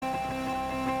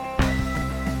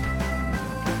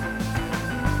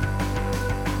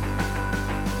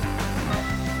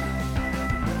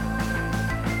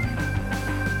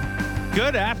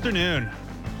Good afternoon.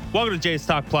 Welcome to Jays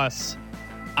Talk Plus.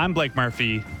 I'm Blake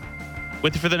Murphy,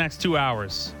 with you for the next 2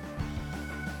 hours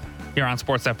here on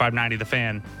Sportsnet 590 The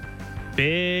Fan.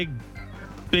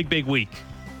 Big week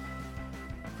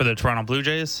for the Toronto Blue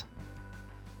Jays.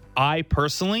 I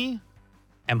personally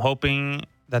am hoping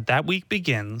that week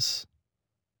begins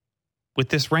with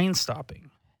this rain stopping.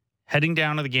 Heading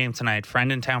down to the game tonight,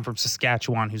 friend in town from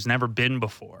Saskatchewan who's never been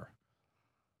before.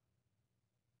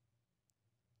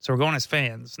 So we're going as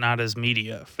fans, not as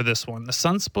media for this one. The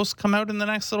sun's supposed to come out in the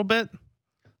next little bit.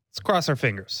 Let's cross our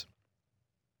fingers.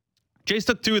 Jays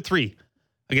took 2 of 3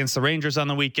 against the Rangers on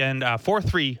the weekend.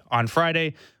 4-3 on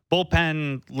Friday.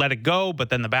 Bullpen let it go, but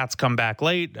then the bats come back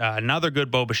late. Another good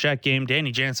Bo Bichette game.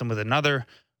 Danny Jansen with another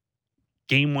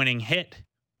game-winning hit.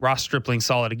 Ross Stripling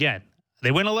solid again. They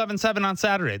win 11-7 on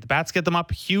Saturday. The bats get them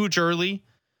up huge early.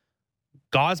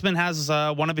 Gausman has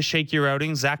one of his shakier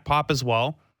outings. Zach Pop as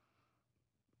well.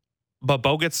 But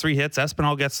Bo gets 3 hits.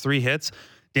 Espinal gets 3 hits.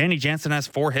 Danny Jansen has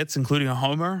 4 hits, including a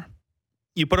homer.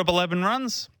 You put up 11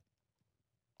 runs,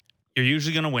 you're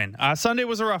usually going to win. Sunday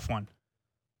was a rough one.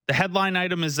 The headline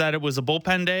item is that it was a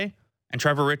bullpen day, and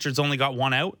Trevor Richards only got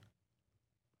 1 out.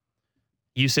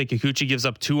 Yusei Kikuchi gives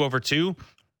up 2 over 2.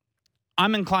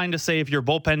 I'm inclined to say if your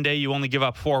bullpen day, you only give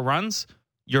up 4 runs,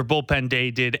 your bullpen day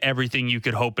did everything you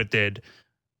could hope it did.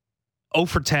 0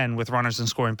 for 10 with runners in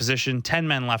scoring position, 10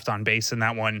 men left on base in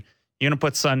that one. You're going to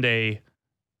put Sunday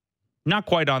not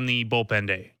quite on the bullpen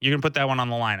day. You're going to put that one on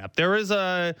the lineup.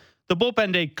 The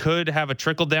bullpen day could have a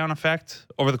trickle-down effect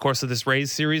over the course of this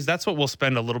Rays series. That's what we'll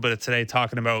spend a little bit of today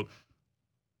talking about.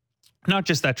 Not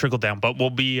just that trickle-down, but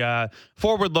we'll be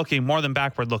forward-looking more than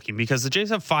backward-looking because the Jays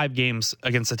have 5 games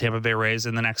against the Tampa Bay Rays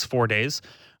in the next 4 days.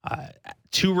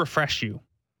 To refresh you,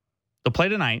 they'll play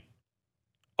tonight,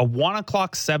 a 1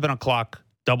 o'clock, 7 o'clock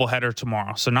doubleheader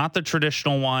tomorrow. So not the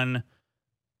traditional one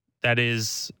that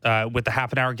is with the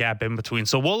half an hour gap in between.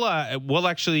 So we'll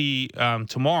actually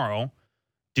tomorrow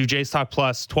do Jays Talk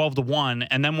Plus 12 to 1,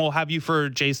 and then we'll have you for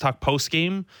Jays Talk post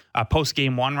game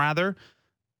 1 rather.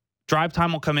 Drive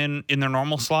time will come in their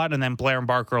normal slot, and then Blair and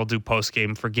Barker will do post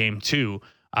game for game 2.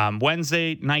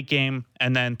 Wednesday night game,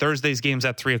 and then Thursday's games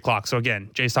at 3 o'clock. So again,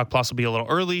 Jays Talk Plus will be a little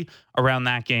early around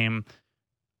that game.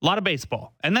 A lot of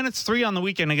baseball. And then it's 3 on the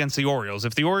weekend against the Orioles.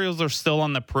 If the Orioles are still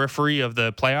on the periphery of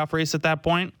the playoff race at that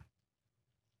point,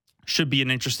 should be an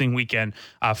interesting weekend.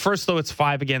 First, though, it's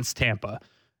 5 against Tampa.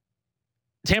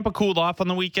 Tampa cooled off on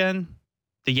the weekend.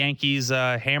 The Yankees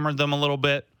hammered them a little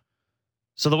bit.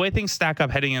 So the way things stack up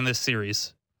heading in this series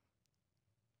is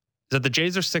that the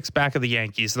Jays are 6 back of the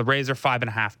Yankees. The Rays are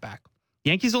 5.5 back.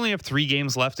 Yankees only have 3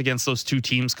 games left against those 2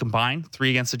 teams combined.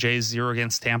 3 against the Jays, 0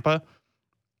 against Tampa.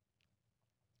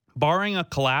 Barring a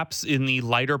collapse in the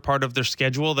lighter part of their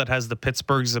schedule that has the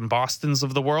Pittsburghs and Bostons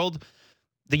of the world,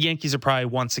 the Yankees are probably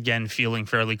once again feeling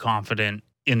fairly confident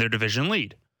in their division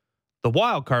lead. The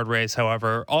wild card race,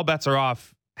 however, all bets are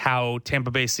off how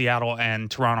Tampa Bay, Seattle,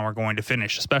 and Toronto are going to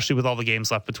finish, especially with all the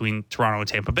games left between Toronto and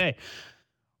Tampa Bay.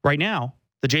 Right now,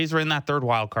 the Jays are in that 3rd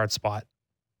wild card spot.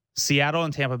 Seattle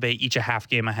and Tampa Bay each a half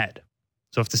game ahead.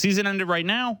 So if the season ended right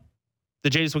now, the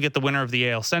Jays will get the winner of the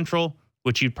AL Central,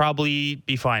 which you'd probably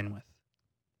be fine with.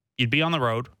 You'd be on the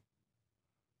road,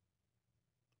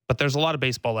 but there's a lot of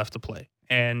baseball left to play.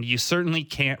 And you certainly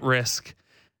can't risk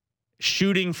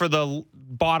shooting for the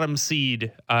bottom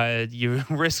seed. You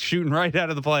risk shooting right out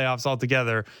of the playoffs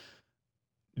altogether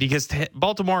because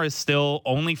Baltimore is still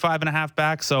only 5.5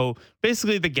 back. So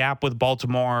basically the gap with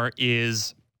Baltimore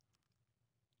is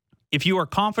if you're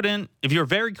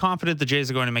very confident the Jays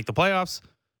are going to make the playoffs,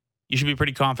 you should be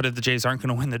pretty confident the Jays aren't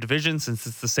going to win the division since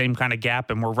it's the same kind of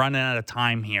gap and we're running out of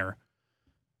time here.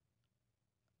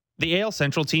 The AL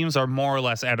Central teams are more or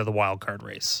less out of the wild card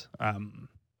race.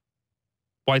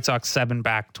 White Sox 7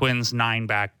 back, Twins 9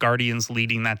 back, Guardians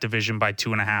leading that division by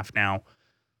 2.5 now.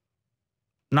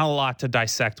 Not a lot to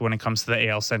dissect when it comes to the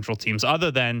AL Central teams,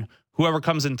 other than whoever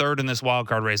comes in 3rd in this wild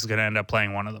card race is going to end up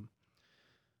playing one of them.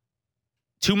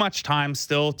 Too much time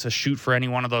still to shoot for any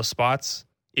one of those spots.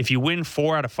 If you win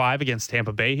 4 out of 5 against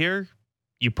Tampa Bay here,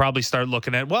 you probably start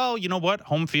looking at, well, you know what?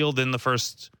 Home field in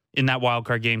that wild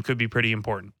card game could be pretty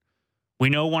important. We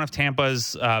know one of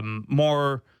Tampa's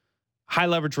more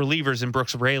high-leverage relievers in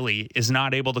Brooks Raley is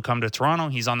not able to come to Toronto.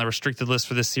 He's on the restricted list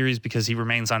for this series because he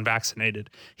remains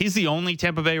unvaccinated. He's the only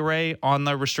Tampa Bay Ray on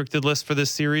the restricted list for this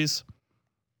series.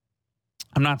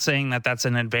 I'm not saying that that's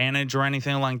an advantage or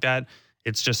anything like that.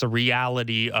 It's just a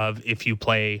reality of if you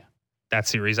play that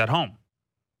series at home.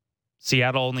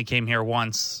 Seattle only came here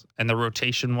once, and the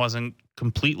rotation wasn't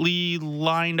completely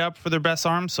lined up for their best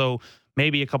arm, so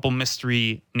maybe a couple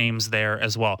mystery names there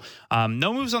as well.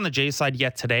 No moves on the Jays side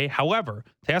yet today. However,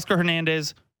 Teoscar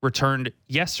Hernandez returned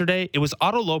yesterday. It was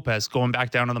Otto Lopez going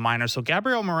back down to the minors. So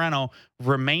Gabriel Moreno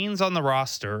remains on the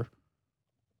roster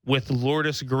with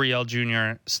Lourdes Gurriel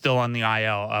Jr. still on the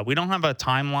IL. We don't have a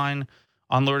timeline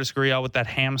on Lourdes Gurriel with that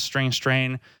hamstring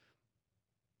strain.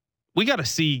 We got to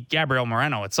see Gabriel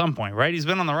Moreno at some point, right? He's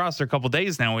been on the roster a couple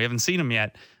days now. We haven't seen him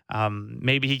yet.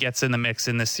 Maybe he gets in the mix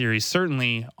in this series,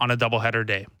 certainly on a doubleheader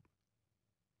day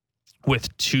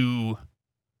with 2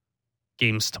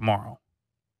 games tomorrow.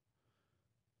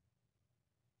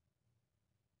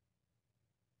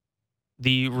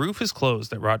 The roof is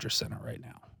closed at Rogers Center right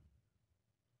now.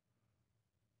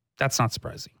 That's not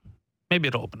surprising. Maybe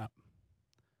it'll open up.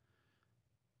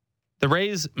 The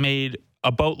Rays made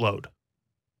a boatload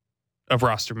of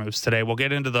roster moves today. We'll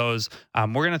get into those.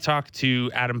 We're going to talk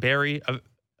to Adam Berry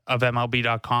of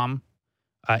MLB.com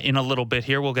in a little bit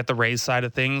here. We'll get the Rays side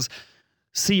of things,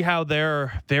 see how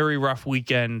their very rough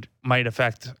weekend might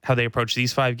affect how they approach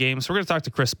these 5 games. We're going to talk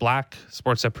to Chris Black,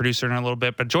 Sportsnet producer, in a little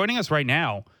bit. But joining us right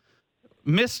now,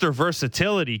 Mr.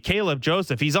 Versatility, Caleb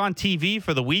Joseph. He's on TV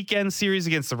for the weekend series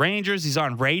against the Rangers. He's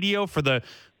on radio for the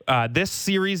this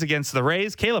series against the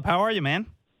Rays. Caleb, how are you, man?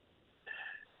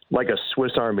 Like a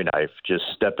Swiss Army knife, just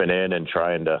stepping in and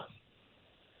trying to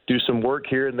do some work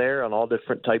here and there on all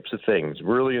different types of things.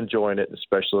 Really enjoying it,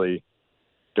 especially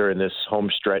during this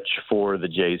home stretch for the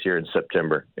Jays here in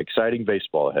September. Exciting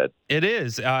baseball ahead. It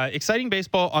is. Exciting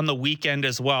baseball on the weekend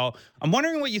as well. I'm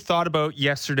wondering what you thought about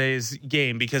yesterday's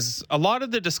game, because a lot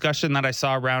of the discussion that I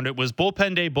saw around it was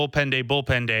bullpen day, bullpen day,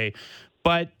 bullpen day.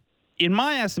 But in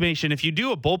my estimation, if you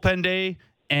do a bullpen day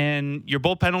and your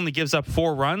bullpen only gives up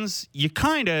 4 runs, you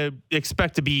kind of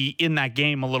expect to be in that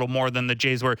game a little more than the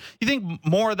Jays were. You think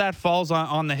more of that falls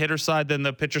on the hitter side than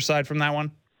the pitcher side from that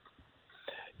one?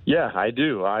 Yeah, I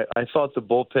do. I thought the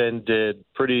bullpen did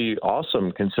pretty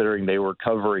awesome considering they were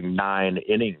covering 9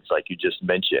 innings, like you just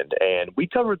mentioned. And we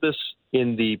covered this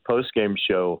in the postgame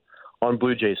show on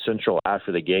Blue Jays Central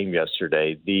after the game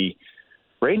yesterday. The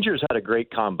Rangers had a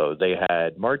great combo. They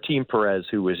had Martin Perez,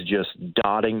 who was just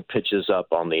dotting pitches up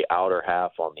on the outer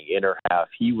half, on the inner half.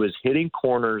 He was hitting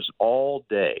corners all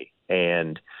day.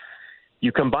 And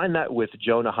you combine that with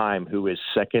Jonah Heim, who is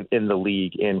second in the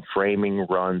league in framing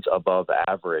runs above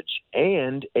average,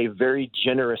 and a very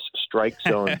generous strike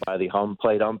zone by the home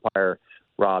plate umpire,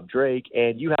 Rob Drake,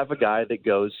 and you have a guy that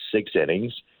goes 6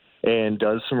 innings and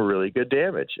does some really good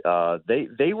damage.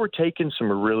 They were taking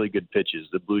some really good pitches,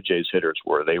 the Blue Jays hitters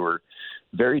were. They were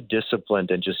very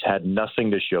disciplined and just had nothing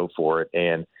to show for it.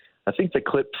 And I think the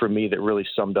clip for me that really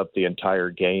summed up the entire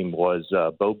game was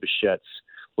Bo Bichette's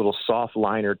little soft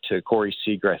liner to Corey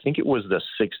Seager. I think it was the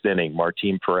 6th inning,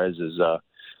 Martin Perez's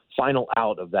final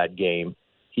out of that game.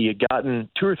 He had gotten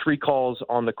 2 or 3 calls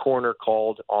on the corner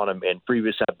called on him in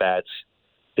previous at-bats.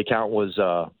 The count was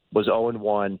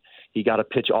 0-1. He got a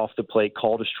pitch off the plate,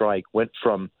 called a strike, went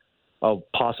from a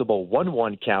possible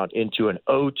 1-1 count into an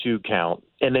 0-2 count,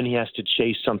 and then he has to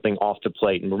chase something off the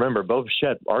plate. And remember, Bo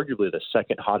Bichette, arguably the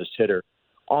second hottest hitter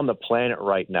on the planet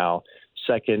right now,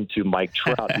 second to Mike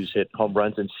Trout, who's hit home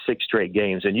runs in 6 straight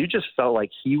games. And you just felt like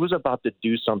he was about to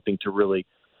do something to really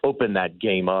open that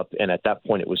game up. And at that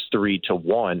point, it was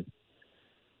 3-1.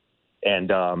 And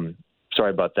sorry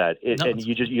about that.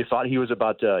 You thought he was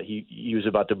about to he was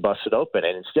about to bust it open,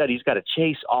 and instead he's got to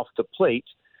chase off the plate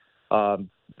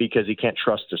because he can't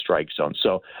trust the strike zone.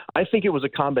 So I think it was a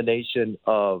combination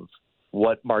of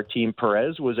what Martin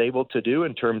Perez was able to do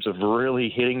in terms of really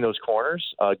hitting those corners.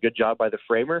 Good job by the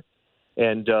framer.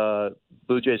 And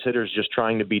Blue Jays hitters just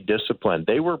trying to be disciplined.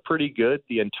 They were pretty good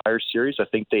the entire series. I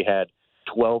think they had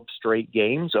 12 straight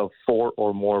games of 4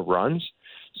 or more runs.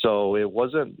 So it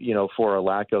wasn't, for a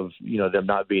lack of, them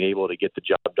not being able to get the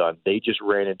job done. They just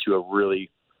ran into a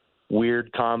really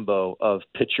weird combo of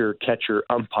pitcher, catcher,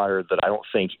 umpire that I don't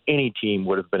think any team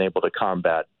would have been able to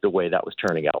combat the way that was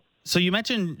turning out. So you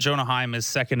mentioned Jonah Heim is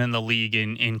second in the league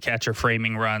in catcher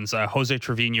framing runs. Jose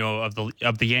Trevino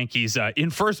of the Yankees in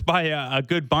first by a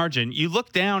good margin. You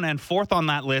look down, and fourth on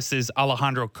that list is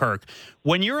Alejandro Kirk.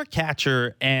 When you're a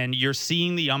catcher and you're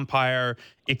seeing the umpire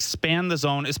expand the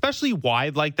zone, especially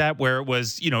wide like that, where it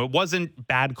was, it wasn't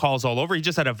bad calls all over. He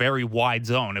just had a very wide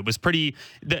zone. It was pretty.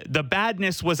 The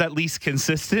badness was at least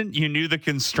consistent. You knew the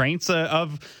constraints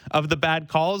of the bad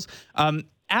calls.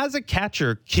 As a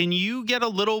catcher, can you get a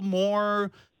little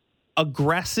more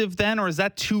aggressive then, or is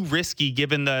that too risky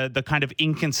given the kind of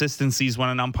inconsistencies when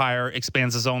an umpire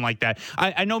expands the zone like that?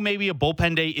 I know maybe a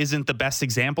bullpen day isn't the best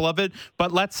example of it,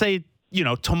 but let's say,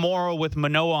 tomorrow with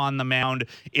Manoah on the mound,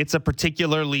 it's a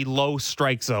particularly low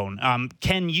strike zone.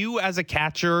 Can you as a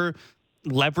catcher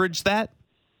leverage that?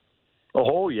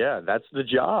 Oh, yeah, that's the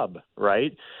job,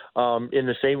 right? In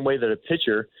the same way that a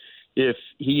pitcher, if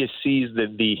he sees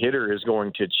that the hitter is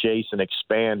going to chase and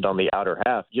expand on the outer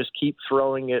half, just keep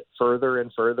throwing it further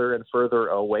and further and further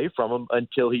away from him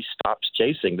until he stops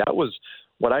chasing. That was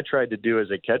what I tried to do as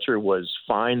a catcher, was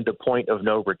find the point of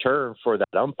no return for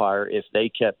that umpire if they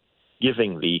kept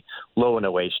giving the low and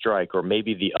away strike or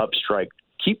maybe the up strike.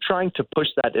 Keep trying to push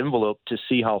that envelope to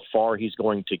see how far he's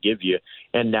going to give you,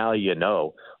 and now you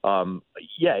know.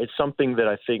 It's something that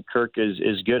I think Kirk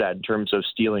is good at in terms of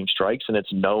stealing strikes, and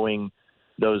it's knowing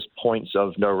those points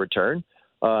of no return.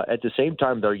 At the same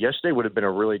time, though, yesterday would have been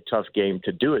a really tough game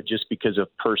to do it just because of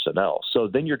personnel. So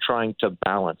then you're trying to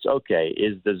balance, okay,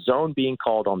 is the zone being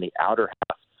called on the outer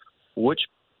half? Which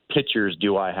pitchers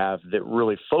do I have that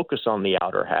really focus on the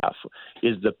outer half?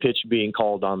 Is the pitch being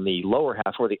called on the lower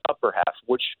half or the upper half?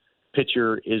 Which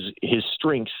pitcher is his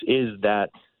strengths is that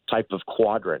type of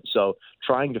quadrant? So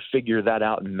trying to figure that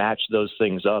out and match those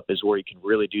things up is where you can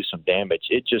really do some damage.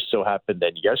 It just so happened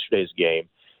that yesterday's game,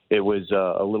 it was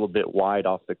a little bit wide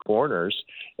off the corners,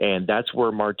 and that's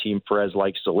where Martin Perez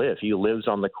likes to live. He lives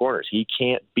on the corners. He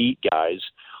can't beat guys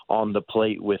on the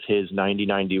plate with his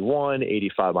 90-91,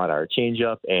 85-mile-an-hour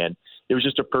changeup, and it was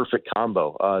just a perfect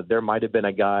combo. There might have been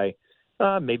a guy,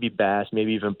 maybe Bass,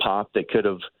 maybe even Pop, that could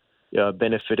have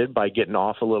benefited by getting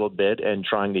off a little bit and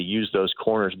trying to use those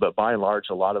corners. But by and large,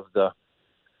 a lot of the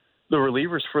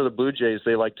relievers for the Blue Jays,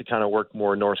 they like to kind of work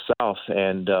more north-south,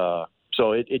 and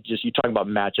so it just, you're talking about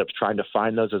matchups, trying to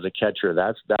find those as a catcher.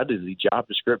 That is the job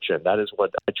description. That is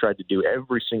what I tried to do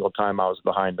every single time I was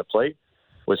behind the plate,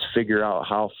 was figure out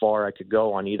how far I could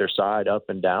go on either side, up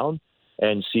and down,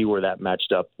 and see where that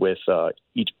matched up with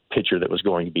each pitcher that was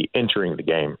going to be entering the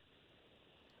game.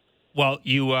 Well,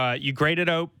 you graded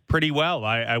out pretty well.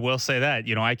 I will say that.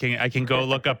 You know, I can go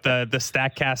look up the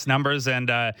StatCast numbers, and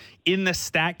in the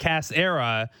StatCast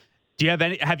era,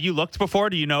 have you looked before?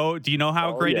 Do you know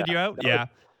how it graded you out?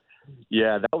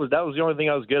 Yeah, that was the only thing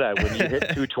I was good at. When you hit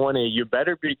 220, you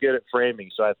better be good at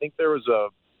framing. So I think there was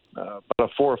about a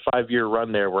 4 or 5 year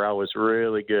run there where I was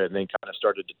really good, and then kind of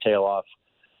started to tail off.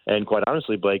 And quite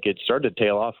honestly, Blake, it started to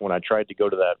tail off when I tried to go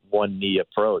to that one knee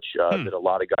approach that a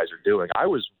lot of guys are doing. I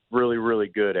was really, really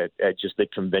good at just the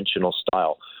conventional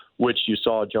style, which you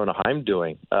saw Jonah Heim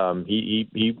doing.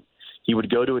 He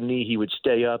would go to a knee, he would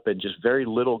stay up, and just very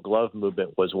little glove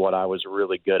movement was what I was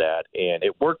really good at. And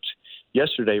it worked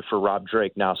yesterday for Rob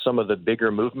Drake. Now, some of the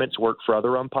bigger movements work for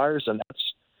other umpires, and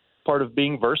that's part of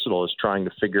being versatile, is trying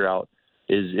to figure out,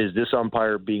 is this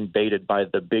umpire being baited by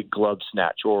the big glove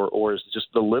snatch, or is just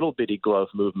the little bitty glove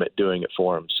movement doing it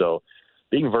for him? So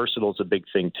being versatile is a big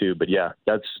thing too. But yeah,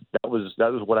 that was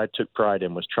what I took pride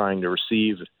in, was trying to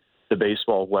receive the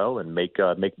baseball well and make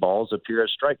balls appear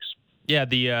as strikes. Yeah,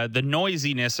 the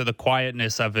noisiness or the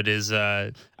quietness of it is,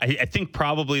 I think,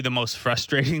 probably the most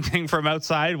frustrating thing from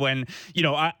outside. When,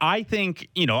 I think,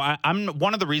 I'm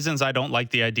one of the reasons I don't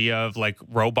like the idea of like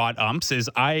robot umps is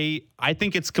I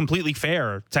think it's completely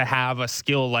fair to have a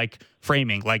skill like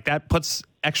framing. Like, that puts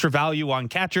extra value on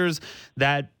catchers,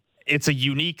 that it's a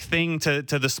unique thing to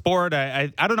the sport.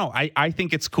 I don't know. I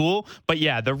think it's cool. But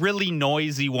yeah, the really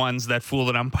noisy ones that fool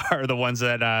an umpire are the ones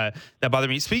that bother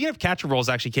me. Speaking of catcher roles,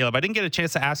 actually, Caleb, I didn't get a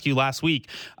chance to ask you last week.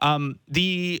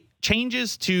 The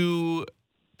changes to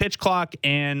pitch clock,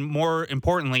 and more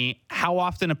importantly, how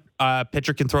often a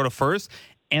pitcher can throw to first,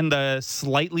 and the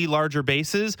slightly larger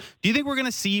bases. Do you think we're going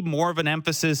to see more of an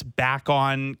emphasis back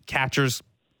on catchers'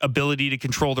 ability to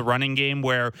control the running game,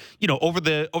 where, over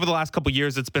the last couple of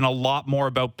years, it's been a lot more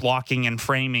about blocking and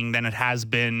framing than it has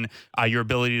been your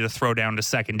ability to throw down to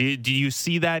second? Do you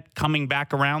see that coming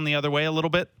back around the other way a little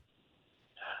bit?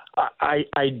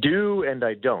 I do, and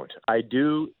I don't. I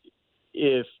do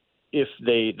if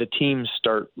the teams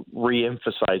start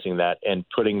re-emphasizing that and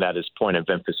putting that as point of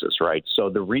emphasis, right?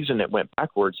 So the reason it went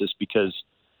backwards is because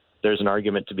there's an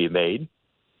argument to be made,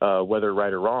 whether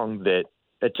right or wrong, that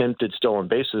attempted stolen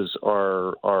bases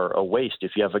are a waste if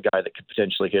you have a guy that could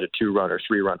potentially hit a 2-run or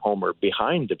 3-run homer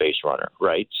behind the base runner,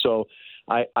 right? So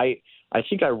I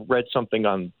think I read something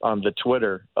on the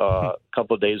Twitter a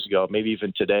couple of days ago, maybe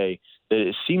even today, that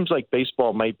it seems like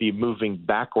baseball might be moving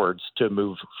backwards to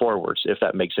move forwards, if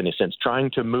that makes any sense. Trying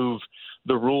to move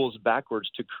the rules backwards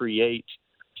to create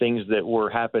things that were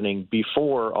happening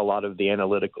before a lot of the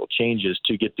analytical changes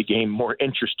to get the game more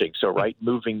interesting. So, right,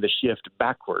 moving the shift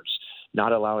backwards,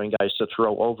 not allowing guys to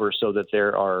throw over so that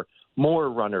there are more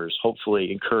runners hopefully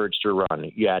encouraged to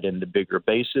run. You add in the bigger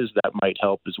bases, that might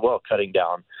help as well, cutting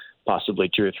down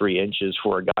possibly 2 or 3 inches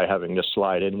for a guy having to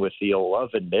slide in with the old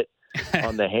oven mitt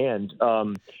on the hand.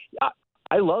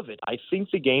 I love it. I think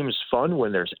the game is fun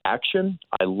when there's action.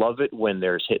 I love it when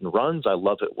there's hit and runs. I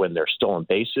love it when there's stolen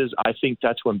bases. I think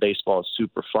that's when baseball is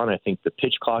super fun. I think the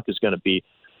pitch clock is going to be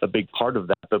a big part of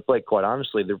that. But, Blake, quite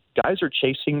honestly, the guys are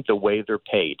chasing the way they're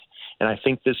paid. And I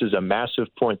think this is a massive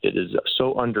point that is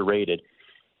so underrated.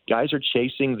 Guys are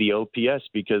chasing the OPS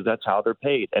because that's how they're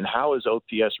paid. And how is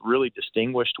OPS really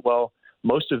distinguished? Well,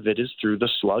 most of it is through the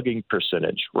slugging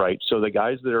percentage, right? So the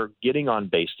guys that are getting on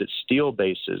base, that steal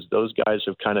bases, those guys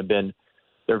have kind of been,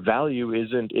 their value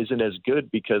isn't as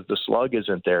good because the slug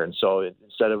isn't there. And so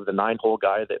instead of the 9-hole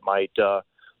guy that might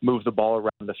move the ball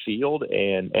around the field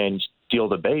and steal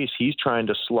the base, he's trying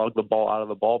to slug the ball out of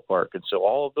the ballpark. And so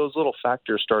all of those little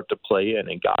factors start to play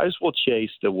in, and guys will chase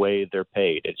the way they're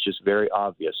paid. It's just very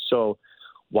obvious. So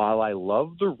while I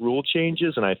love the rule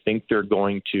changes and I think they're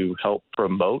going to help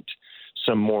promote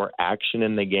some more action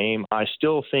in the game, I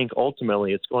still think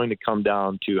ultimately it's going to come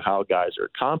down to how guys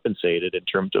are compensated in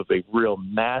terms of a real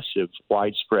massive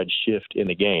widespread shift in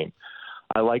the game.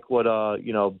 I like what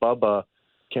Bubba,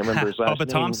 can't remember his last Bubba name.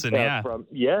 Thompson, yeah.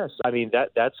 Yes, I mean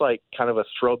that's like kind of a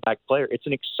throwback player. It's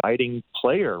an exciting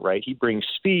player, right? He brings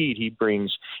speed, he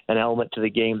brings an element to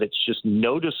the game that's just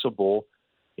noticeable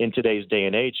in today's day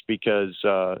and age because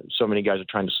so many guys are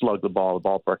trying to slug the ball in the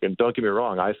ballpark. And don't get me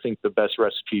wrong, I think the best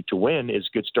recipe to win is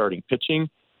good starting pitching,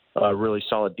 really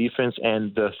solid defense,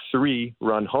 and the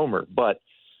 3-run homer. But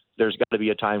there's got to be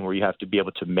a time where you have to be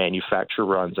able to manufacture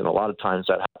runs, and a lot of times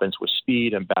that happens with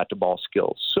speed and bat-to-ball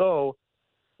skills. So,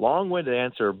 long-winded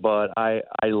answer, but I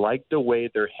like the way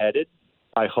they're headed.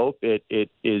 I hope it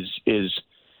is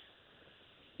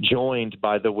joined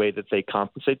by the way that they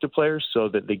compensate the players so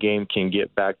that the game can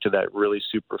get back to that really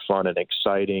super fun and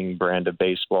exciting brand of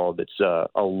baseball that's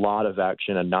a lot of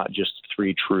action and not just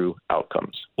 3 true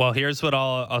outcomes. Well, here's what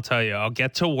I'll tell you. I'll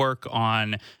get to work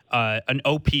on an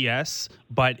OPS,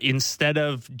 but instead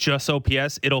of just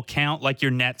OPS, it'll count like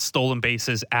your net stolen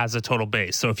bases as a total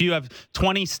base. So if you have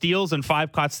 20 steals and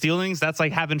 5 caught stealings, that's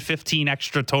like having 15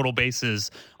 extra total bases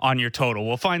on your total.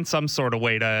 We'll find some sort of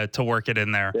way to work it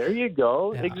in there. There you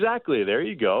go. Yeah. Exactly. There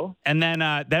you go. And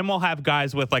then we'll have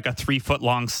guys with like a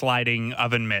 3-foot-long sliding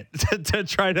oven mitt to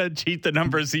try to cheat the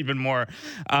numbers even more.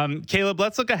 Caleb,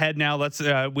 let's look ahead now. Let's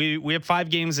we have 5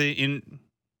 games in.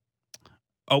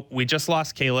 Oh, we just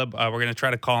lost Caleb. We're going to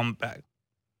try to call him back.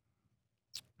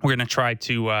 We're going to try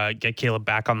to get Caleb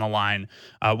back on the line.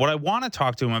 What I want to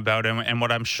talk to him about, and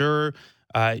what I'm sure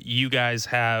you guys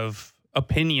have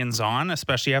opinions on,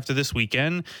 especially after this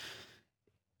weekend,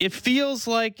 it feels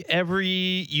like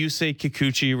every Yusei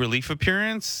Kikuchi relief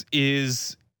appearance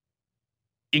is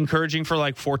encouraging for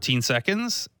like 14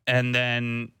 seconds and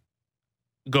then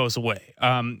goes away.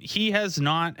 He has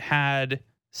not had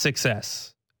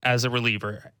success as a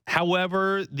reliever.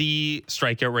 However, the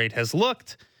strikeout rate has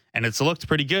looked, and it's looked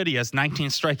pretty good. He has 19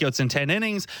 strikeouts in 10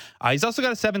 innings. He's also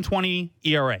got a 7.20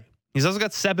 ERA. He's also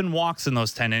got 7 walks in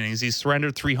those 10 innings. He's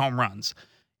surrendered 3 home runs.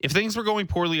 If things were going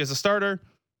poorly as a starter,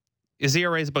 his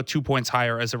ERA is about 2 points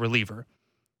higher as a reliever.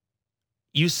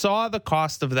 You saw the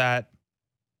cost of that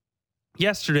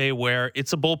yesterday, where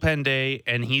it's a bullpen day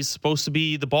and he's supposed to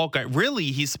be the ball guy. Really,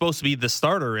 he's supposed to be the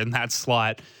starter in that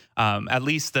slot. At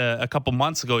least a couple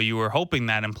months ago, you were hoping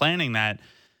that and planning that.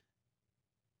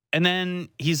 And then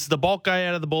he's the bulk guy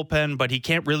out of the bullpen, but he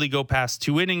can't really go past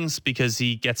 2 innings because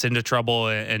he gets into trouble.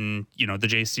 And the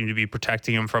Jays seem to be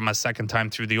protecting him from a second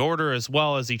time through the order, as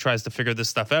well as he tries to figure this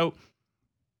stuff out.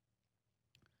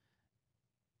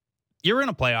 You're in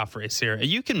a playoff race here.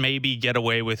 You can maybe get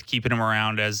away with keeping him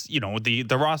around as,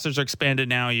 the rosters are expanded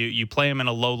now. You play him in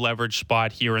a low leverage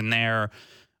spot here and there.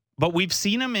 But we've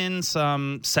seen him in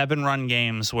some 7-run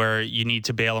games where you need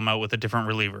to bail him out with a different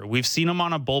reliever. We've seen him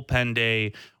on a bullpen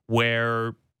day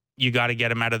where you got to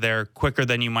get him out of there quicker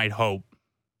than you might hope.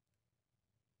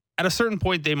 At a certain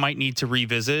point, they might need to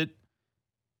revisit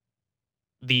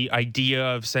the idea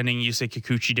of sending Yusei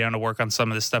Kikuchi down to work on some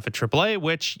of this stuff at AAA,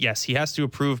 which, yes, he has to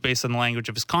approve based on the language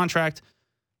of his contract.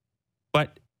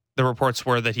 But the reports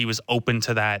were that he was open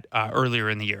to that earlier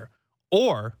in the year.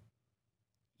 Or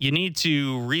you need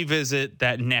to revisit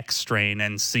that neck strain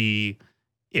and see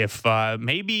if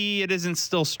maybe it isn't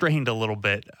still strained a little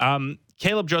bit.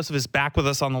 Caleb Joseph is back with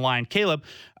us on the line. Caleb,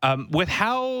 with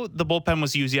how the bullpen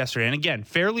was used yesterday, and again,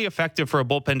 fairly effective for a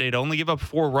bullpen day to only give up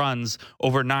 4 runs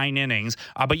over 9 innings,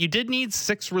 but you did need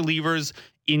 6 relievers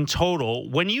in total.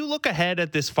 When you look ahead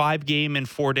at this 5-game and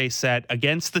 4-day set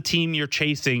against the team you're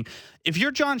chasing, if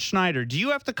you're John Schneider, do you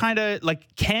have to kind of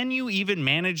can you even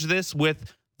manage this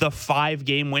with the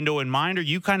 5-game window in mind, or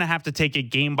you kind of have to take it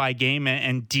game by game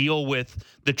and deal with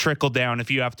the trickle down if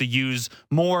you have to use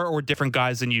more or different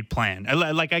guys than you'd plan?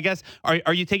 Like, I guess,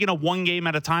 are you taking a 1 game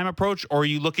at a time approach, or are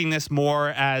you looking this more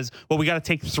as, well, we got to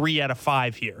take 3 out of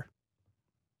 5 here?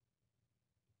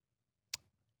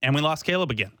 And we lost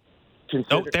Caleb again.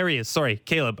 There he is. Sorry,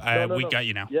 Caleb. We got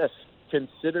you now. Yes,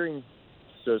 considering.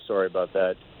 So sorry about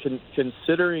that.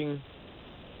 Considering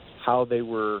how they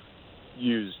were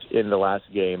used in the last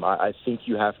game, I think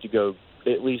you have to go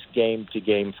at least game to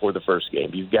game for the first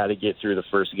game. You've got to get through the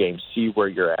first game, see where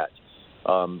you're at.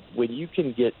 When you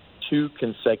can get 2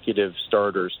 consecutive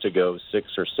starters to go 6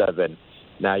 or 7,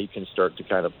 now you can start to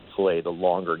kind of play the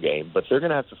longer game. But they're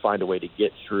going to have to find a way to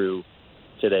get through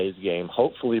today's game.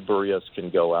 Hopefully Barrios can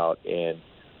go out and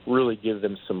really give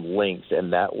them some length,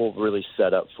 and that will really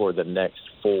set up for the next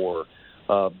 4.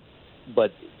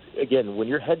 But again, when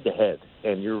you're head-to-head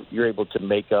and you're able to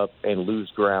make up and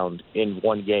lose ground in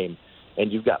one game,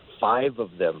 and you've got 5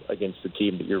 of them against the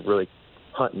team that you're really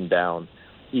hunting down,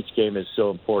 each game is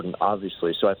so important,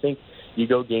 obviously. So I think you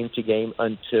go game to game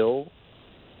until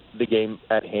the game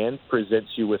at hand presents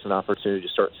you with an opportunity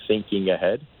to start thinking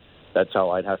ahead. That's how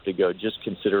I'd have to go, just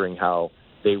considering how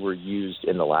they were used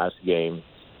in the last game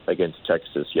against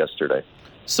Texas yesterday.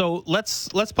 So let's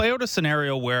play out a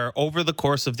scenario where over the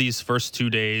course of these first 2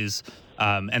 days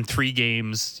and 3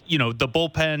 games, the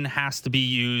bullpen has to be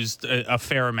used a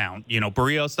fair amount.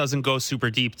 Barrios doesn't go super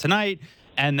deep tonight,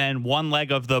 and then one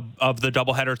leg of the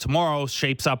doubleheader tomorrow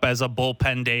shapes up as a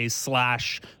bullpen day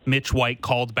 / Mitch White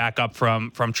called back up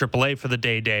from AAA for the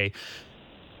day.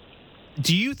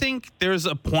 Do you think there's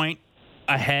a point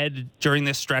ahead during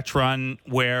this stretch run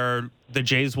where the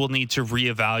Jays will need to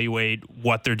reevaluate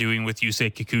what they're doing with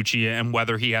Yusei Kikuchi and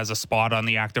whether he has a spot on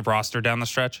the active roster down the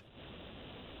stretch?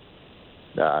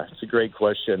 It's a great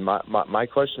question. My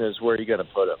question is, where are you going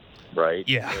to put him, right?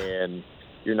 Yeah. And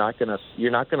you're not gonna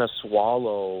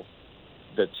swallow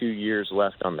the 2 years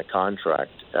left on the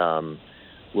contract.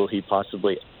 Will he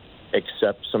possibly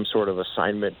accept some sort of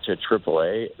assignment to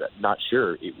AAA? Not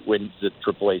sure. When's the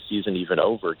AAA season even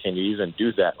over? Can you even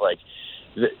do that?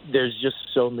 There's just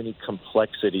so many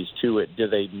complexities to it. Do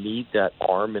they need that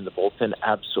arm in the bullpen?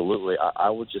 Absolutely. I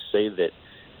would just say that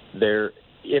they're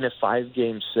in a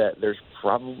 5-game set. There's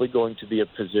probably going to be a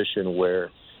position where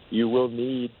you will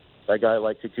need a guy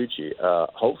like Kikuchi.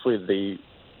 Hopefully the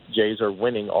Jays are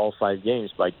winning all 5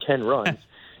 games by 10 runs,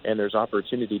 and there's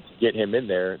opportunity to get him in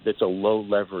there. That's a low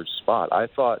leverage spot. I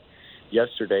thought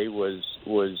yesterday was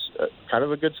kind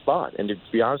of a good spot. And to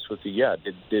be honest with you,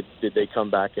 did they come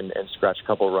back and scratch a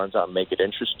couple of runs out and make it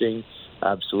interesting?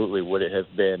 Absolutely. Would it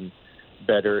have been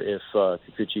better if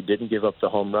Kikuchi didn't give up the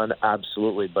home run?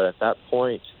 Absolutely. But at that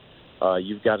point,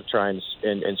 you've got to try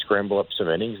and scramble up some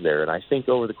innings there. And I think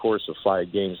over the course of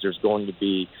 5 games, there's going to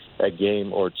be a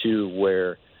game or 2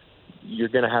 where you're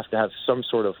going to have some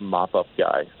sort of mop-up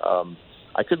guy.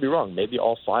 I could be wrong. Maybe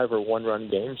all 5 are 1-run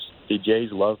games. The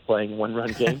Jays love playing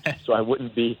 1-run games, so I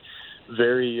wouldn't be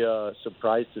very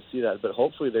surprised to see that. But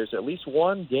hopefully there's at least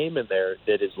one game in there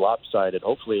that is lopsided,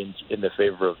 hopefully in the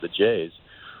favor of the Jays,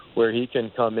 where he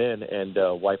can come in and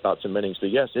wipe out some innings. But,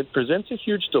 yes, it presents a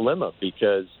huge dilemma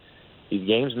because these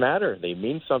games matter. They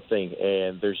mean something,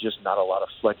 and there's just not a lot of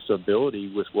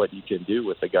flexibility with what you can do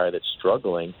with a guy that's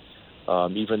struggling.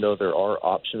 Even though there are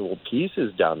optional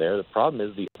pieces down there, the problem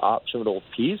is the optional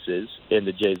pieces in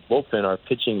the Jays bullpen are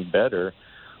pitching better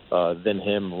than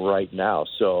him right now.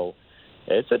 So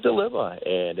it's a dilemma,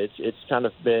 and it's kind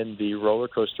of been the roller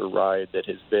coaster ride that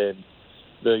has been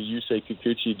the Yusei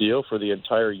Kikuchi deal for the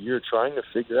entire year, trying to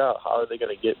figure out how are they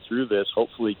going to get through this,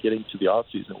 hopefully getting to the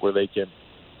offseason where they can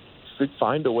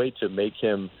find a way to make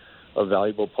him a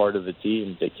valuable part of the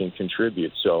team that can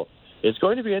contribute. So it's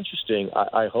going to be interesting.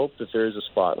 I hope that there is a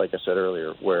spot, like I said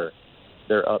earlier, where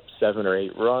they're up 7 or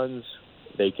 8 runs,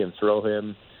 they can throw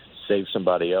him, save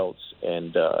somebody else,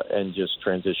 and just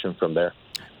transition from there.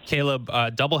 Caleb,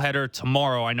 doubleheader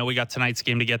tomorrow. I know we got tonight's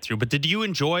game to get through, but did you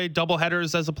enjoy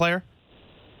doubleheaders as a player?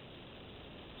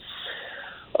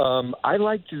 I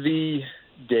liked the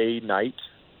day-night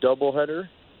doubleheader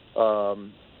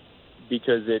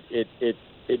because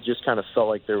it just kind of felt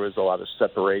like there was a lot of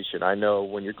separation. I know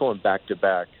when you're going back to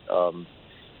back,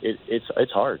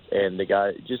 it's hard, and the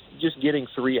guy just getting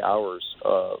 3 hours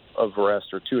of rest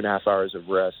or 2.5 hours of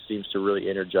rest seems to really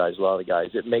energize a lot of the guys.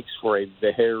 It makes for a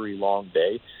very long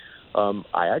day.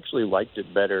 I actually liked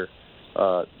it better,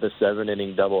 the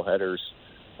 7-inning doubleheaders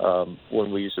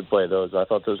when we used to play those. I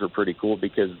thought those were pretty cool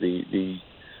because the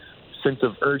sense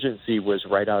of urgency was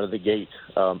right out of the gate.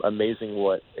 Amazing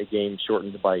what a game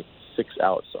shortened by 6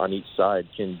 outs on each side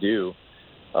can do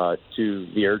to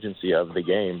the urgency of the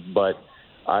game. But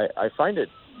I find it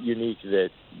unique that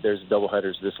there's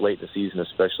doubleheaders this late in the season,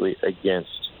 especially against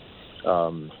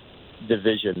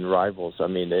division rivals. I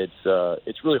mean,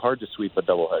 it's really hard to sweep a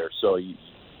doubleheader. So you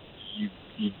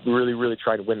really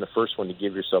try to win the first one to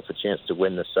give yourself a chance to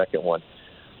win the second one.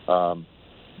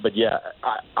 But yeah,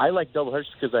 I like doubleheaders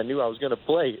because I knew I was going to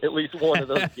play at least one of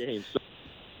those games. So.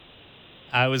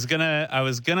 I was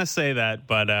gonna say that,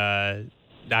 but I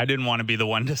didn't want to be the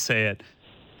one to say it.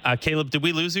 Caleb, did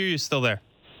we lose you? Are you still there?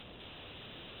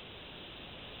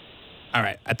 All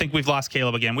right. I think we've lost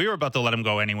Caleb again. We were about to let him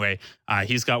go anyway.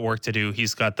 He's got work to do.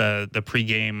 He's got the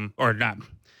pregame, or not.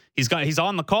 He's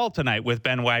on the call tonight with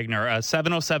Ben Wagner.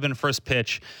 7:07 first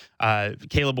pitch.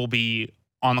 Caleb will be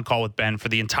on the call with Ben for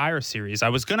the entire series. I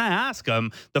was going to ask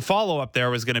him, the follow-up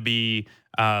there was going to be,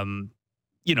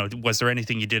 was there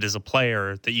anything you did as a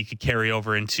player that you could carry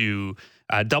over into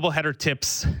doubleheader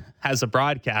tips as a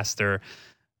broadcaster?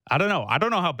 I don't know. I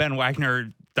don't know how Ben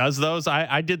Wagner does those.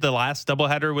 I did the last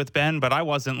doubleheader with Ben, but I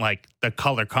wasn't like the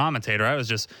color commentator. I was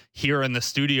just here in the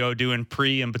studio doing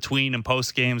pre and between and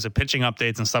post games and pitching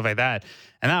updates and stuff like that.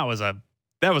 And that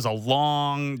was a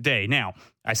long day. Now,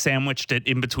 I sandwiched it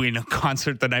in between a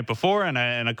concert the night before and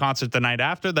a concert the night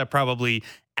after. That probably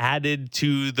added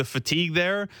to the fatigue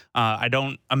there. I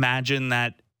don't imagine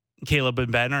that Caleb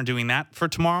and Ben are doing that for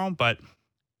tomorrow, but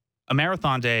a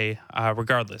marathon day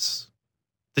regardless.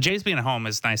 The Jays being at home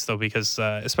is nice, though, because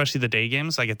especially the day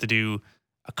games, I get to do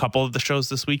a couple of the shows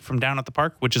this week from down at the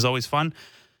park, which is always fun.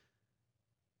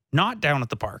 Not down at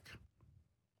the park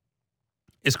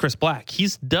is Chris Black.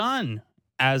 He's done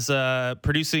as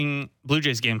producing Blue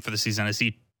Jays game for the season as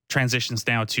he transitions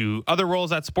now to other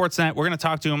roles at Sportsnet. We're going to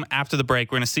talk to him after the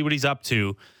break. We're going to see what he's up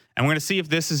to, and we're going to see if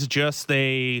this is just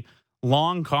a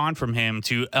long con from him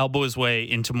to elbow his way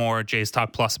into more Jays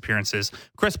Talk Plus appearances.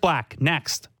 Chris Black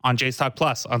next on Jays Talk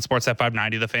Plus on Sportsnet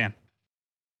 590 The Fan.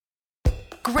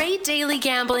 Great daily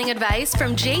gambling advice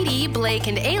from JD, Blake,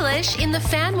 and Ailish in the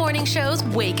Fan Morning Show's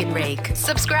Wake and Rake.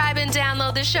 Subscribe and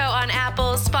download the show on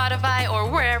Apple, Spotify,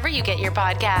 or wherever you get your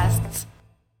podcasts.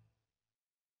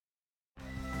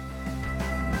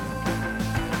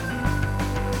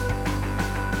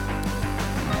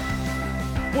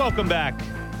 Welcome back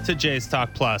to Jays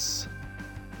Talk Plus.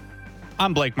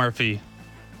 I'm Blake Murphy.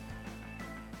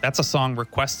 That's a song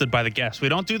requested by the guest. We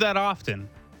don't do that often,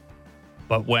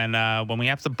 but when we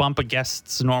have to bump a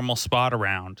guest's normal spot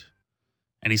around,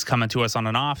 and he's coming to us on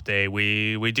an off day,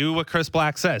 we do what Chris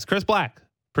Black says. Chris Black,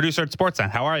 producer at Sportsnet.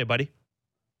 How are you, buddy?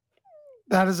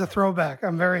 That is a throwback.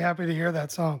 I'm very happy to hear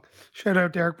that song. Shout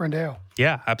out Derek Brandeo.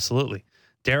 Yeah, absolutely.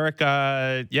 Derek,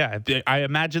 I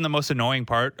imagine the most annoying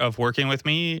part of working with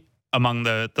me among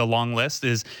the long list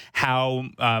is how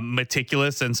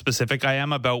meticulous and specific I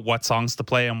am about what songs to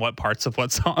play and what parts of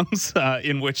what songs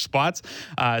in which spots.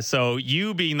 So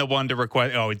you being the one to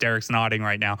request, Derek's nodding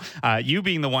right now. You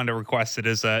being the one to request it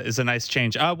is a nice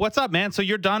change. What's up, man? So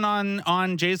you're done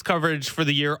on Jays coverage for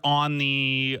the year on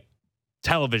the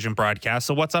television broadcast.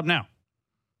 So what's up now?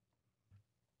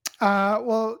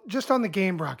 Well, just on the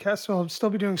game broadcast. So I'll still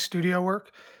be doing studio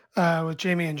work with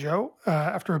Jamie and Joe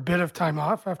after a bit of time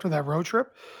off after that road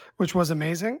trip, which was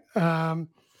amazing. And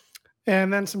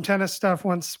then some tennis stuff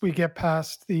once we get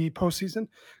past the postseason,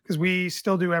 because we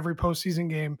still do every postseason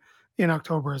game in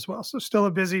October as well. So still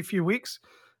a busy few weeks.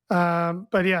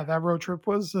 But yeah, that road trip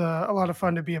was a lot of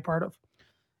fun to be a part of.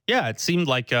 Yeah, it seemed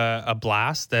like a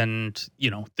blast. And,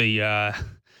 the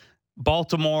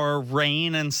Baltimore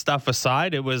rain and stuff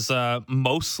aside, it was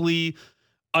mostly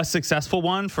a successful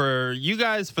one for you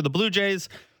guys, for the Blue Jays.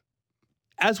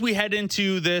 As we head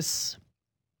into this,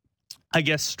 I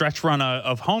guess, stretch run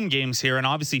of home games here, and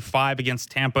obviously 5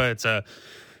 against Tampa, it's a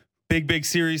big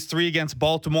series. 3 against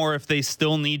Baltimore if they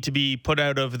still need to be put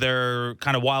out of their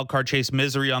kind of wild card chase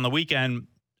misery on the weekend.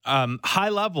 High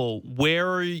level,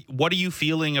 what are you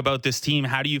feeling about this team?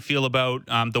 How do you feel about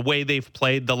the way they've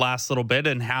played the last little bit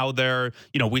and how they're,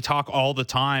 we talk all the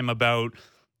time about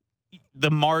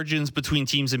the margins between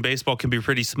teams in baseball can be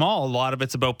pretty small. A lot of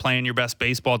it's about playing your best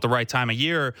baseball at the right time of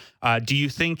year. Do you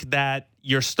think that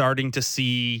you're starting to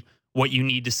see what you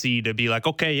need to see to be like,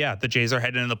 okay, yeah, the Jays are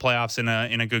heading into the playoffs in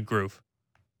a good groove?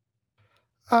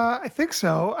 I think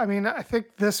so. I mean, I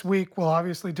think this week will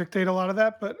obviously dictate a lot of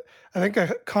that, but I think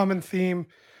a common theme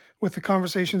with the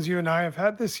conversations you and I have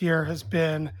had this year has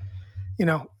been, we're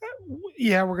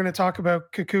going to talk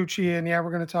about Kikuchi and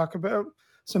we're going to talk about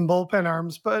some bullpen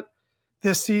arms, but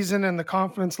this season and the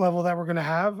confidence level that we're going to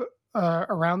have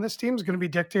around this team is going to be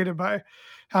dictated by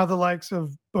how the likes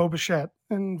of Bo Bichette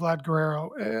and Vlad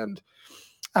Guerrero and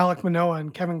Alek Manoah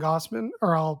and Kevin Gausman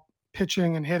are all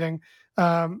pitching and hitting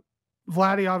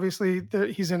Vladdy, obviously,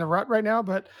 he's in a rut right now,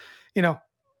 but,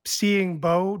 seeing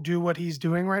Bo do what he's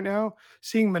doing right now,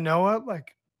 seeing Manoah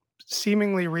like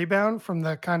seemingly rebound from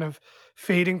the kind of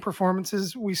fading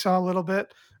performances we saw a little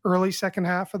bit early second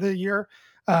half of the year.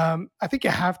 I think you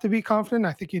have to be confident.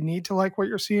 I think you need to like what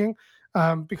you're seeing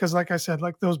because, like I said,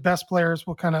 like those best players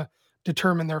will kind of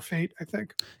determine their fate, I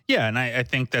think. Yeah, and I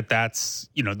think that's,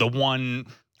 the one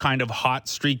kind of hot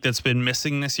streak that's been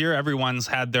missing this year. Everyone's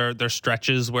had their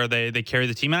stretches where they carry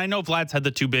the team. And I know Vlad's had the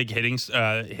two big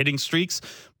hitting streaks,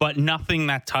 but nothing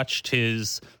that touched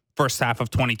his first half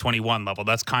of 2021 level.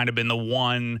 That's kind of been the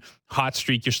one hot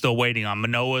streak you're still waiting on.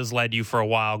 Manoah's led you for a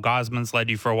while. Gosman's led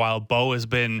you for a while. Bo has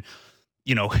been,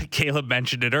 Caleb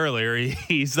mentioned it earlier.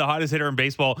 He's the hottest hitter in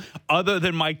baseball other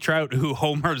than Mike Trout, who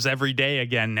homers every day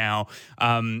again now.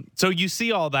 So you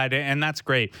see all that, and that's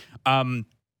great.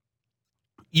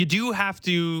 You do have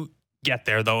to get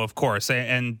there, though, of course.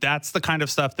 And that's the kind of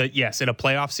stuff that, yes, in a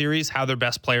playoff series, how their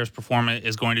best players perform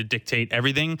is going to dictate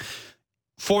everything.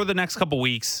 For the next couple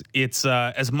weeks, it's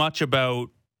as much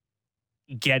about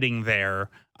getting there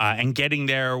and getting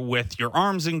there with your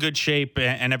arms in good shape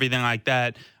and everything like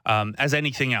that as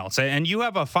anything else. And you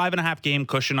have a 5.5 game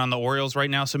cushion on the Orioles right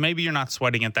now, so maybe you're not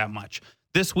sweating it that much.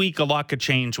 This week, a lot could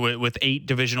change with 8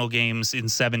 divisional games in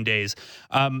 7 days.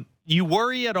 You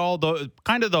worry at all,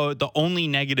 the only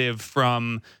negative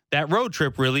from that road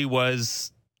trip really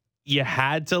was you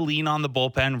had to lean on the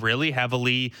bullpen really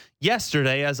heavily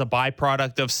yesterday as a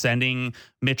byproduct of sending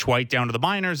Mitch White down to the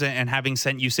minors and having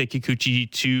sent Yusei Kikuchi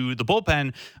to the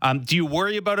bullpen. Do you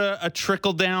worry about a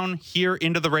trickle down here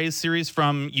into the Rays series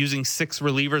from using 6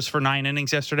 relievers for 9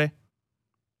 innings yesterday?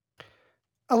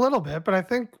 A little bit, but I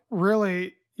think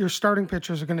really your starting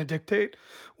pitchers are going to dictate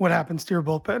what happens to your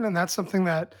bullpen. And that's something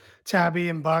that Tabby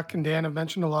and Buck and Dan have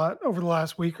mentioned a lot over the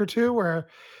last week or two, where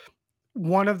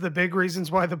one of the big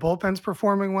reasons why the bullpen's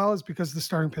performing well is because the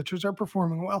starting pitchers are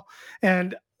performing well.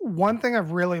 And one thing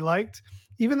I've really liked,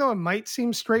 even though it might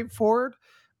seem straightforward,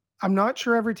 I'm not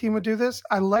sure every team would do this.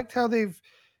 I liked how they've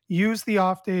used the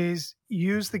off days,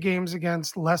 used the games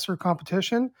against lesser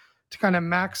competition to kind of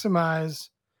maximize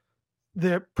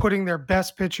they're putting their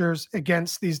best pitchers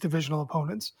against these divisional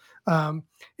opponents.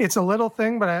 It's a little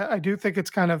thing, but I do think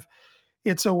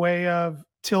it's a way of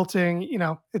tilting,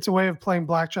 it's a way of playing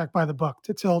blackjack by the book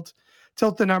to tilt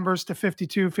the numbers to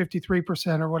 52,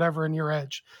 53% or whatever in your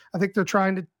edge. I think they're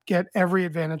trying to get every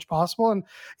advantage possible. And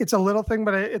it's a little thing,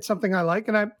 but it's something I like.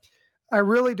 And I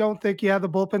really don't think, the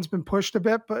bullpen's been pushed a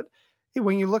bit, but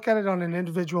when you look at it on an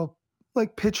individual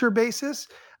pitcher basis,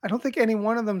 I don't think any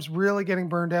one of them's really getting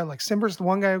burned out. Like Simber's the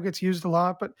one guy who gets used a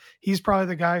lot, but he's probably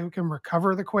the guy who can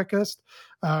recover the quickest,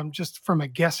 just from a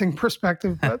guessing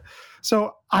perspective. But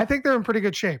so I think they're in pretty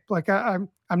good shape. I'm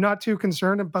not too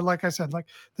concerned, but like I said,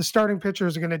 the starting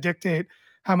pitchers are going to dictate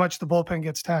how much the bullpen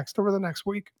gets taxed over the next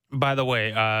week. By the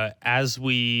way, as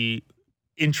we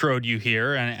introed you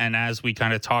here and as we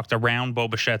kind of talked around Bo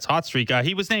Bichette's hot streak,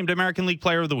 he was named American League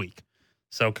Player of the Week.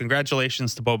 So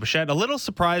congratulations to Bo Bichette. A little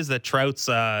surprised that Trout's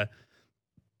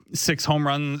 6 home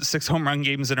run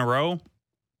games in a row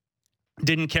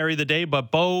didn't carry the day, but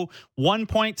Bo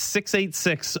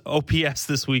 1.686 OPS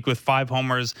this week with 5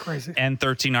 homers. Crazy. And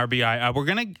 13 RBI. We're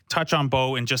going to touch on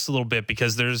Bo in just a little bit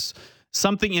because there's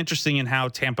something interesting in how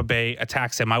Tampa Bay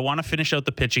attacks him. I want to finish out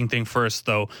the pitching thing first,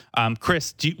 though.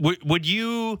 Chris, would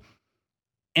you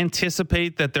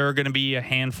anticipate that there are going to be a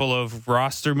handful of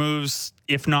roster moves,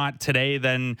 if not today,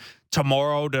 then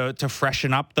tomorrow to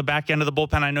freshen up the back end of the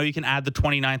bullpen? I know you can add the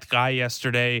 29th guy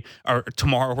yesterday or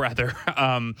tomorrow rather.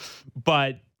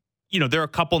 But there are a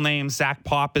couple names. Zach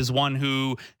Pop is one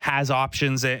who has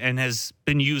options and has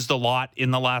been used a lot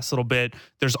in the last little bit.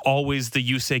 There's always the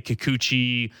Yusei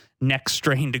Kikuchi next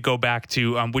strain to go back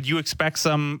to. Would you expect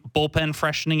some bullpen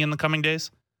freshening in the coming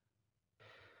days?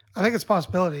 I think it's a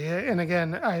possibility. And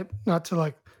again, not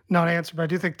answer, but I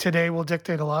do think today will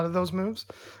dictate a lot of those moves,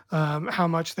 how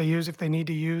much they use, if they need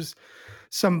to use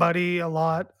somebody a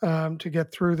lot to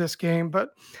get through this game. But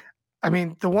I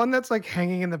mean, the one that's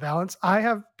hanging in the balance, I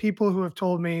have people who have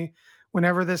told me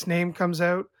whenever this name comes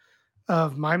out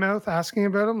of my mouth asking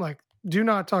about him, do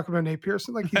not talk about Nate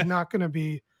Pearson. He's not going to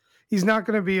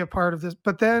be a part of this.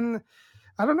 But then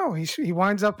I don't know. He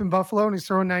winds up in Buffalo and he's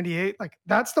throwing 98.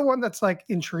 That's the one that's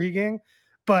intriguing,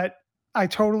 but I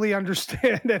totally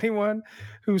understand anyone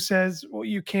who says, well,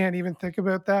 you can't even think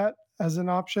about that as an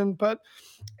option. But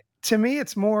to me,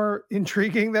 it's more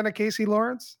intriguing than a Casey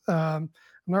Lawrence. I'm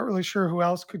not really sure who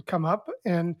else could come up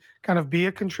and kind of be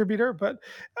a contributor, but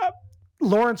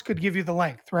Lawrence could give you the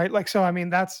length, right? So, I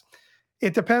mean,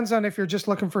 it depends on if you're just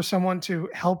looking for someone to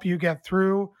help you get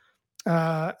through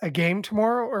a game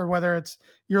tomorrow, or whether it's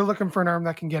you're looking for an arm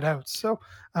that can get out. So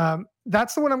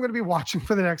that's the one I'm going to be watching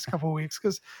for the next couple of weeks,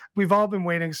 because we've all been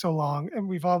waiting so long, and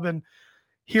we've all been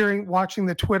watching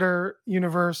the Twitter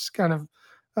universe kind of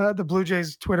the Blue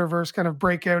Jays Twitterverse kind of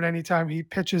break out anytime he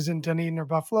pitches in Dunedin or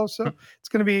Buffalo. So it's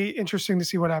going to be interesting to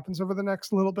see what happens over the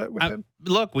next little bit with him.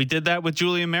 Look, we did that with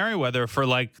Julian Merriweather for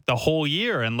like the whole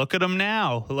year, and look at him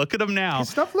now. His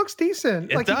stuff looks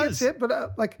decent. It does. He gets hit,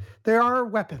 but like there are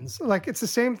weapons. Like it's the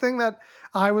same thing that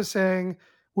I was saying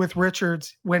with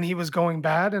Richards when he was going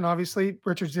bad. And obviously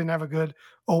Richards didn't have a good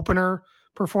opener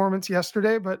performance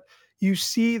yesterday, but you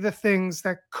see the things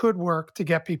that could work to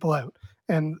get people out.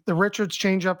 And the Richards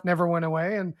changeup never went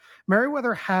away. And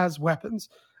Merriweather has weapons.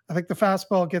 I think the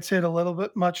fastball gets hit a little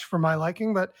bit much for my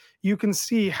liking, but you can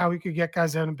see how he could get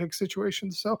guys out in big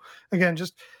situations. So again,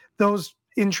 just those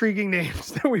intriguing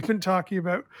names that we've been talking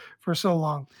about for so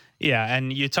long. Yeah,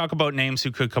 and you talk about names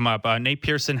who could come up. Nate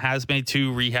Pearson has made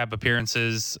 2 rehab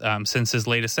appearances since his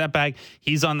latest setback.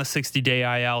 He's on the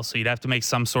 60-day IL, so you'd have to make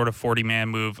some sort of 40-man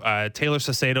move. Taylor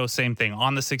Saucedo, same thing,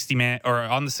 on the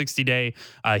 60-day.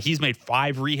 He's made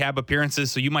 5 rehab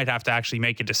appearances, so you might have to actually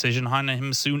make a decision on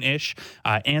him soon-ish.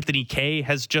 Anthony Kay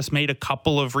has just made a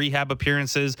couple of rehab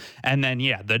appearances, and then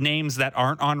the names that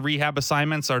aren't on rehab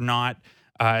assignments are not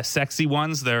sexy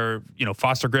ones. They're,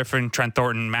 Foster Griffin, Trent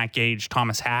Thornton, Matt Gage,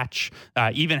 Thomas Hatch,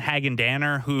 even Hagen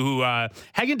Danner, who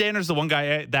Hagen Danner's the one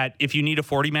guy that if you need a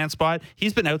 40-man spot,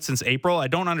 he's been out since April. I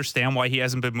don't understand why he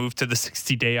hasn't been moved to the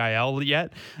 60-day IL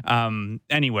yet.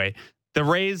 Anyway, the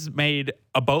Rays made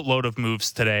a boatload of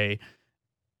moves today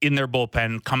in their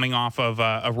bullpen coming off of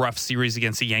a rough series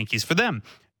against the Yankees. For them,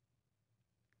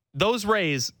 those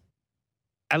Rays,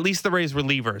 at least the Rays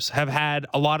relievers, have had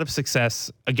a lot of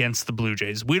success against the Blue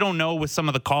Jays. We don't know with some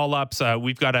of the call-ups.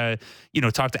 We've got to,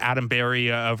 talk to Adam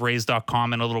Barry of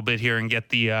Rays.com in a little bit here and get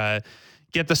the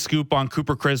scoop on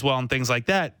Cooper Criswell and things like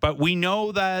that. But we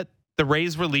know that the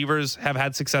Rays relievers have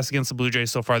had success against the Blue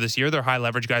Jays so far this year. They're high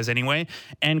leverage guys anyway.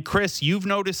 And Chris, you've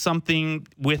noticed something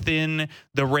within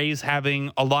the Rays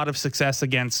having a lot of success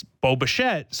against Bo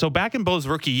Bichette. So back in Bo's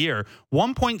rookie year,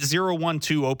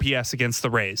 1.012 OPS against the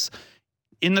Rays.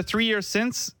 In the 3 years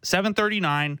since,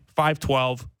 739,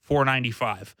 512,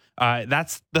 495.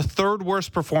 That's the third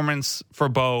worst performance for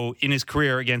Bo in his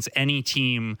career against any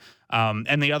team.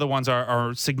 And the other ones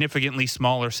are significantly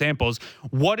smaller samples.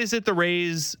 What is it the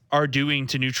Rays are doing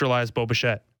to neutralize Bo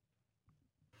Bichette?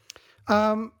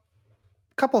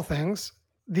 Couple things.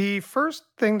 The first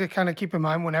thing to kind of keep in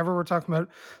mind whenever we're talking about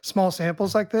small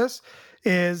samples like this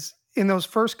is in those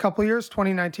first couple years,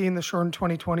 2019, the shortened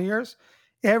 2020 years,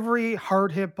 every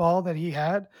hard hit ball that he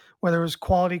had, whether it was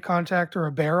quality contact or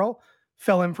a barrel,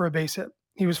 fell in for a base hit.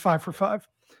 He was 5 for 5.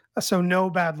 So no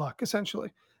bad luck,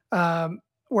 essentially.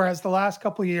 Whereas the last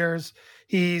couple of years,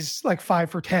 he's like 5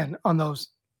 for 10 on those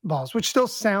balls, which still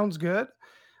sounds good.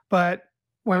 But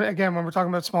when we're talking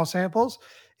about small samples,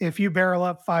 if you barrel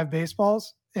up 5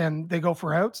 baseballs and they go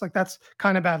for outs, like that's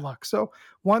kind of bad luck. So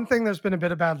one thing, there's been a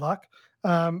bit of bad luck.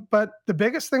 But the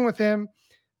biggest thing with him,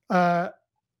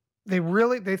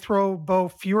 they throw Bo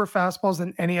fewer fastballs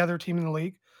than any other team in the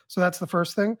league. So that's the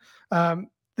first thing.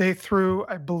 They threw,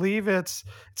 I believe it's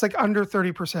like under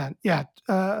 30%. Yeah.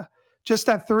 Just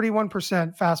at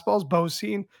 31% fastballs Bo's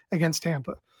seen against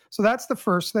Tampa. So that's the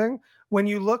first thing. When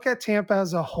you look at Tampa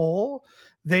as a whole,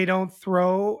 they don't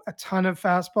throw a ton of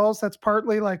fastballs. That's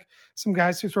partly like some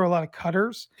guys who throw a lot of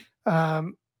cutters,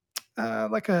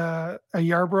 like a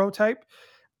Yarbrough type.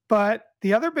 But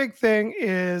the other big thing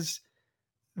is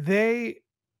they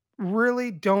really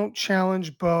don't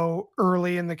challenge Bo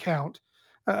early in the count.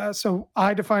 So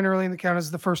I define early in the count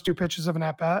as the first 2 pitches of an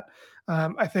at-bat.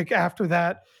 I think after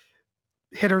that,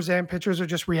 hitters and pitchers are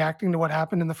just reacting to what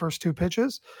happened in the first 2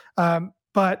 pitches.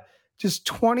 But just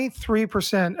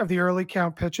 23% of the early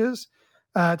count pitches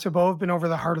to Bo have been over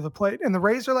the heart of the plate. And the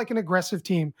Rays are like an aggressive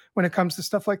team when it comes to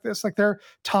stuff like this. Like they're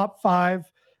top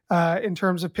 5 in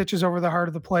terms of pitches over the heart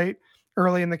of the plate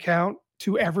early in the count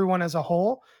to everyone as a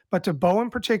whole. But to Bo in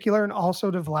particular, and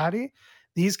also to Vladdy,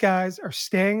 these guys are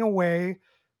staying away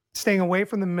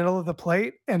from the middle of the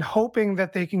plate and hoping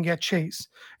that they can get chase.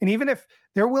 And even if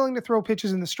they're willing to throw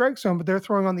pitches in the strike zone, but they're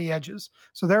throwing on the edges.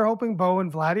 So they're hoping Bo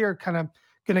and Vladdy are kind of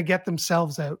going to get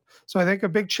themselves out. So I think a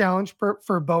big challenge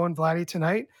for Bo and Vladdy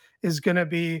tonight is going to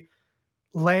be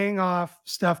laying off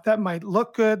stuff that might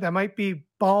look good, that might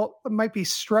be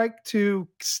strike to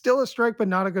still a strike, but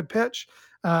not a good pitch.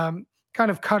 Kind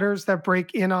of cutters that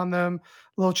break in on them,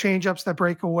 little changeups that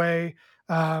break away,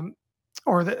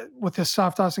 with his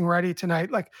soft tossing righty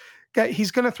tonight. Like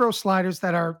he's going to throw sliders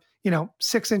that are,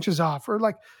 6 inches off, or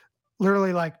like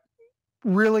literally like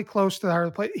really close to the heart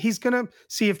of the plate. He's going to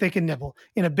see if they can nibble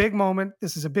in a big moment.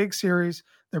 This is a big series.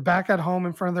 They're back at home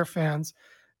in front of their fans.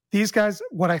 These guys,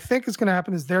 what I think is going to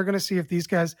happen is they're going to see if these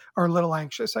guys are a little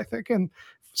anxious, I think. And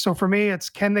so for me, it's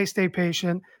can they stay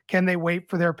patient? Can they wait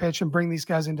for their pitch and bring these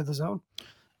guys into the zone?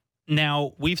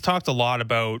 Now, we've talked a lot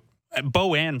about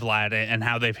Bo and Vlad and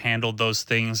how they've handled those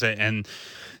things and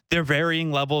their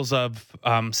varying levels of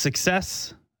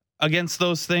success against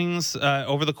those things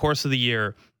over the course of the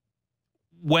year.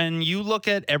 When you look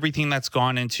at everything that's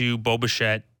gone into Bo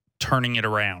Bichette turning it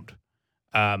around,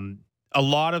 a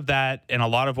lot of that and a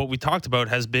lot of what we talked about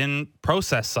has been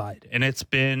process side, and it's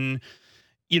been,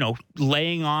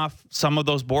 laying off some of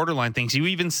those borderline things. You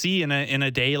even see in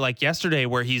a day like yesterday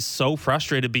where he's so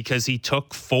frustrated because he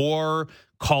took 4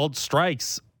 called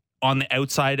strikes on the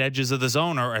outside edges of the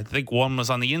zone, or I think one was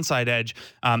on the inside edge.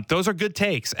 Those are good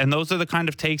takes, and those are the kind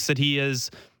of takes that he has,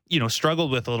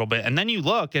 struggled with a little bit. And then you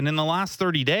look, and in the last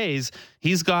 30 days,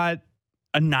 he's got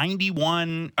a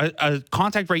 91, a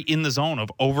contact rate in the zone of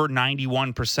over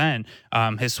 91%.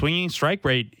 His swinging strike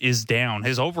rate is down.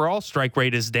 His overall strike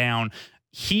rate is down.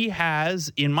 He has,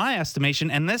 in my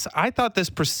estimation, and I thought this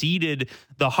preceded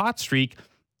the hot streak,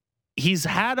 he's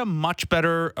had a much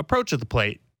better approach at the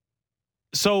plate.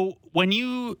 So when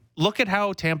you look at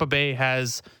how Tampa Bay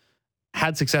has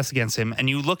had success against him, and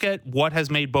you look at what has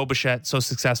made Bo Bichette so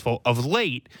successful of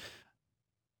late,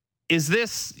 is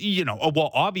this,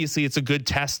 well, obviously it's a good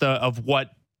test of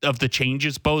the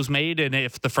changes Bo's made, and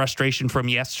if the frustration from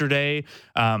yesterday,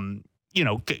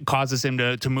 causes him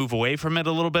to move away from it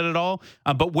a little bit at all.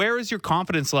 But where is your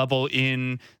confidence level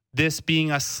in this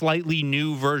being a slightly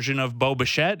new version of Bo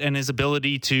Bichette and his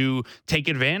ability to take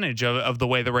advantage of the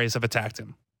way the Rays have attacked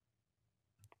him?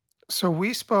 So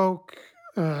we spoke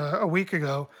a week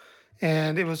ago,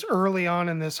 and it was early on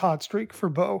in this hot streak for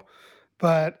Bo.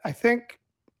 But I think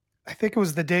it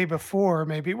was the day before,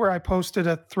 maybe, where I posted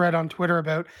a thread on Twitter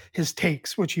about his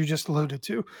takes, which you just alluded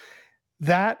to.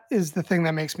 That is the thing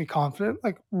that makes me confident,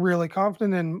 like really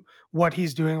confident in what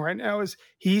he's doing right now, is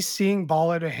he's seeing ball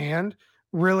out of hand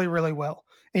really, really well.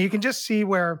 And you can just see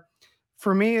where,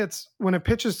 for me, it's when a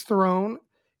pitch is thrown,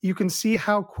 you can see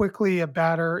how quickly a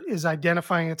batter is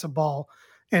identifying it's a ball,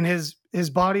 and his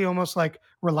body almost like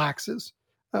relaxes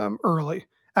early,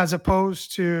 as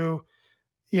opposed to,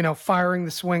 firing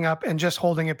the swing up and just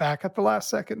holding it back at the last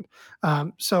second.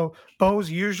 So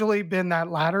Bo's usually been that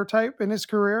latter type in his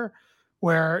career,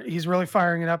 where he's really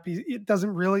firing it up. It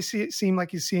doesn't really seem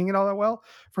like he's seeing it all that well.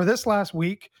 For this last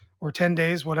week or 10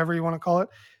 days, whatever you want to call it,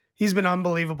 he's been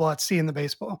unbelievable at seeing the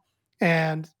baseball.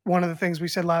 And one of the things we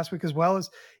said last week as well is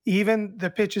even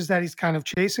the pitches that he's kind of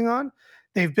chasing on,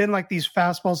 they've been like these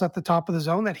fastballs at the top of the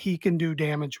zone that he can do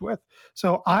damage with.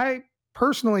 So I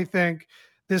personally think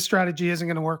this strategy isn't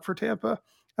going to work for Tampa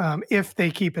if they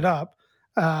keep it up,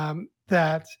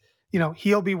 that,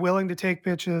 he'll be willing to take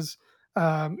pitches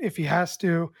if he has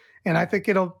to. And I think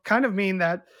it'll kind of mean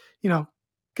that,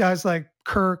 guys like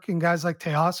Kirk and guys like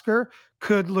Teoscar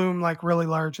could loom like really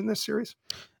large in this series.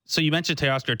 So you mentioned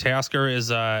Teoscar.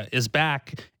 Teoscar is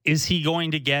back. Is he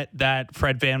going to get that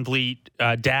Fred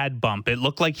VanVleet dad bump? It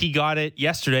looked like he got it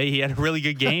yesterday. He had a really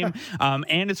good game,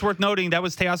 and it's worth noting that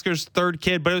was Teoscar's 3rd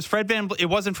kid, but it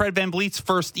wasn't Fred VanVleet's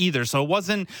first either. So it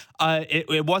wasn't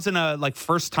it wasn't a like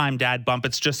first time dad bump.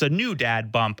 It's just a new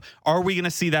dad bump. Are we going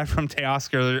to see that from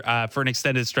Teoscar for an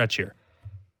extended stretch here?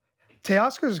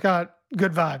 Teoscar's got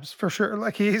good vibes for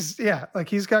sure. He's got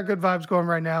good vibes going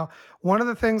right now. One of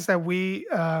the things that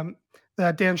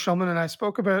that Dan Shulman and I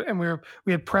spoke about, and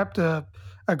we had prepped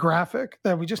a graphic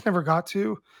that we just never got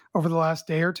to over the last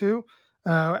day or two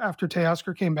after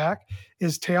Teoscar came back,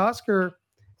 is Teoscar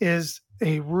is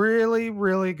a really,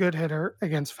 really good hitter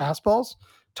against fastballs,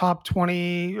 top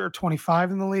 20 or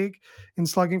 25 in the league in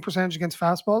slugging percentage against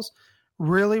fastballs,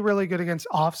 really, really good against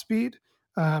off speed.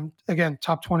 Again,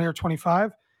 top 20 or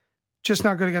 25. Just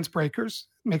not good against breakers.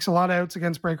 Makes a lot of outs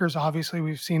against breakers. Obviously,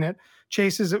 we've seen it.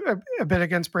 Chases a bit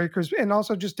against breakers, and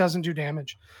also just doesn't do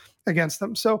damage against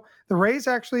them. So the Rays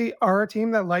actually are a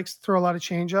team that likes to throw a lot of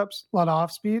changeups, a lot of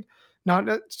off speed, not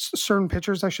certain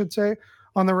pitchers, I should say,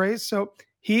 on the Rays. So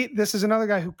this is another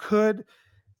guy who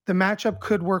the matchup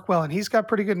could work well, and he's got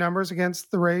pretty good numbers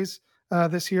against the Rays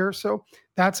this year. So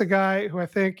that's a guy who I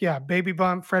think, baby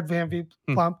bump, Fred VanVleet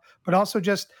bump, but also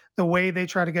just the way they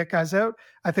try to get guys out,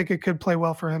 I think it could play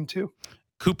well for him too.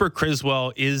 Cooper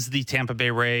Criswell is the Tampa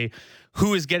Bay Ray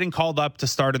who is getting called up to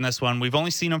start in this one. We've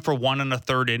only seen him for 1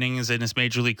 1/3 innings in his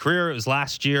major league career. It was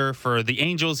last year for the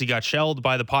Angels. He got shelled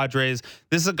by the Padres.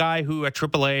 This is a guy who at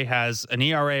AAA has an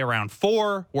ERA around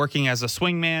 4, working as a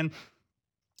swingman.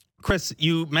 Chris,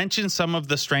 you mentioned some of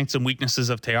the strengths and weaknesses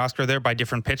of Teoscar there by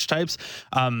different pitch types.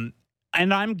 And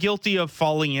I'm guilty of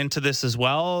falling into this as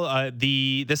well.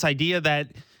 This idea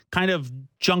that kind of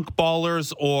junk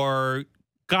ballers or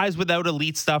guys without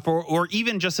elite stuff or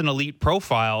even just an elite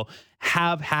profile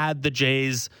have had the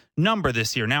Jays number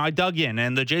this year. Now, I dug in,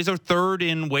 and the Jays are third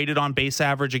in weighted on base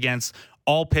average against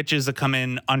all pitches that come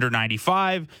in under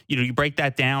 95. You break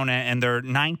that down, and they're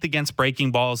ninth against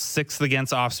breaking balls, sixth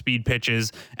against off-speed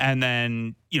pitches, and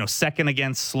then, second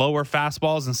against slower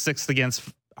fastballs and sixth against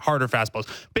harder fastballs.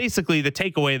 Basically, the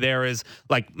takeaway there is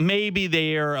like maybe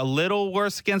they're a little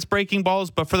worse against breaking balls,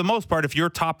 but for the most part, if you're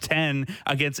top 10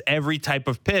 against every type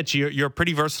of pitch, you're a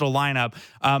pretty versatile lineup.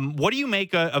 What do you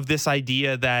make of this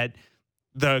idea that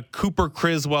the Cooper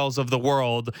Criswells of the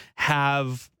world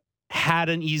have had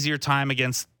an easier time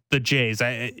against the Jays?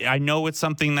 I know it's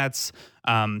something that's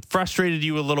frustrated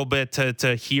you a little bit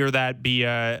to hear that be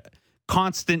a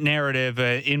constant narrative,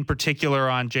 in particular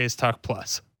on Jays Talk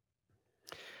Plus.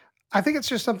 I think it's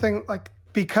just something like,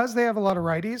 because they have a lot of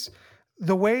righties,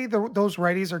 the way those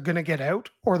righties are going to get out,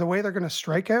 or the way they're going to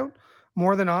strike out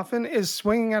more than often, is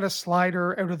swinging at a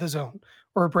slider out of the zone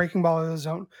or a breaking ball out of the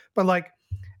zone. But like,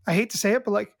 I hate to say it,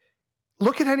 but like,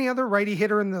 look at any other righty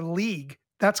hitter in the league.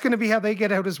 That's going to be how they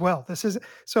get out as well.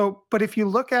 But if you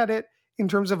look at it in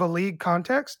terms of a league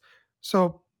context,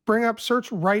 so search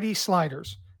righty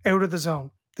sliders out of the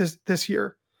zone this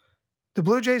year. The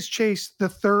Blue Jays chase the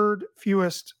third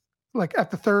fewest, like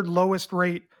at the third lowest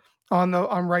rate on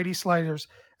righty sliders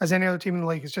as any other team in the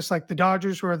league. It's just like the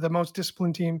Dodgers, who are the most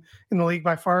disciplined team in the league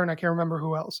by far, and I can't remember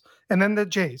who else. And then the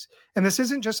Jays. And this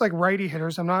isn't just like righty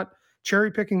hitters. I'm not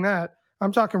cherry picking that.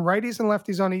 I'm talking righties and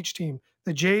lefties on each team.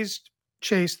 The Jays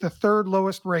chase the third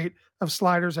lowest rate of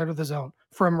sliders out of the zone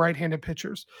from right-handed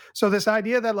pitchers. So this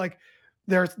idea that like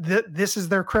this is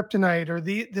their kryptonite, or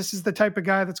this is the type of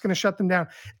guy that's going to shut them down,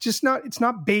 it's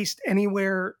not based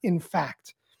anywhere in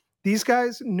fact. These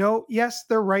guys know, yes,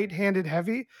 they're right-handed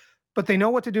heavy, but they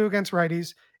know what to do against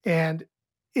righties. And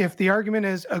if the argument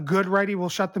is a good righty will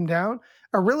shut them down,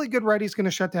 a really good righty is going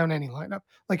to shut down any lineup.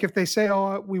 Like if they say,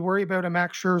 oh, we worry about a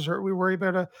Max Scherzer, we worry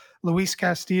about a Luis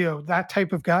Castillo, that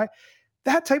type of guy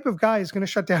is going to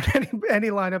shut down any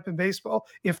lineup in baseball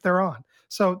if they're on.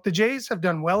 So the Jays have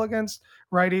done well against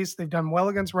righties. They've done well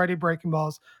against righty breaking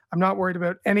balls. I'm not worried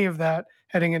about any of that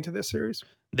heading into this series.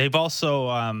 They've also,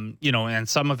 and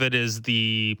some of it is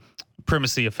the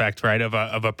primacy effect, right, of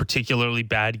a particularly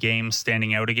bad game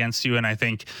standing out against you. And I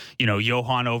think,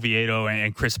 Johan Oviedo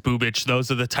and Chris Bubich,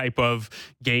 those are the type of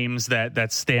games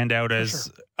that stand out as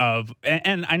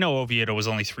and I know Oviedo was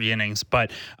only 3 innings,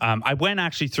 but I went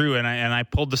actually through and I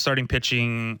pulled the starting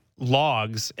pitching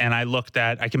logs, and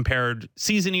I compared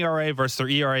season ERA versus their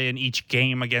ERA in each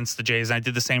game against the Jays. And I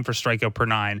did the same for strikeout per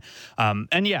 9.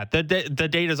 And yeah, the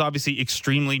data is obviously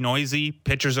extremely noisy.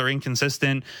 Pitchers are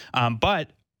inconsistent.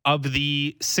 But of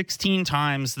the 16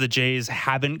 times the Jays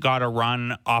haven't got a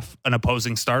run off an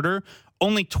opposing starter,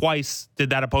 only twice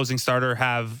did that opposing starter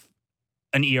have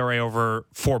an ERA over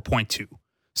 4.2.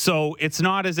 So it's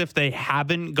not as if they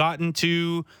haven't gotten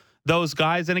to those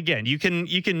guys. And again, you can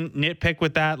nitpick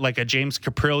with that, like a James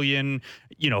Caprillion,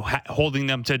 holding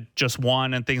them to just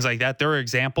 1 and things like that. There are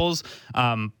examples,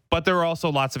 but there are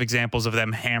also lots of examples of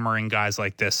them hammering guys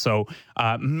like this. So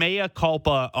mea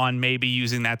culpa on maybe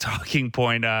using that talking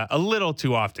point a little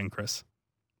too often, Chris.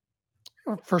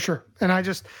 For sure. And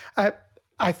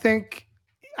I think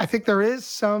there is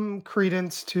some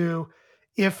credence to,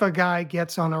 if a guy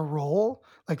gets on a roll,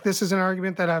 like this is an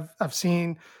argument that I've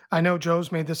seen. I know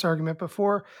Joe's made this argument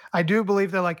before. I do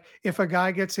believe that, like, if a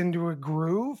guy gets into a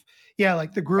groove,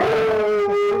 like the groove.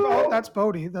 Oh, that's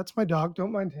Bodie. That's my dog.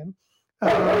 Don't mind him.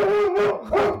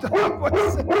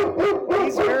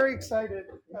 He's very excited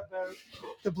about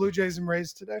the Blue Jays and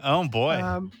Rays today. Oh boy.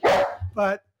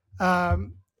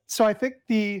 So I think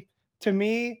to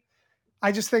me,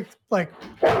 I just think like.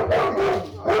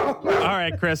 All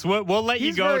right, Chris, we'll let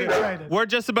you go. We're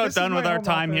just about done with our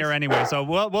time here anyway, so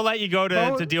we'll let you go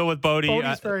to deal with Bodie.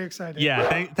 Bodie's very excited.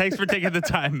 Yeah, thanks for taking the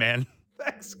time, man.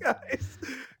 Thanks, guys.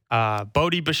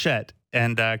 Bodie Bichette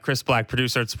and Chris Black,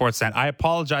 producer at Sportsnet. I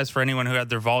apologize for anyone who had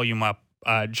their volume up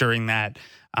during that.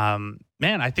 Man,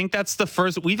 I think that's the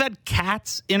first. We've had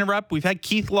cats interrupt. We've had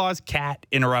Keith Law's cat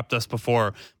interrupt us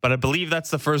before, but I believe that's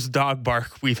the first dog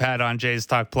bark we've had on Jays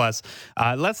Talk Plus.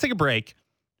 Let's take a break.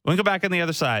 When we go back on the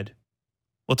other side,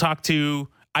 we'll talk to,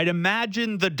 I'd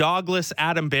imagine, the dogless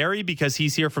Adam Berry, because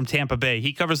he's here from Tampa Bay.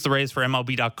 He covers the Rays for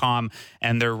MLB.com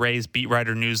and their Rays beat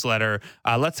writer newsletter.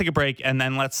 Let's take a break, and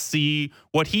then let's see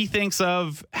what he thinks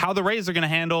of how the Rays are going to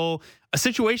handle a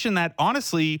situation that,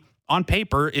 honestly, on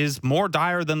paper, is more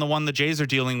dire than the one the Jays are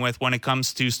dealing with when it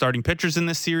comes to starting pitchers in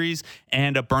this series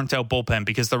and a burnt-out bullpen,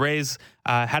 because the Rays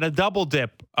had a double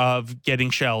dip of getting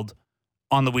shelled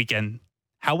on the weekend.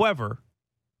 However,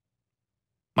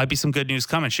 might be some good news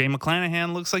coming. Shane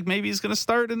McClanahan looks like maybe he's going to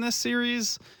start in this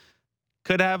series.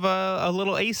 Could have a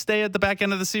little ace day at the back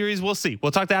end of the series. We'll see.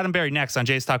 We'll talk to Adam Berry next on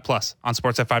Jays Talk Plus on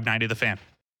Sportsnet 590 The Fan.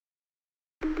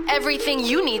 Everything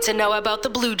you need to know about the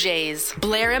Blue Jays.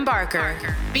 Blair and Barker.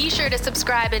 Be sure to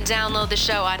subscribe and download the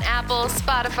show on Apple,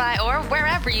 Spotify, or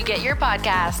wherever you get your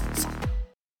podcasts.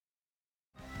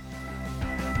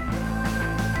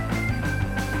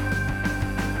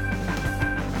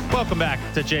 Welcome back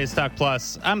to Jays Talk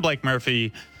Plus. I'm Blake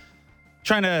Murphy,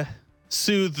 trying to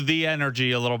soothe the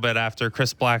energy a little bit after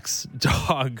Chris Black's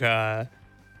dog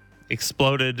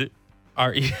exploded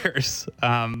our ears.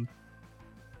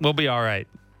 We'll be all right.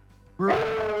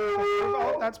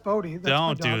 Oh, that's Bodie.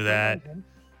 Don't do that.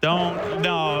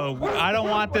 No, I don't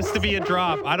want this to be a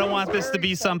drop. I don't want this to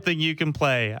be something you can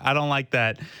play. I don't like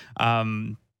that.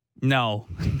 No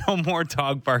more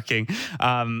dog barking.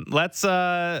 Let's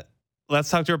talk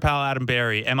to our pal Adam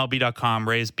Berry, MLB.com,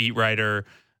 Rays beat writer,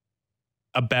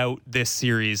 about this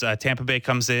series. Tampa Bay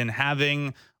comes in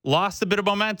having lost a bit of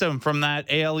momentum from that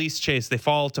AL East chase. They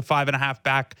fall to 5.5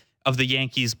 back of the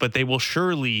Yankees, but they will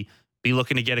surely be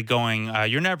looking to get it going.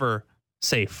 You're never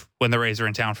safe when the Rays are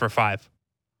in town for 5.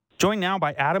 Joined now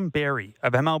by Adam Berry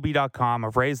of MLB.com,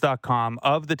 of Rays.com,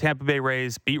 of the Tampa Bay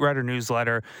Rays beat writer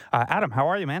newsletter. Adam, how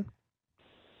are you, man?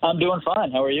 I'm doing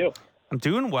fine. How are you? I'm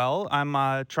doing well.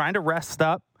 I'm trying to rest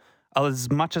up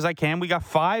as much as I can. We got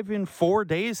 5 in 4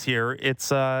 days here. It's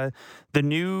the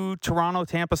new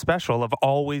Toronto-Tampa special of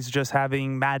always just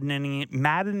having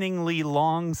maddeningly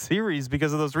long series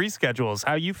because of those reschedules.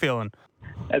 How are you feeling?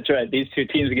 That's right. These two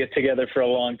teams get together for a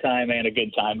long time and a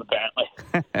good time,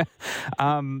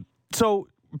 apparently. So,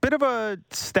 bit of a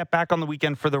step back on the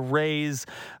weekend for the Rays.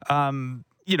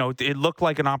 It looked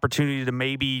like an opportunity to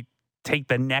maybe take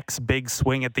the next big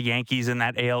swing at the Yankees in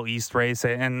that AL East race,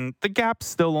 and the gap's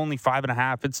still only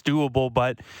 5.5. It's doable,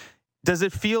 but does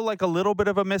it feel like a little bit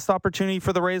of a missed opportunity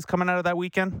for the Rays coming out of that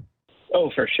weekend? Oh,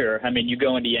 for sure. I mean, you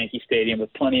go into Yankee Stadium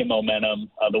with plenty of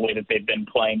momentum, the way that they've been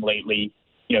playing lately.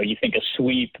 You think a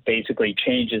sweep basically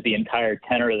changes the entire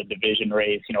tenor of the division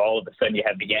race. All of a sudden you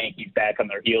have the Yankees back on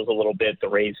their heels a little bit. The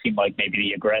Rays seem like maybe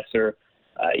the aggressor,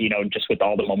 just with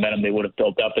all the momentum they would have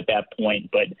built up at that point.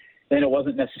 But then it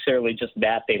wasn't necessarily just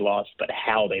that they lost, but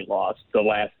how they lost the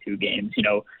last 2 games.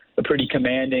 A pretty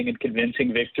commanding and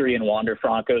convincing victory in Wander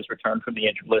Franco's return from the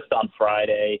injured list on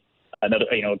Friday. Another,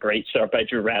 a great start by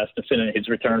Drew Rasmussen and his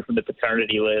return from the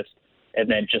paternity list.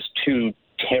 And then just 2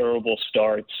 terrible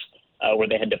starts where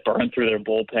they had to burn through their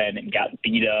bullpen and got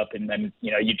beat up. And then,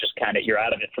 you're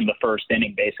out of it from the first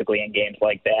inning, basically, in games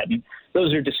like that. And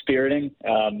those are dispiriting.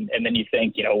 And then you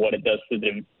think, what it does to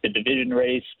the division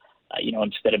race.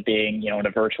 Instead of being, in a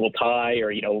virtual tie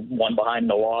or, one behind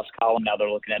the loss column, now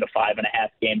they're looking at a 5.5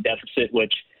 game deficit,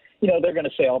 which, they're going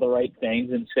to say all the right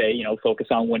things and say, focus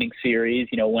on winning series,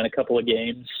 win a couple of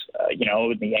games,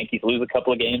 the Yankees lose a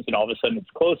couple of games and all of a sudden it's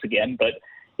close again. But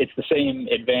it's the same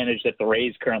advantage that the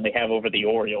Rays currently have over the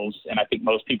Orioles. And I think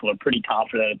most people are pretty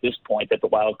confident at this point that the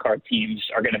wild card teams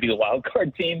are going to be the wild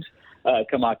card teams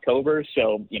come October.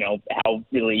 So, how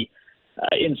really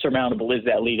insurmountable is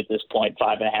that lead at this point,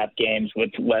 5.5 games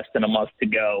with less than a month to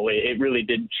go? It really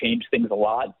didn't change things a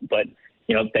lot, but,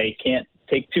 they can't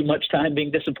take too much time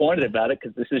being disappointed about it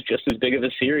because this is just as big of a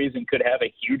series and could have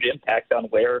a huge impact on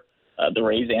where the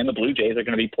Rays and the Blue Jays are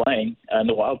going to be playing in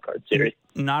the wild card series.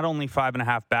 Not only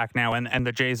 5.5 back now, and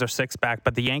the Jays are 6 back,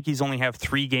 but the Yankees only have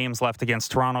 3 games left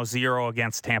against Toronto, 0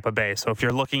 against Tampa Bay. So if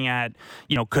you're looking at,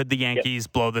 could the Yankees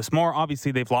blow this more?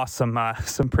 Obviously, they've lost some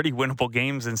pretty winnable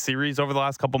games in series over the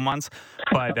last couple months,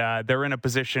 but they're in a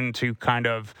position to kind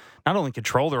of not only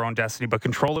control their own destiny, but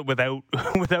control it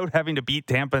without having to beat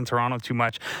Tampa and Toronto too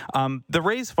much. The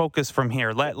Rays focus from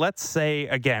here. Let's say,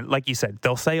 again, like you said,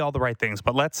 they'll say all the right things,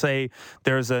 but let's say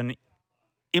there's an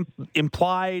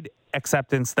implied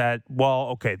acceptance that,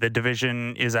 the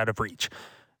division is out of reach.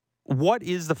 What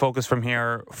is the focus from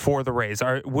here for the Rays?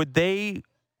 Would they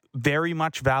very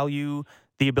much value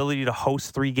the ability to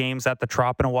host 3 games at the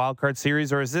Trop in a wild card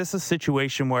series, or is this a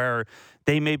situation where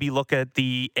they maybe look at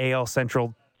the AL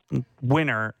Central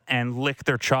winner and lick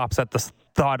their chops at the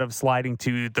thought of sliding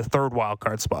to the 3rd wild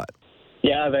card spot?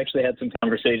 Yeah, I've actually had some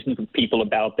conversations with people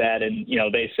about that, and,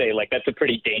 they say, that's a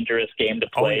pretty dangerous game to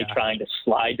play, trying to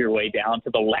slide your way down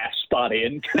to the last spot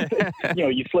in.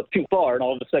 You slip too far, and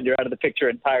all of a sudden you're out of the picture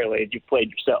entirely, and you've played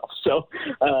yourself. So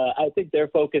I think their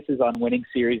focus is on winning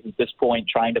series at this point,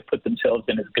 trying to put themselves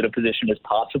in as good a position as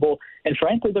possible. And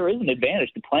frankly, there is an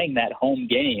advantage to playing that home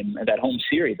game, that home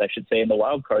series, I should say, in the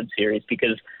wild card series,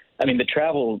 because, the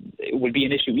travel would be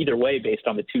an issue either way based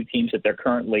on the two teams that they're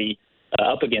currently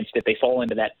up against. If they fall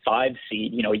into that 5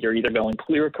 seed, you're either going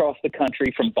clear across the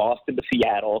country from Boston to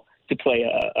Seattle to play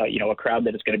a crowd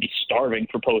that is going to be starving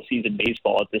for postseason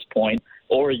baseball at this point,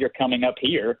 or you're coming up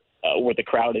here where the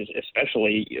crowd is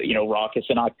especially, raucous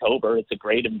in October. It's a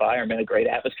great environment, a great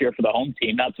atmosphere for the home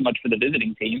team, not so much for the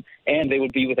visiting team, and they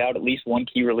would be without at least one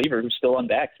key reliever who's still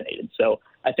unvaccinated. So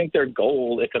I think their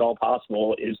goal, if at all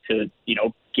possible, is to,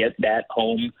 get that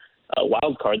home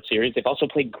wild card series. They've also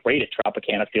played great at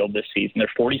Tropicana Field this season.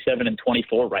 They're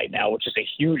 47-24 right now, which is a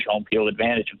huge home field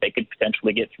advantage if they could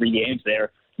potentially get 3 games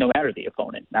there, no matter the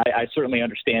opponent. I certainly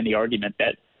understand the argument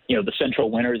that, the Central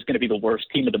winner is going to be the worst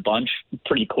team of the bunch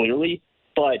pretty clearly,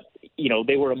 but,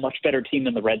 they were a much better team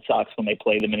than the Red Sox when they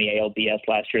played them in the ALDS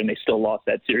last year, and they still lost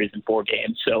that series in 4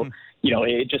 games. So,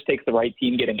 it just takes the right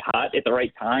team getting hot at the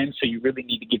right time. So you really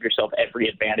need to give yourself every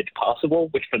advantage possible,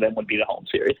 which for them would be the home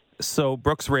series. So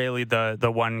Brooks Raley,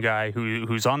 the one guy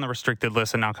who's on the restricted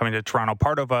list and now coming to Toronto,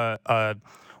 part of a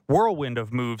whirlwind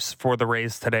of moves for the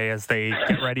Rays today as they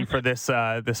get ready for this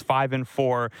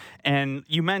 5-4. And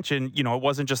you mentioned, it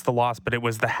wasn't just the loss, but it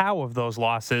was the how of those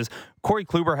losses. Corey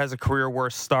Kluber has a career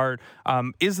worst start.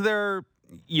 Is there,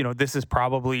 this is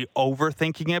probably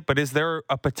overthinking it, but is there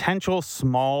a potential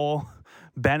small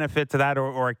benefit to that,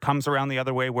 or it comes around the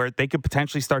other way where they could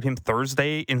potentially start him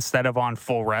Thursday instead of on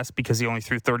full rest because he only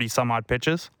threw 30 some odd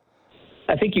pitches?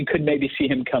 I think you could maybe see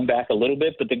him come back a little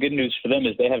bit, but the good news for them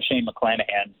is they have Shane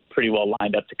McClanahan pretty well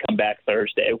lined up to come back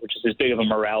Thursday, which is as big of a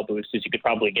morale boost as you could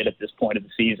probably get at this point of the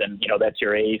season. That's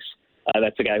your ace.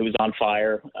 That's a guy who was on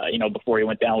fire, before he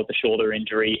went down with the shoulder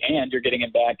injury, and you're getting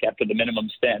him back after the minimum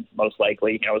stint, most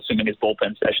likely, assuming his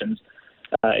bullpen sessions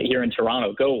here in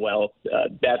Toronto go well.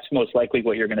 That's most likely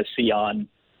what you're going to see on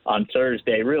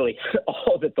Thursday. Really,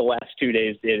 all that the last 2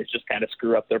 days did is just kind of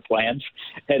screw up their plans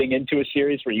heading into a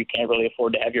series where you can't really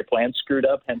afford to have your plans screwed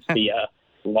up, hence the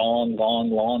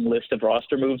long list of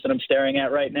roster moves that I'm staring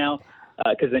at right now,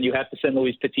 because then you have to send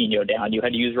Luis Patino down. You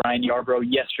had to use Ryan Yarbrough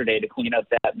yesterday to clean up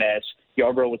that mess.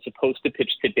 Yarbrough was supposed to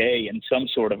pitch today in some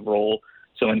sort of role,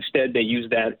 so instead they used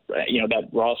that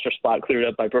roster spot cleared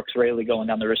up by Brooks Raley going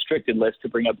on the restricted list to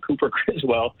bring up Cooper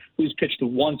Criswell, who's pitched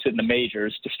once in the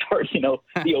majors, to start,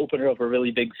 the opener of a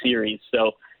really big series.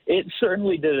 So it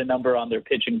certainly did a number on their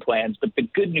pitching plans. But the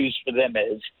good news for them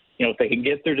is, if they can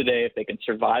get through today, if they can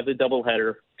survive the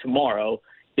doubleheader tomorrow,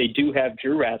 they do have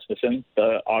Drew Rasmussen,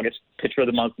 the August pitcher of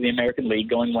the month of the American League,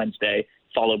 going Wednesday,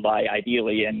 followed by,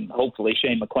 ideally and hopefully,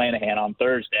 Shane McClanahan on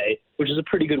Thursday, which is a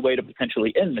pretty good way to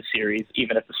potentially end the series,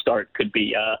 even if the start could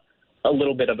be a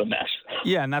little bit of a mess.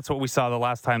 Yeah, and that's what we saw the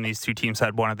last time these two teams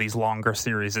had one of these longer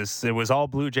series. It was all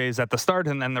Blue Jays at the start,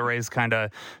 and then the Rays kind of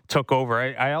took over.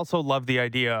 I also love the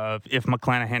idea of if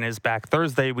McClanahan is back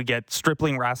Thursday, we get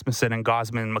Stripling, Rasmussen, and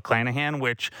Gausman McClanahan,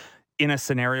 which in a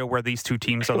scenario where these two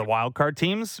teams are the wild card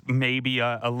teams, maybe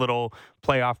a little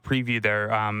playoff preview there.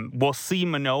 We'll see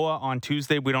Manoah on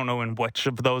Tuesday. We don't know in which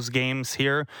of those games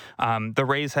here. The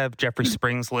Rays have Jeffrey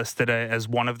Springs listed as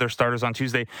one of their starters on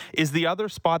Tuesday. Is the other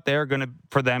spot there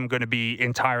for them going to be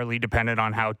entirely dependent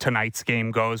on how tonight's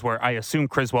game goes, where I assume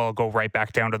Criswell will go right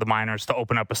back down to the minors to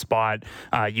open up a spot?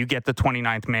 You get the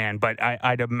 29th man, but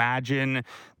I'd imagine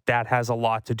that has a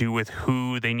lot to do with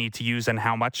who they need to use and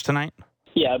how much tonight.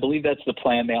 Yeah, I believe that's the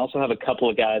plan. They also have a couple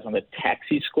of guys on the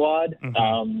taxi squad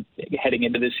heading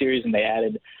into this series, and they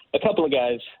added a couple of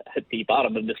guys at the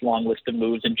bottom of this long list of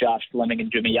moves, and Josh Fleming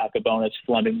and Jimmy Yacobonis.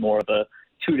 Fleming more of a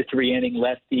 2 to 3 inning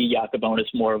lefty, Yacobonis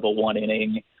more of a 1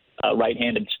 inning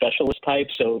right-handed specialist type.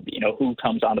 So, who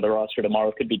comes onto the roster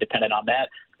tomorrow could be dependent on that.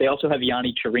 They also have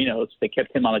Yanni Chirinos. They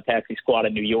kept him on the taxi squad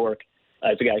in New York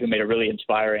as a guy who made a really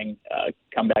inspiring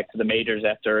comeback to the majors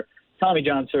after Tommy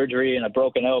John surgery and a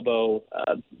broken elbow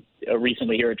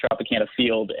recently here at Tropicana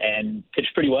Field, and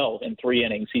pitched pretty well in 3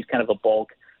 innings. He's kind of a bulk,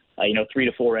 3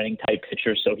 to 4 inning type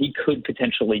pitcher, so he could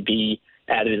potentially be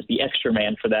added as the extra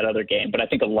man for that other game. But I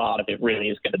think a lot of it really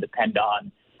is going to depend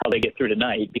on how they get through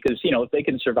tonight, because, if they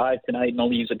can survive tonight and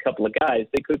only use a couple of guys,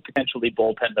 they could potentially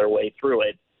bullpen their way through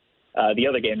it. The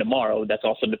other game tomorrow, that's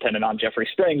also dependent on Jeffrey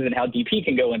Springs and how deep he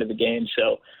can go into the game.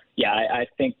 So, I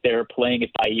think they're playing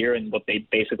it by ear, and what they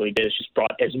basically did is just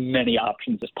brought as many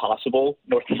options as possible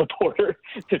north of the border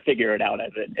to figure it out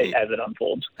as it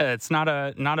unfolds. It's not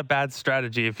a bad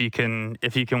strategy if you can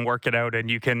work it out, and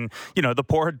you can, the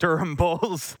poor Durham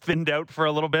Bulls thinned out for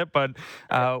a little bit, but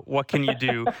what can you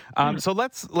do? So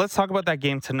let's talk about that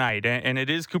game tonight, and it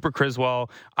is Cooper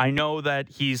Criswell. I know that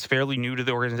he's fairly new to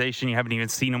the organization. You haven't even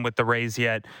seen him with the Rays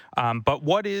yet, but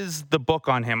what is the book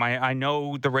on him? I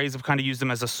know the Rays have kind of used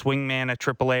him as a swingman at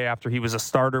AAA after he was a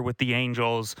starter with the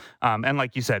Angels. And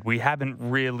like you said, we haven't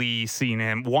really seen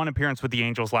him. One appearance with the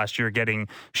Angels last year, getting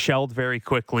shelled very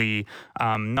quickly.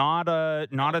 Not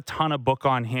a ton of book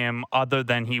on him other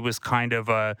than he was kind of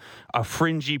a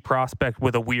fringy prospect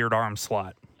with a weird arm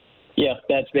slot. Yeah,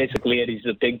 that's basically it. He's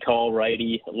a big, tall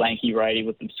righty, lanky righty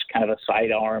with kind of a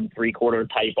sidearm, three-quarter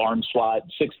type arm slot,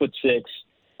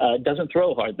 6'6". Doesn't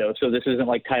throw hard, though, so this isn't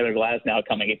like Tyler Glasnow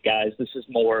coming at guys. This is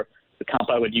more the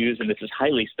comp I would use, and this is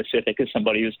highly specific as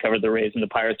somebody who's covered the Rays and the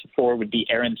Pirates before, would be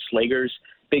Aaron Slegers.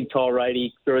 Big, tall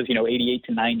righty, throws 88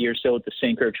 to 90 or so at the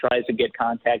sinker, tries to get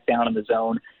contact down in the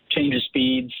zone, changes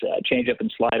speeds, changeup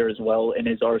and slider as well in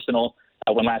his arsenal.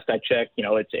 When last I checked,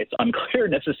 it's unclear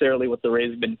necessarily what the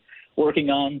Rays have been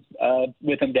working on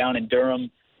with him down in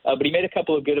Durham. But he made a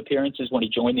couple of good appearances when he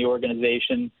joined the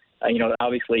organization.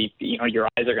 Obviously, your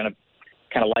eyes are going to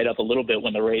kind of light up a little bit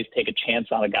when the Rays take a chance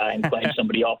on a guy and claim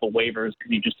somebody off of waivers, because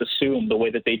you just assume the way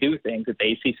that they do things, that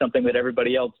they see something that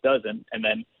everybody else doesn't. And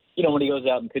then, when he goes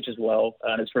out and pitches well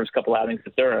in his first couple outings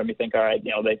at Durham, you think, all right,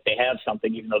 they have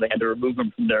something, even though they had to remove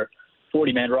him from their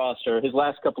 40-man roster. His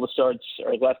last couple of starts,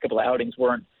 or his last couple of outings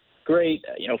weren't great.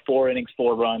 4 innings,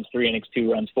 4 runs, 3 innings, 2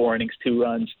 runs, 4 innings, 2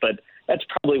 runs. But that's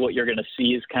probably what you're going to see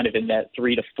is kind of in that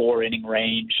 3 to 4 inning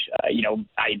range.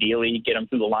 Ideally get him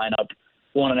through the lineup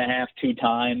 1.5, 2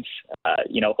 times.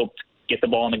 Hope to get the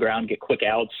ball on the ground, get quick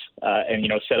outs, and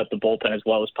set up the bullpen as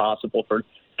well as possible for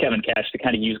Kevin Cash to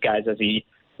kind of use guys as he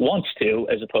wants to,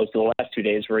 as opposed to the last 2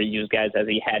 days where he used guys as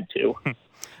he had to.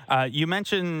 You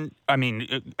mentioned,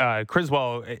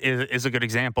 Criswell is a good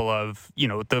example of,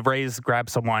 the Rays grab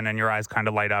someone and your eyes kind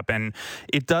of light up. And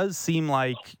it does seem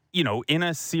like, in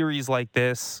a series like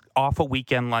this, off a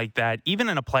weekend like that, even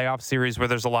in a playoff series where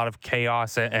there's a lot of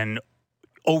chaos and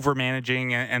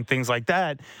over-managing and things like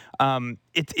that,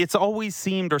 it's always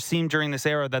seemed during this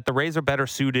era that the Rays are better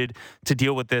suited to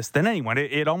deal with this than anyone.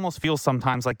 It almost feels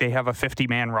sometimes like they have a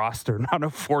 50-man roster, not a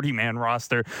 40-man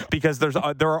roster, because there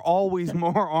are always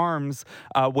more arms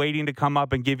waiting to come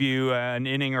up and give you an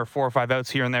inning or 4 or 5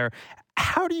 outs here and there.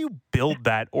 How do you build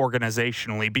that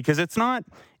organizationally? Because it's not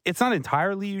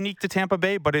entirely unique to Tampa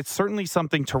Bay, but it's certainly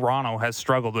something Toronto has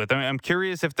struggled with. I'm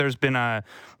curious if there's been a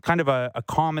kind of a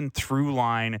common through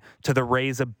line to the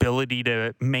Rays' ability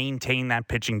to maintain that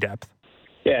pitching depth.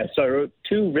 Yeah, so I wrote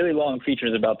 2 really long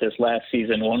features about this last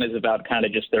season. One is about kind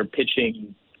of just their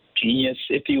pitching genius,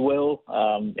 if you will.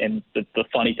 And the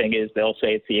funny thing is they'll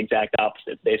say it's the exact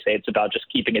opposite. They say it's about just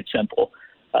keeping it simple.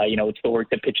 It's the work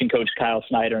that pitching coach Kyle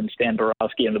Snyder and Stan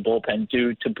Borowski and the bullpen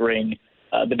do to bring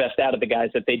the best out of the guys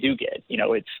that they do get.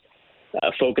 It's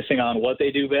focusing on what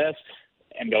they do best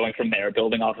and going from there,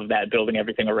 building off of that, building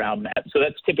everything around that. So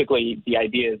that's typically the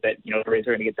idea, is that, the Rays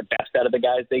are going to get the best out of the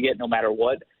guys they get no matter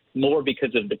what, more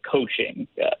because of the coaching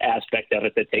aspect of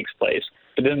it that takes place.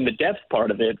 But then the depth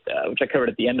part of it, which I covered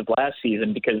at the end of last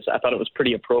season, because I thought it was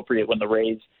pretty appropriate when the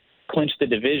Rays clinched the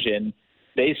division,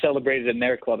 they celebrated in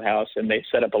their clubhouse and they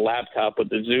set up a laptop with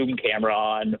the Zoom camera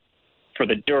on for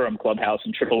the Durham clubhouse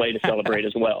in AAA to celebrate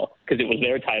as well, because it was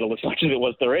their title as much as it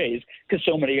was the Rays, because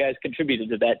so many guys contributed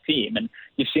to that team. And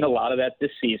you've seen a lot of that this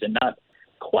season, not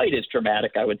quite as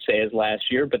dramatic, I would say, as last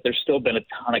year, but there's still been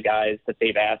a ton of guys that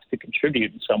they've asked to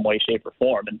contribute in some way, shape, or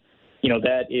form. And,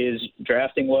 that is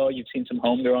drafting well. You've seen some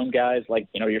homegrown guys like,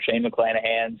 your Shane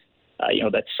McClanahan's,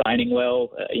 that's signing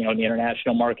well, in the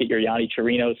international market. Your Yanni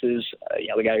Chirinos's,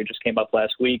 the guy who just came up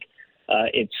last week.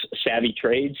 It's savvy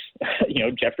trades,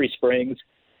 Jeffrey Springs,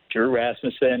 Drew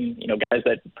Rasmussen, guys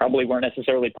that probably weren't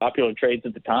necessarily popular trades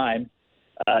at the time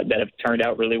that have turned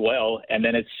out really well. And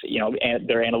then it's,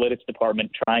 their analytics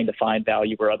department trying to find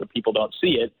value where other people don't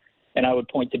see it. And I would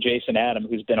point to Jason Adam,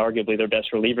 who's been arguably their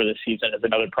best reliever this season, as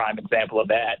another prime example of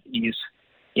that. He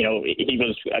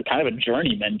was kind of a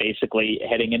journeyman, basically,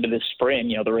 heading into this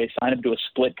spring. The Rays signed him to a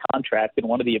split contract, and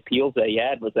one of the appeals that he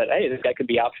had was that, hey, this guy could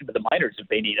be optioned to the minors if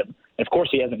they need him. And, of course,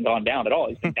 he hasn't gone down at all.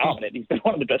 He's been dominant. He's been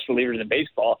one of the best relievers in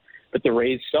baseball. But the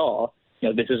Rays saw,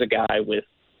 this is a guy with,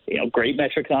 great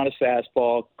metrics on his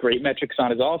fastball, great metrics on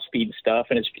his off-speed stuff,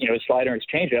 and his slider and his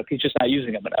changeup. He's just not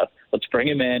using them enough. Let's bring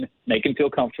him in, make him feel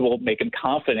comfortable, make him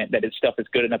confident that his stuff is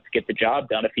good enough to get the job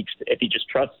done if he just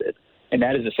trusts it. And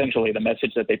that is essentially the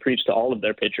message that they preach to all of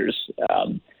their pitchers.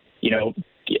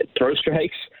 Throw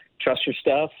strikes, trust your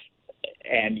stuff.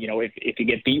 And, if you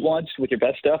get beat once with your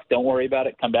best stuff, don't worry about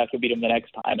it. Come back and beat them the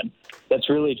next time. And that's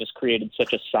really just created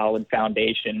such a solid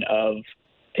foundation of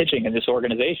pitching in this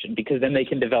organization, because then they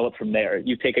can develop from there.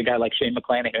 You take a guy like Shane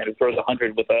McClanahan who throws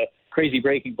 100 with a crazy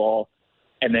breaking ball,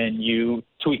 and then you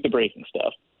tweak the breaking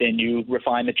stuff. Then you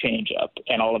refine the changeup,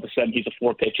 and all of a sudden he's a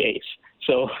 4-pitch ace.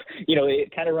 So,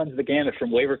 it kind of runs the gamut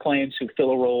from waiver claims who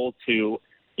fill a role to,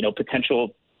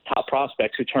 potential top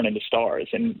prospects who turn into stars.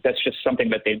 And that's just something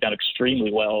that they've done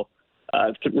extremely well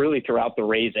really throughout the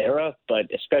Rays era, but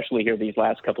especially here these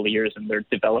last couple of years, and they're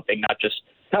developing not just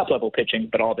top-level pitching,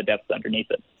 but all the depth underneath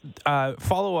it.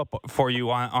 Follow-up for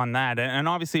you on that, and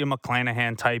obviously a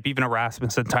McClanahan type, even a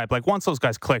Rasmussen type, like once those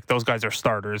guys click, those guys are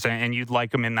starters, and you'd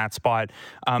like them in that spot.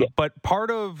 But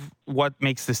part of what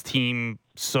makes this team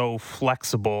so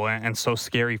flexible and so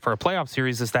scary for a playoff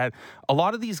series is that a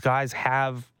lot of these guys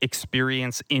have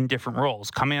experience in different roles,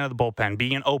 coming out of the bullpen,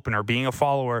 being an opener, being a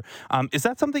follower. Is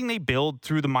that something they build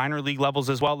through the minor league levels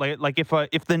as well? Like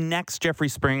if the next Jeffrey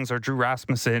Springs or Drew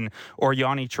Rasmussen or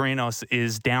Yonny Chirinos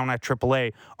is down at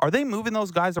AAA, are they moving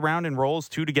those guys around in roles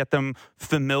too to get them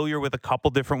familiar with a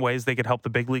couple different ways they could help the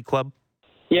big league club?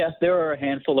 Yeah, there are a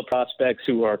handful of prospects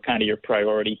who are kind of your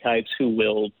priority types who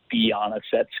will be on a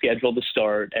set schedule to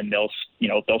start, and they'll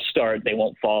start. They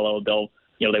won't follow. They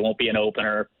won't be an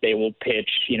opener. They will pitch,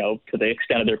 to the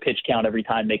extent of their pitch count every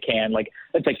time they can. Like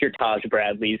that's like your Taj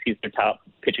Bradley's. He's their top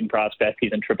pitching prospect.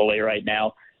 He's in AAA right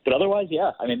now. But otherwise,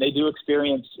 yeah, I mean, they do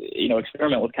experiment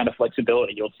with kind of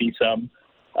flexibility. You'll see some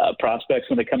prospects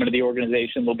when they come into the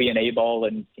organization, they'll be an A-ball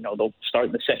and, they'll start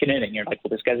in the second inning. You're like, well,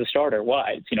 this guy's a starter.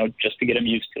 Why? It's, just to get them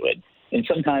used to it. And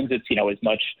sometimes it's, as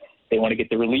much they want to get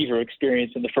the reliever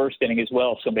experience in the first inning as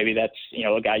well. So maybe that's,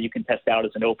 a guy you can test out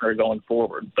as an opener going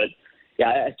forward. But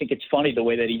yeah, I think it's funny the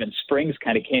way that even Springs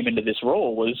kind of came into this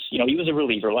role was, he was a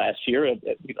reliever last year, a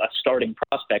starting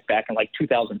prospect back in like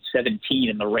 2017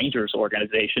 in the Rangers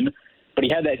organization, but he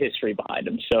had that history behind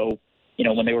him. So,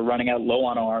 when they were running out low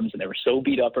on arms and they were so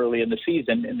beat up early in the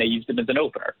season, and they used him as an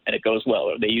opener and it goes well,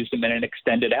 or they used him in an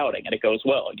extended outing and it goes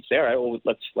well. And you say, all right,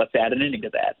 well, let's add an inning to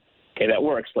that. Okay, that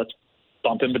works. Let's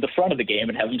bump him to the front of the game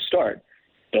and have him start.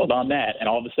 Build on that, and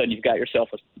all of a sudden you've got yourself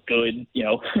a good,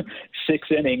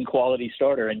 6-inning quality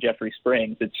starter in Jeffrey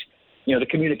Springs. It's, the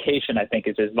communication, I think,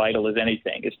 is as vital as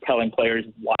anything, is telling players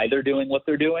why they're doing what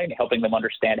they're doing, helping them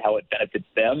understand how it benefits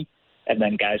them, and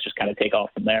then guys just kind of take off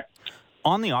from there.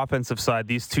 On the offensive side,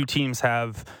 these two teams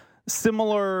have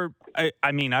similar,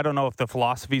 I mean, I don't know if the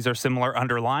philosophies are similar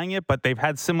underlying it, but they've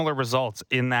had similar results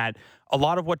in that a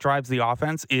lot of what drives the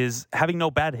offense is having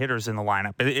no bad hitters in the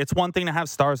lineup. It's one thing to have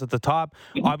stars at the top.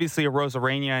 Obviously,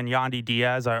 Arozarena and Yandy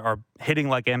Diaz are hitting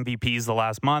like MVPs the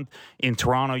last month. In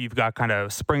Toronto, you've got kind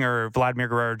of Springer, Vladimir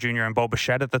Guerrero Jr., and Bo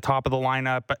Bichette at the top of the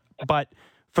lineup. But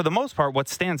for the most part, what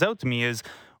stands out to me is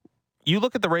you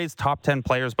look at the Rays' top 10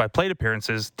 players by plate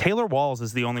appearances, Taylor Walls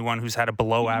is the only one who's had a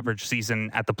below-average season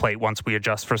at the plate once we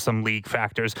adjust for some league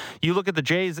factors. You look at the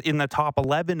Jays in the top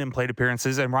 11 in plate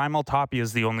appearances, and Raimel Tapia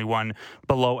is the only one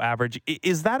below average.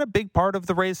 Is that a big part of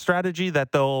the Rays' strategy,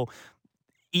 that they'll,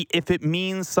 if it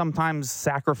means sometimes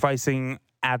sacrificing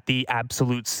at the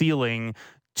absolute ceiling,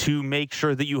 to make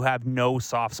sure that you have no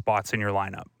soft spots in your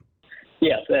lineup?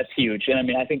 Yes, that's huge. And I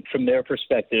mean, I think from their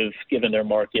perspective, given their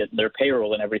market and their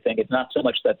payroll and everything, it's not so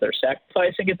much that they're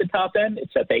sacrificing at the top end,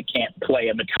 it's that they can't play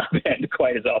in the top end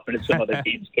quite as often as some other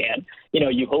teams can.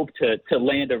 You hope to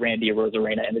land a Randy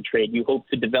Arozarena in the trade. You hope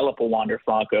to develop a Wander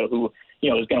Franco who,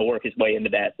 is going to work his way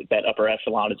into that upper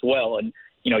echelon as well. And,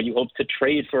 you hope to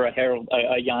trade for a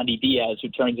Yandy Diaz who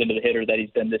turns into the hitter that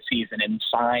he's been this season, and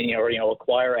sign or,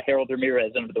 acquire a Harold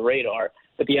Ramirez under the radar.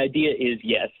 But the idea is,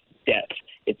 yes, depth.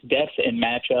 It's depth and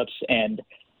matchups and,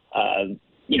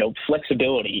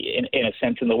 flexibility in a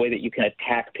sense in the way that you can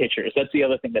attack pitchers. That's the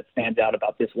other thing that stands out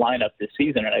about this lineup this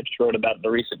season, and I just wrote about in the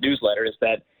recent newsletter, is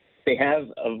that they have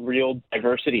a real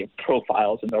diversity of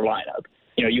profiles in their lineup.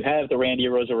 You have the Randy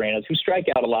Arozarenas who strike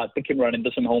out a lot but can run into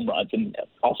some home runs and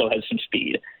also has some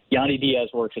speed. Yandy Diaz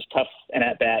works as tough and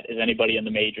at-bat as anybody in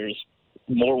the majors.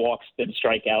 More walks than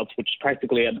strikeouts, which is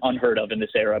practically unheard of in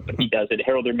this era, but he does it.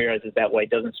 Harold Ramirez is that way,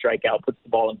 doesn't strike out, puts the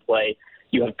ball in play.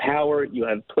 You have power, you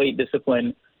have plate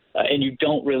discipline, and you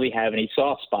don't really have any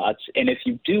soft spots. And if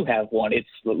you do have one, it's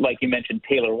like you mentioned,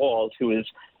 Taylor Walls, who is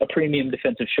a premium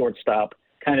defensive shortstop,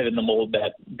 kind of in the mold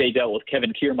that they dealt with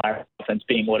Kevin Kiermaier offense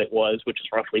being what it was, which is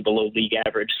roughly below league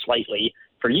average slightly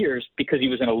for years, because he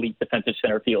was an elite defensive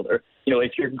center fielder.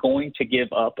 If you're going to give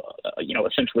up,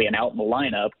 essentially an out in the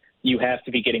lineup, you have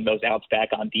to be getting those outs back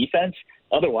on defense.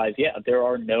 Otherwise, yeah, there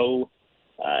are no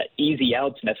easy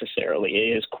outs necessarily.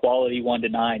 It is quality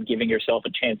 1-9, giving yourself a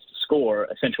chance to score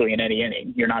essentially in any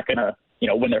inning. You're not going to,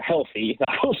 when they're healthy.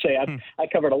 I will say I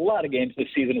covered a lot of games this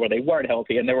season where they weren't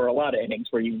healthy, and there were a lot of innings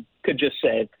where you could just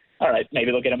say, all right,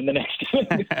 maybe they'll get them in the next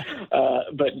inning.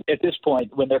 But at this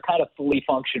point, when they're kind of fully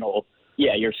functional,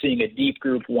 yeah, you're seeing a deep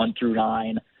group 1 through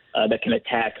 9 that can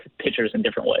attack pitchers in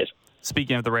different ways.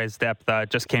 Speaking of the Rays' depth,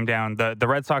 just came down. The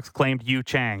Red Sox claimed Yu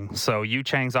Chang, so Yu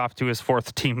Chang's off to his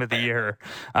 4th team of the year.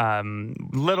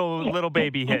 Little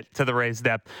baby hit to the Rays'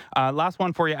 depth. Last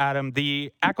one for you, Adam.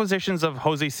 The acquisitions of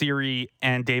Jose Siri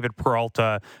and David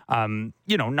Peralta,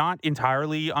 not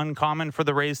entirely uncommon for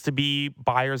the Rays to be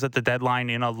buyers at the deadline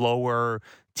in a lower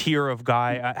tier of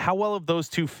guy. How well have those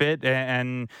two fit?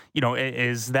 And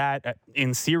is that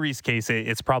in Siri's case,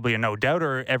 it's probably a no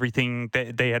doubter, everything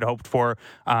that they had hoped for.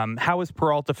 How has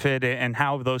Peralta fit, and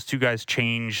how have those two guys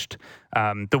changed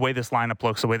the way this lineup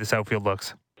looks, the way this outfield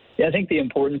looks? Yeah, I think the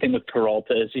important thing with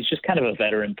Peralta is he's just kind of a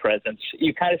veteran presence.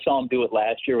 You kind of saw him do it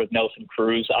last year with Nelson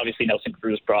Cruz. Obviously, Nelson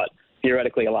Cruz brought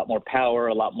theoretically a lot more power,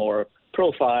 a lot more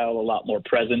profile, a lot more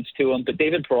presence to him. But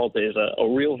David Peralta is a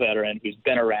real veteran who's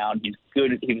been around. He's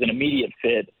good. He was an immediate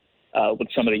fit with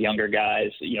some of the younger guys.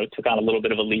 Took on a little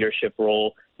bit of a leadership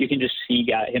role. You can just see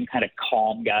him kind of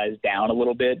calm guys down a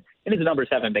little bit. And his numbers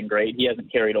haven't been great. He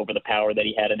hasn't carried over the power that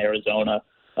he had in Arizona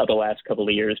the last couple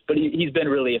of years. But he's been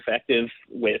really effective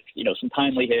with some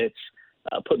timely hits,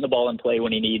 putting the ball in play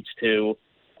when he needs to.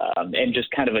 And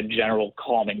just kind of a general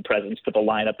calming presence to the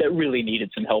lineup that really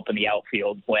needed some help in the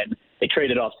outfield when they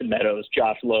traded Austin Meadows.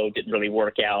 Josh Lowe didn't really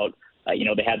work out.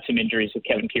 They had some injuries with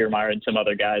Kevin Kiermaier and some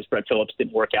other guys. Brett Phillips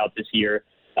didn't work out this year.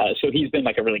 So he's been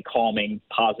like a really calming,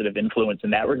 positive influence in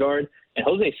that regard. And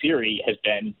Jose Siri has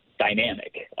been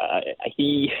dynamic.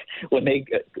 When they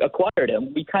acquired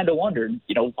him, we kind of wondered,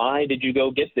 why did you go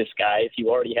get this guy if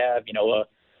you already have,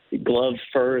 a glove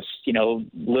first,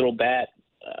 little bat,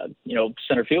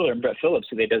 center fielder and Brett Phillips,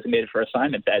 who they designated for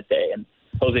assignment that day. And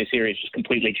Jose Siri has just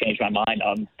completely changed my mind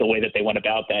on the way that they went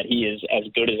about that. He is as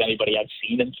good as anybody I've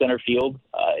seen in center field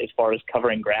as far as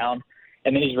covering ground.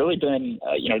 And then he's really been,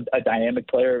 a dynamic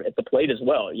player at the plate as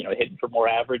well, hitting for more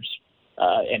average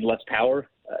and less power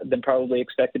than probably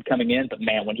expected coming in. But,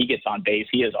 man, when he gets on base,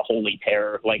 he is a holy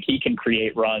terror. Like, he can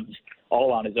create runs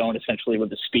all on his own, essentially, with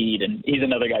the speed. And he's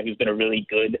another guy who's been a really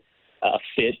good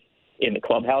fit in the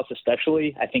clubhouse,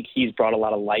 especially. I think he's brought a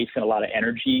lot of life and a lot of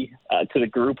energy to the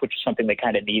group, which is something they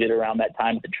kind of needed around that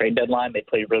time at the trade deadline. They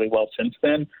played really well since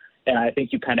then. And I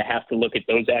think you kind of have to look at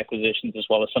those acquisitions as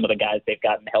well as some of the guys they've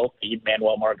gotten healthy,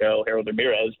 Manuel Margot, Harold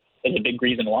Ramirez, as a big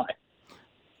reason why.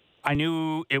 I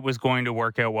knew it was going to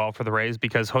work out well for the Rays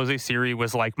because Jose Siri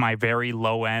was like my very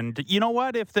low end. You know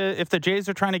what? If the Jays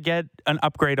are trying to get an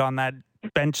upgrade on that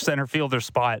bench center fielder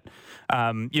spot,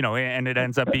 and it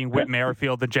ends up being Whit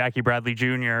Merrifield and Jackie Bradley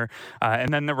Jr.,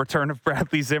 and then the return of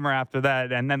Bradley Zimmer after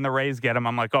that, and then the Rays get him.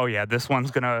 I'm like, oh yeah, this one's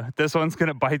gonna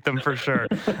bite them for sure.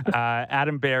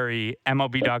 Adam Berry,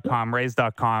 MLB.com,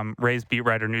 Rays.com, Rays beat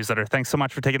writer newsletter. Thanks so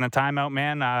much for taking the time out,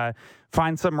 man.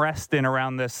 Find some rest in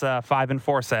around this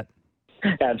 5-4 set.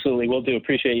 Absolutely, will do.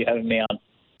 Appreciate you having me on.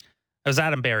 It was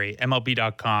Adam Berry,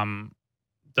 MLB.com,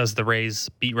 does the Rays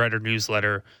beat writer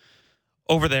newsletter.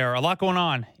 Over there, a lot going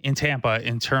on in Tampa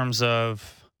in terms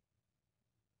of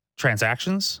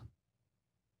transactions.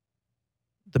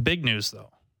 The big news, though,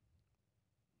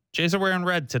 Jays are wearing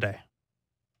red today.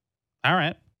 All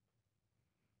right.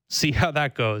 See how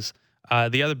that goes.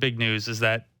 The other big news is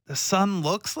that the sun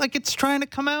looks like it's trying to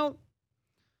come out.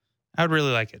 I would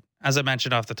really like it. As I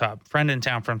mentioned off the top, friend in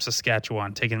town from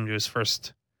Saskatchewan, taking him to his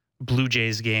first Blue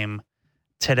Jays game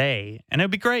today. And it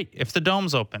would be great if the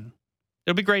dome's open.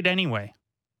 It would be great anyway.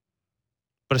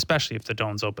 But especially if the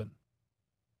dome's open.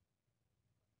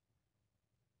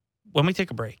 When we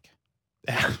take a break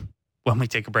is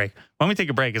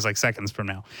like seconds from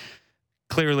now.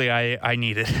 Clearly, I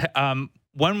need it.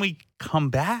 When we come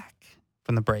back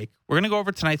from the break, we're going to go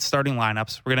over tonight's starting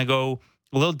lineups. We're going to go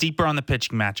a little deeper on the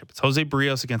pitching matchup. It's Jose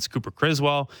Berrios against Cooper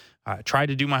Criswell. I tried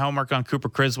to do my homework on Cooper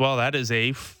Criswell. That is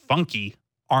a funky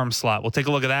arm slot. We'll take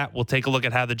a look at that. We'll take a look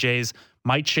at how the Jays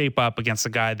might shape up against a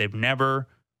guy they've never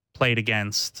played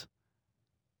against.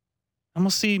 And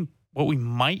we'll see what we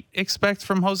might expect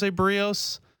from Jose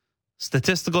Berrios.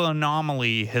 Statistical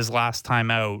anomaly his last time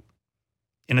out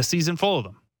in a season full of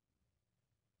them.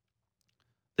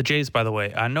 The Jays, by the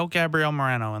way, no Gabriel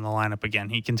Moreno in the lineup again.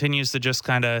 He continues to just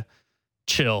kind of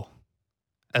chill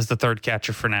as the third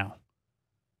catcher for now.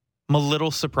 I'm a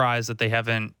little surprised that they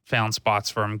haven't found spots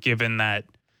for him, given that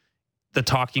the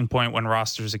talking point when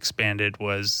rosters expanded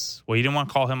was, well, you didn't want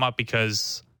to call him up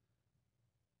because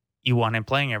you want him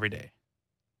playing every day.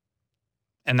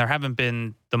 and there haven't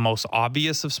been the most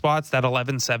obvious of spots. That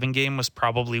 11-7 game was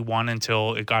probably one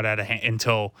until it got out of hand,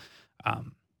 until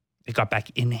it got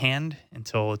back in hand,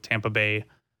 until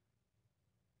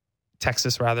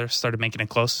Texas started making it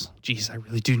close. Jeez, I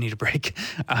really do need a break.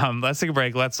 Let's take a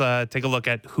break. Let's take a look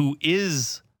at who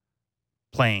is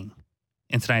playing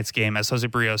in tonight's game as Jose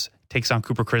Barrios takes on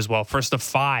Cooper Criswell. First of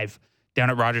 5 down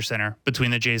at Rogers Center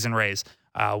between the Jays and Rays.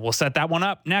 We'll set that one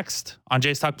up next on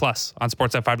Jays Talk Plus on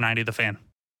Sportsnet 590 The Fan.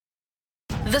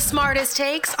 The smartest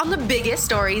takes on the biggest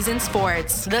stories in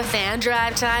sports. The Fan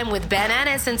Drive Time with Ben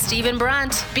Ennis and Stephen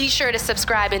Brunt. Be sure to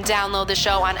subscribe and download the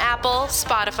show on Apple,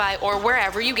 Spotify, or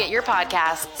wherever you get your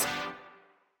podcasts.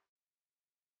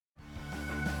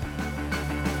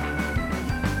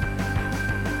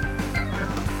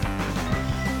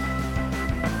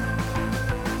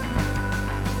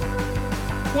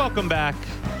 Welcome back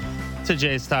to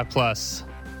Jays Talk Plus.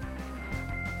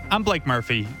 I'm Blake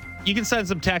Murphy. You can send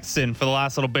some texts in for the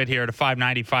last little bit here to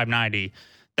 590.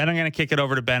 Then I'm going to kick it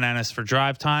over to Ben Ennis for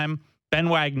drive time. Ben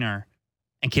Wagner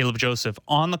and Caleb Joseph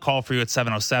on the call for you at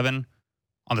 7:07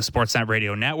 on the Sportsnet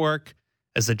Radio Network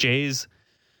as the Jays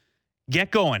get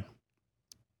going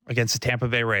against the Tampa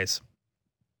Bay Rays.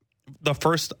 The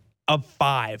first of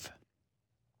 5.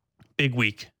 Big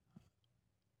week.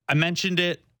 I mentioned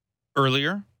it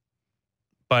earlier,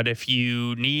 but if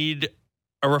you need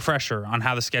a refresher on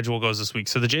how the schedule goes this week.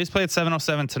 So the Jays play at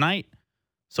 7:07 tonight.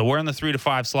 So we're in the 3 to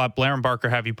 5 slot. Blair and Barker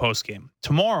have you post game.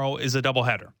 Tomorrow is a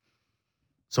doubleheader.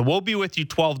 So we'll be with you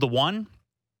 12 to 1.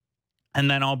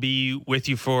 And then I'll be with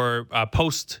you for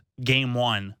post game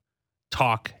 1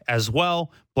 talk as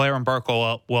well. Blair and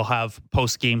Barker will have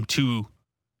post game 2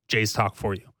 Jays talk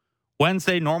for you.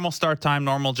 Wednesday, normal start time,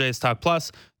 normal Jays Talk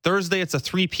Plus. Thursday, it's a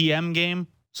 3 p.m. game.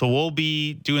 So we'll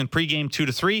be doing pregame 2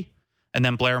 to 3. And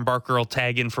then Blair and Barker will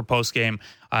tag in for postgame.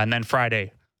 And then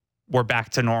Friday, we're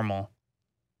back to normal.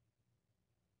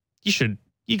 You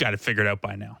got it figured out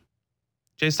by now.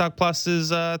 Jays Talk Plus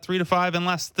is 3 to 5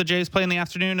 unless the Jays play in the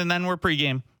afternoon, and then we're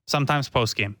pregame, sometimes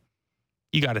postgame.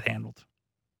 You got it handled.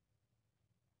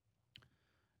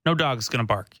 No dog's going to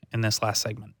bark in this last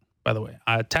segment, by the way.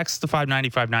 Text to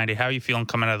 590. How are you feeling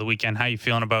coming out of the weekend? How are you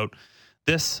feeling about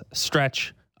this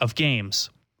stretch of games?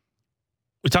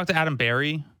 We talked to Adam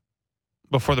Berry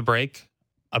before the break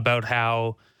about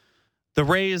how the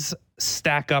Rays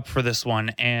stack up for this one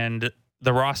and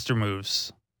the roster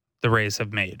moves the Rays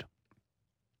have made.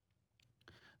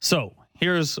 So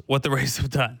here's what the Rays have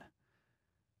done.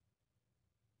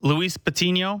 Luis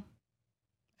Patino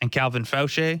and Calvin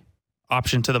Fauché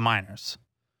optioned to the minors.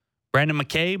 Brandon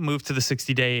McKay moved to the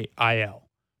 60-day IL.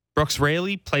 Brooks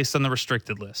Raley placed on the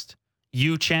restricted list.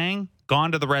 Yu Chang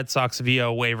gone to the Red Sox via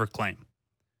a waiver claim.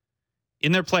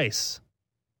 In their place,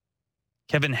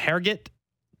 Kevin Herget,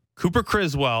 Cooper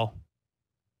Criswell,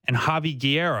 and Javi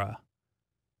Guerra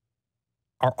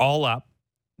are all up.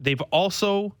 They've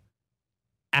also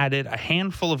added a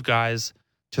handful of guys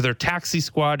to their taxi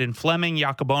squad in Fleming,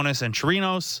 Yacobonis, and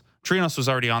Chirinos. Chirinos was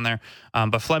already on there,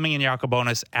 but Fleming and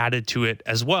Yacobonis added to it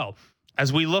as well.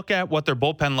 As we look at what their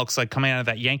bullpen looks like coming out of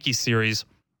that Yankees series,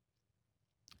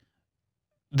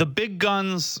 the big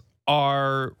guns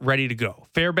are ready to go.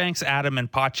 Fairbanks, Adam,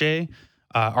 and Pache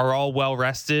are all well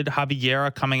rested. Javi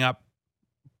Guerra coming up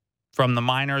from the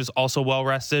minors, also well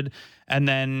rested. And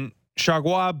then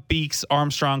Chargois, Beeks,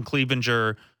 Armstrong,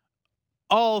 Clevenger,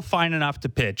 all fine enough to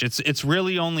pitch. It's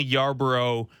really only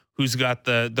Yarborough who's got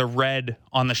the red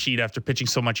on the sheet after pitching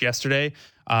so much yesterday.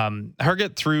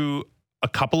 Herget threw a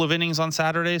couple of innings on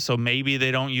Saturday, so maybe they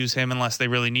don't use him unless they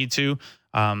really need to.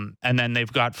 And then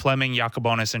they've got Fleming,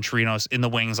 Yacobonis, and Chirinos in the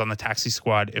wings on the taxi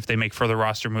squad if they make further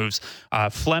roster moves.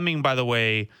 Fleming, by the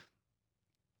way,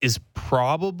 is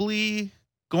probably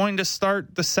going to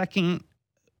start the second,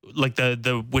 like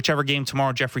the whichever game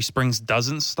tomorrow Jeffrey Springs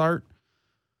doesn't start.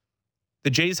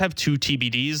 The Jays have 2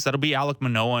 TBDs. That'll be Alek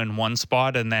Manoah in one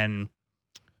spot, and then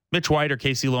Mitch White or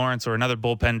Casey Lawrence or another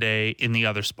bullpen day in the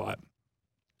other spot.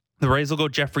 The Rays will go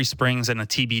Jeffrey Springs and a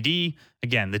TBD.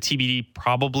 Again, the TBD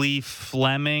probably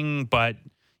Fleming, but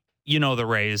you know the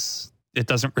Rays. It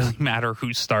doesn't really matter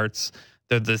who starts.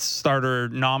 They're the starter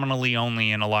nominally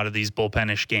only in a lot of these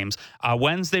bullpenish games.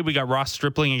 Wednesday, we got Ross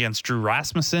Stripling against Drew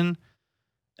Rasmussen.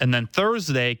 And then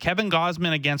Thursday, Kevin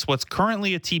Gausman against what's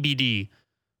currently a TBD,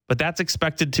 but that's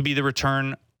expected to be the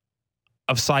return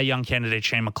of Cy Young candidate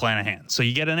Shane McClanahan. So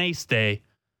you get an ace day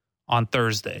on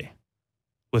Thursday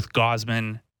with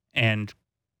Gausman and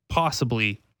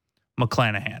possibly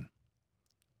McClanahan.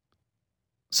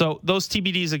 So those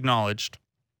TBDs acknowledged.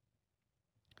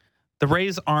 The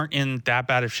Rays aren't in that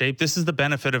bad of shape. This is the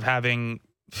benefit of having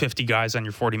 50 guys on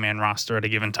your 40-man roster at a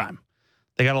given time.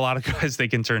 They got a lot of guys they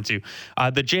can turn to.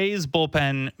 The Jays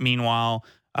bullpen, meanwhile,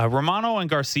 Romano and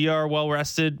Garcia are well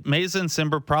rested. Meza and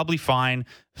Simber probably fine.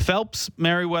 Phelps,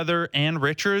 Merriweather, and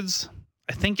Richards,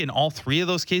 I think in all three of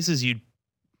those cases, you'd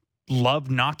love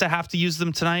not to have to use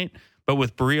them tonight. But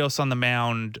with Barrios on the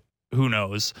mound, who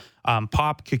knows?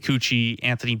 Pop, Kikuchi,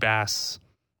 Anthony Bass,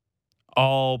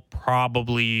 all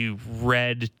probably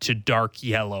red to dark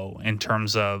yellow in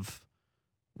terms of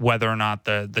whether or not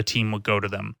the team would go to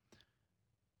them.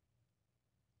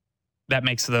 That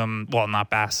makes them, well, not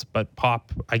Bass, but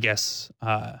Pop, I guess,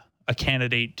 a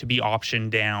candidate to be optioned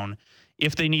down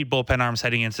if they need bullpen arms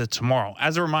heading into tomorrow.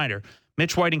 As a reminder,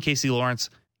 Mitch White and Casey Lawrence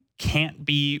can't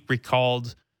be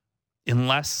recalled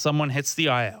unless someone hits the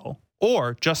IL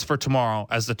or just for tomorrow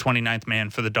as the 29th man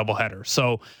for the doubleheader.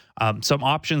 So some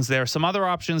options there. Some other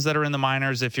options that are in the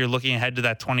minors if you're looking ahead to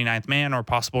that 29th man or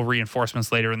possible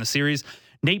reinforcements later in the series.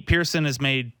 Nate Pearson has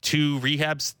made 2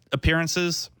 rehab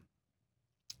appearances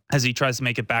as he tries to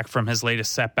make it back from his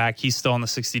latest setback. He's still on the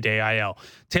 60-day IL.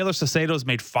 Taylor Saucedo's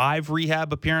made 5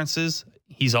 rehab appearances.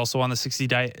 He's also on the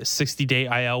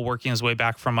 60-day IL, working his way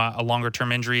back from a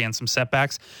longer-term injury and some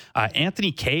setbacks.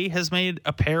 Anthony Kay has made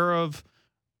a pair of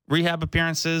rehab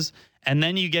appearances. And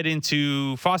then you get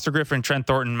into Foster Griffin, Trent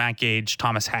Thornton, Matt Gage,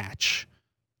 Thomas Hatch.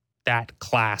 That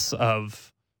class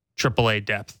of AAA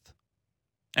depth.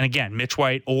 And again, Mitch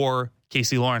White or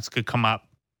Casey Lawrence could come up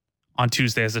on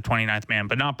Tuesday as the 29th man,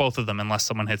 but not both of them unless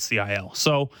someone hits the IL.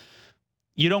 So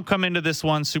you don't come into this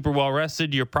one super well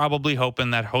rested. You're probably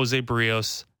hoping that Jose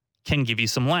Barrios can give you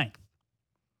some length.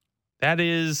 That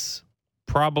is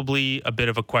probably a bit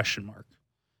of a question mark.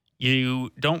 You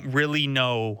don't really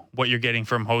know what you're getting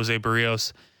from Jose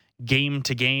Barrios game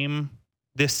to game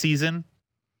this season.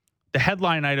 The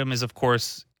headline item is, of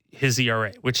course, his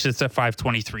ERA, which sits at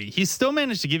 5.23. He's still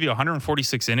managed to give you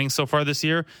 146 innings so far this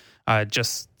year.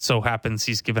 Just so happens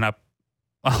he's given up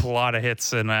a lot of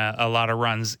hits and a lot of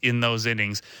runs in those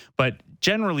innings. But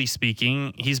generally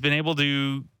speaking, he's been able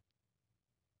to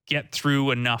get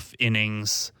through enough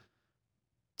innings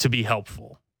to be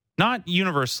helpful. Not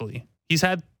universally. He's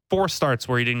had 4 starts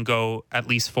where he didn't go at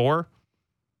least 4.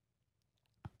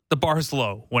 The bar's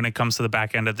low when it comes to the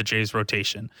back end of the Jays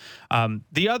rotation.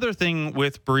 The other thing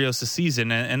with Barrios'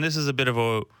 season, and this is a bit of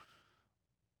a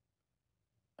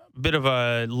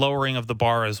lowering of the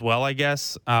bar as well, I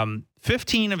guess.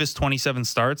 15 of his 27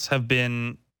 starts have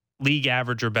been league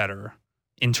average or better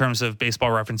in terms of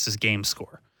Baseball Reference's game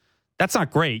score. That's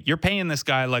not great. You're paying this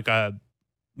guy like a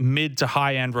mid to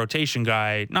high end rotation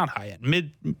guy, not high end,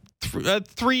 mid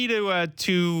 3 to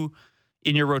 2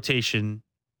 in your rotation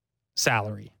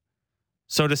salary.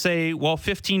 So to say, well,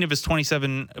 15 of his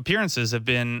 27 appearances have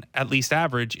been at least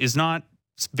average is not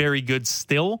very good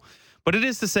still. But it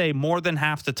is to say more than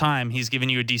half the time he's given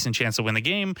you a decent chance to win the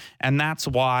game. And that's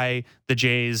why the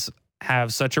Jays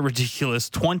have such a ridiculous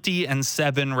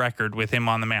 20-7 record with him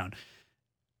on the mound.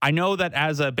 I know that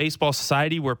as a baseball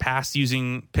society, we're past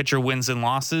using pitcher wins and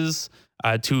losses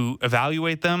to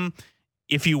evaluate them.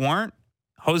 If you weren't,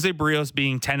 Jose Barrios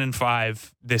being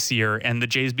 10-5 this year and the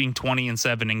Jays being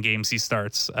 20-7 in games he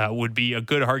starts would be a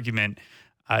good argument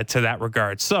to that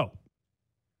regard. So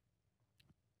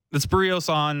that's Barrios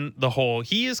on the whole.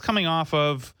 He is coming off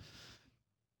of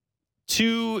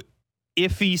 2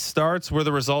 iffy starts where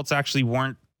the results actually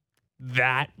weren't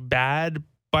that bad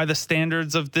by the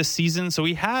standards of this season. So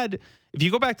he had, if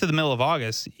you go back to the middle of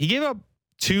August, he gave up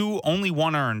 2, only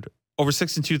 1 earned over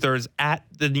 6 2/3 at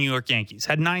the New York Yankees.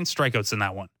 Had 9 strikeouts in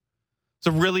that one. It's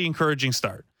a really encouraging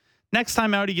start. Next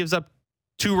time out, he gives up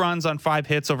 2 runs on 5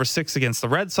 hits over 6 against the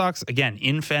Red Sox. Again,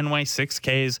 in Fenway, 6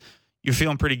 Ks. You're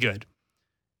feeling pretty good.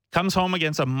 Comes home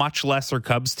against a much lesser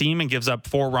Cubs team and gives up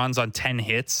 4 runs on 10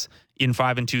 hits in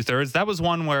 5 2/3. That was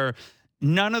one where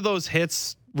none of those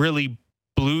hits really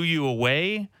blew you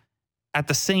away. At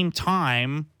the same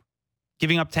time,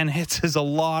 giving up 10 hits is a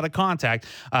lot of contact.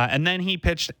 And then he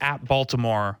pitched at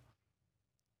Baltimore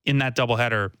in that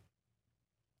doubleheader.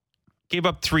 Gave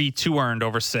up 3, 2 earned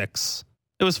over 6.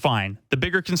 It was fine. The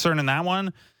bigger concern in that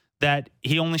one, that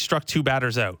he only struck 2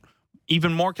 batters out.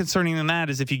 Even more concerning than that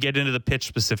is if you get into the pitch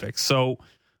specifics. So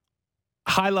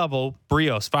high level,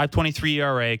 Barrios, 5.23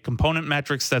 ERA, component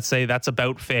metrics that say that's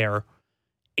about fair.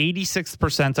 86th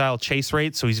percentile chase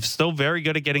rate, so he's still very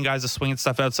good at getting guys to swing at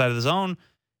stuff outside of the zone.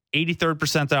 83rd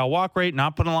percentile walk rate,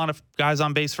 not putting a lot of guys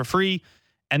on base for free.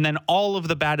 And then all of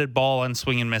the batted ball and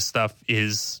swing and miss stuff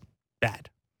is bad.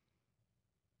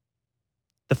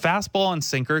 The fastball and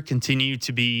sinker continue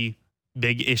to be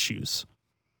big issues.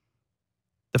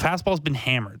 The fastball's been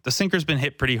hammered. The sinker's been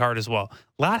hit pretty hard as well.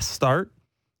 Last start,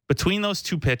 between those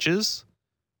 2 pitches,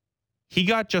 he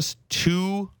got just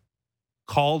 2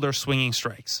 called or swinging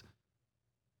strikes.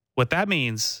 What that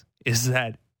means is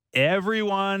that every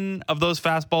one of those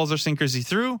fastballs or sinkers he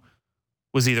threw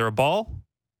was either a ball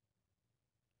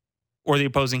or the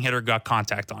opposing hitter got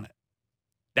contact on it.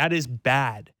 That is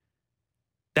bad.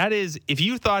 That is, if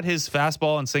you thought his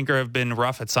fastball and sinker have been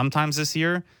rough at some times this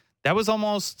year, that was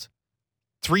almost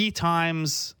 3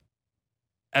 times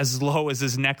as low as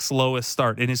his next lowest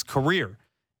start in his career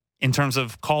in terms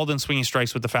of called and swinging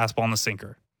strikes with the fastball and the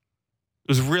sinker. It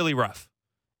was really rough.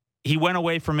 He went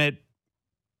away from it,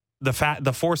 the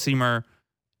four-seamer,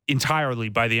 entirely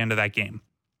by the end of that game.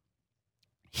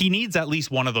 He needs at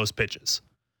least one of those pitches.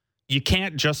 You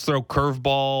can't just throw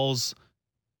curveballs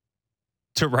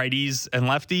to righties and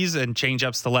lefties and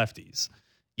changeups to lefties.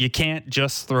 You can't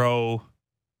just throw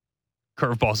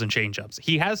curveballs and changeups.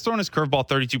 He has thrown his curveball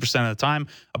 32% of the time.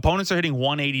 Opponents are hitting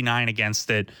 189 against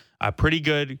it. Pretty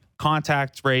good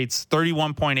contact rates,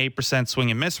 31.8%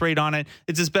 swing and miss rate on it.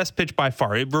 It's his best pitch by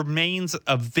far. It remains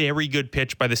a very good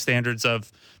pitch by the standards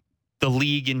of the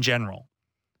league in general.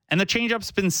 And the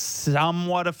changeup's been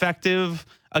somewhat effective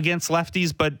against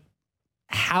lefties, but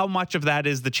how much of that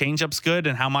is the changeup's good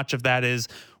and how much of that is,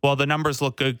 well, the numbers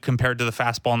look good compared to the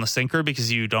fastball and the sinker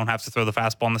because you don't have to throw the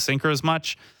fastball and the sinker as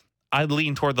much? I'd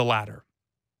lean toward the latter.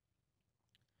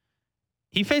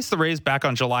 He faced the Rays back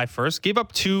on July 1st, gave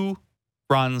up 2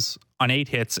 runs on 8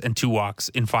 hits and 2 walks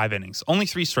in 5 innings, only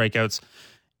 3 strikeouts.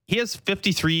 He has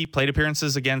 53 plate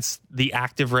appearances against the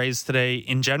active Rays today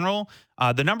in general.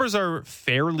 The numbers are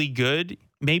fairly good,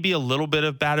 maybe a little bit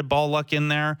of batted ball luck in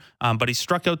there, but he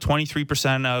struck out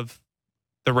 23% of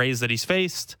the Rays that he's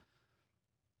faced.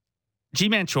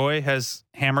 Ji-Man Choi has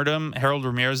hammered him. Harold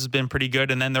Ramirez has been pretty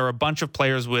good. And then there are a bunch of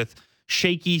players with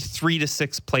shaky 3 to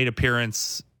 6 plate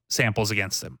appearance samples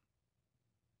against him.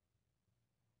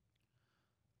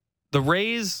 The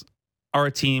Rays are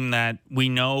a team that we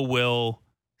know will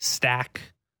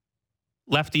stack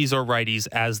lefties or righties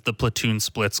as the platoon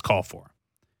splits call for.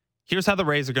 Here's how the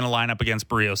Rays are going to line up against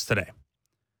Barrios today.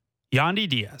 Yandy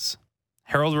Diaz,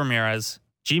 Harold Ramirez,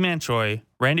 Ji-Man Choi,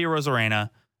 Randy Arozarena,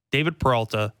 David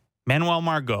Peralta, Manuel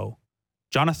Margot,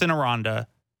 Jonathan Aranda,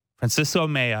 Francisco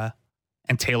Mejia,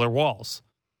 and Taylor Walls.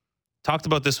 Talked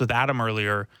about this with Adam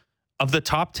earlier. Of the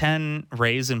top 10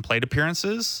 Rays in plate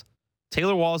appearances,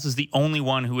 Taylor Walls is the only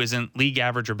one who isn't league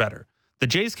average or better. The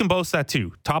Jays can boast that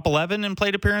too. Top 11 in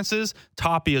plate appearances,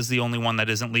 Tapia is the only one that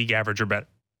isn't league average or better.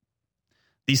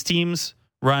 These teams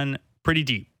run pretty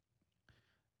deep.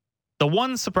 The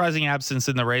one surprising absence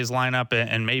in the Rays lineup,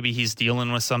 and maybe he's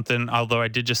dealing with something, although I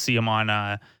did just see him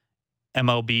on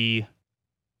MLB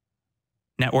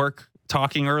Network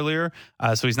talking earlier,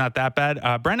 so he's not that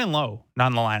bad. Brandon Lowe, not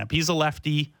in the lineup. He's a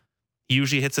lefty. He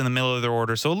usually hits in the middle of their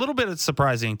order, so a little bit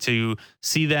surprising to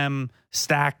see them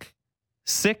stack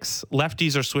 6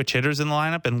 lefties or switch hitters in the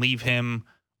lineup and leave him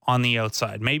on the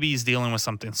outside. Maybe he's dealing with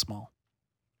something small.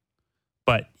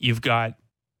 But you've got...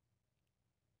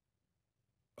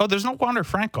 Oh, there's no Wander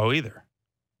Franco either.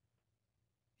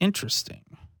 Interesting.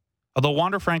 Although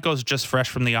Wander Franco is just fresh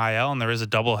from the IL and there is a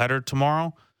doubleheader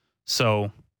tomorrow,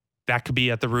 so that could be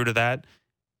at the root of that.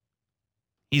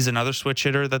 He's another switch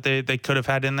hitter that they could have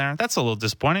had in there. That's a little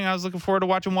disappointing. I was looking forward to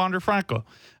watching Wander Franco.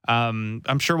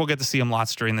 I'm sure we'll get to see him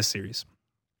lots during this series.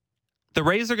 The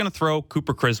Rays are going to throw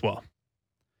Cooper Criswell.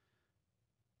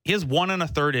 He has 1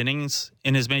 1/3 innings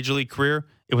in his major league career.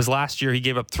 It was last year. He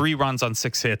gave up 3 runs on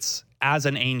 6 hits as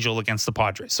an Angel against the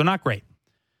Padres. So not great.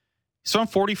 He's thrown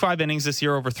 45 innings this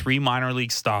year over 3 minor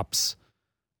league stops.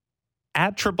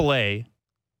 At AAA,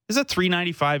 is a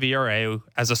 3.95 ERA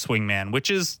as a swingman, which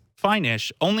is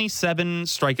fine-ish. Only 7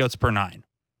 strikeouts per 9.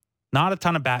 Not a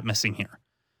ton of bat missing here.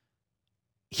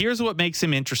 Here's what makes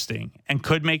him interesting and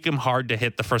could make him hard to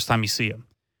hit the first time you see him.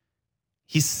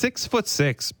 He's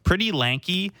 6'6", pretty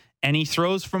lanky, and he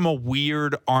throws from a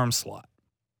weird arm slot.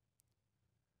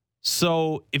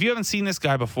 So if you haven't seen this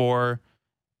guy before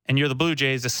and you're the Blue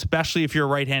Jays, especially if you're a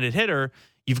right-handed hitter,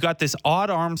 you've got this odd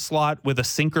arm slot with a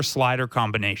sinker-slider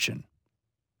combination.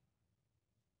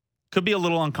 Could be a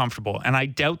little uncomfortable, and I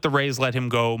doubt the Rays let him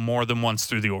go more than once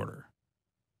through the order.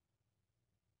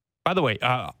 By the way,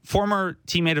 former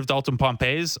teammate of Dalton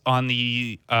Pompey's on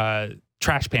the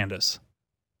Trash Pandas.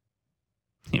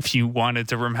 If you wanted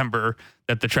to remember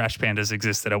that the Trash Pandas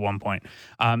existed at one point.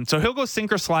 So he'll go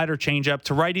sinker, slider, changeup.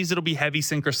 To righties, it'll be heavy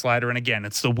sinker, slider. And again,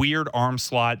 it's the weird arm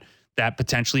slot that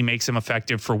potentially makes him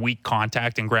effective for weak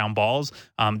contact and ground balls.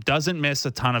 Doesn't miss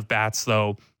a ton of bats,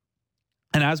 though.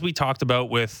 And as we talked about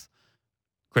with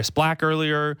Chris Black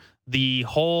earlier, the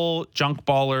whole junk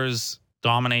ballers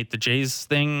dominate. The Jays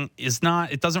thing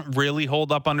it doesn't really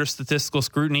hold up under statistical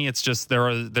scrutiny. It's just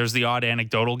there's the odd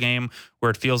anecdotal game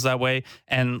where it feels that way.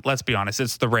 And let's be honest,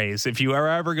 it's the Rays. If you are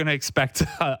ever going to expect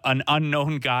an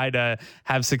unknown guy to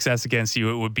have success against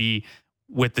you, it would be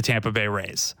with the Tampa Bay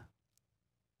Rays.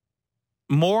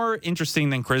 More interesting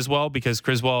than Criswell, because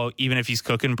Criswell, even if he's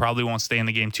cooking, probably won't stay in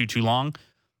the game too long,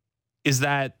 is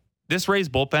that this Rays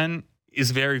bullpen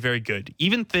is very, very good.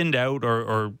 Even thinned out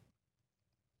or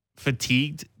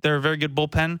fatigued, they're a very good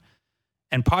bullpen.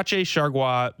 And Pache,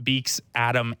 Chargois, Beeks,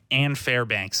 Adam, and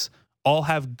Fairbanks all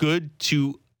have good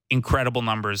to incredible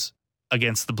numbers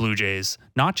against the Blue Jays,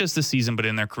 not just this season, but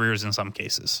in their careers in some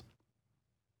cases.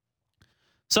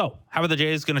 So how are the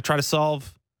Jays going to try to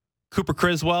solve Cooper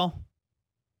Criswell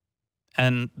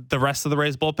and the rest of the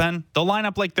Rays bullpen? They'll line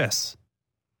up like this.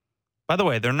 By the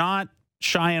way, they're not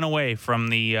shying away from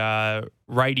the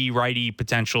righty-righty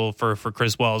potential for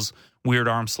Criswell's weird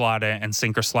arm slot and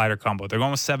sinker slider combo. They're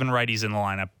going with 7 righties in the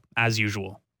lineup, as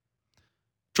usual.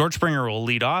 George Springer will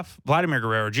lead off. Vladimir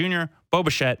Guerrero Jr., Bo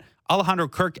Bichette, Alejandro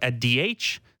Kirk at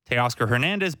DH, Teoscar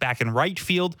Hernandez back in right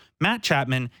field, Matt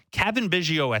Chapman, Kevin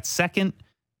Biggio at second,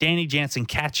 Danny Jansen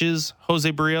catches Jose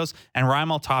Barrios, and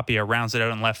Raimel Tapia rounds it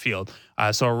out in left field.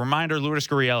 So a reminder, Lourdes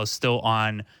Gurriel is still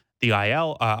on the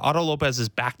IL. Otto Lopez is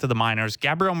back to the minors.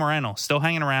 Gabriel Moreno still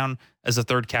hanging around as a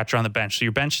third catcher on the bench. So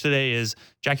your bench today is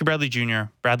Jackie Bradley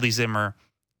Jr., Bradley Zimmer,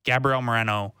 Gabriel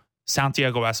Moreno,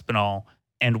 Santiago Espinal,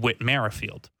 and Whit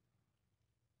Merrifield.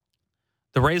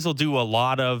 The Rays will do a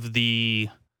lot of they're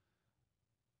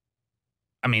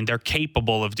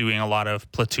capable of doing a lot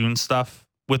of platoon stuff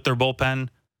with their bullpen.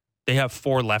 They have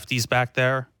 4 lefties back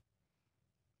there.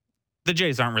 The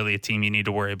Jays aren't really a team you need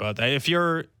to worry about that. If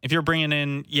you're bringing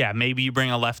in, maybe you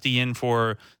bring a lefty in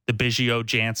for the Biggio,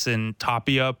 Jansen,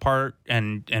 Tapia part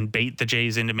and bait the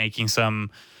Jays into making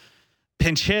some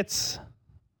pinch hits,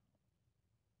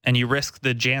 and you risk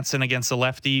the Jansen against the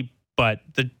lefty, but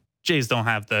the Jays don't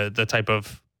have the type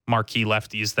of marquee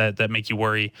lefties that make you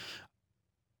worry.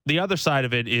 The other side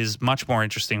of it is much more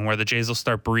interesting, where the Jays will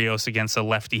start Barrios against a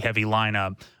lefty-heavy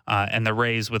lineup, and the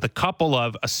Rays with a couple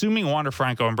of, assuming Wander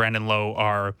Franco and Brandon Lowe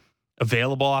are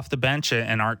available off the bench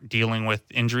and aren't dealing with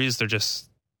injuries, they're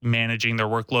just managing their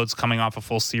workloads coming off a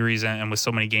full series and with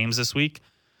so many games this week.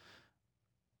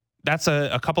 That's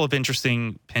a couple of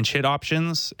interesting pinch hit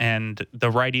options, and the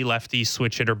righty-lefty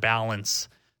switch hitter balance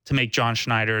to make John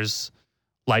Schneider's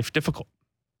life difficult.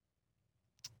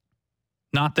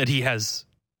 Not that he has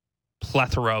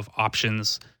plethora of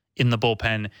options in the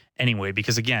bullpen anyway,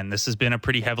 because again, this has been a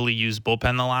pretty heavily used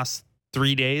bullpen the last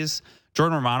 3 days.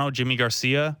 Jordan Romano, Jimmy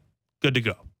Garcia, good to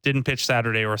go. Didn't pitch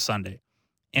Saturday or Sunday.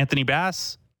 Anthony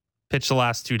Bass pitched the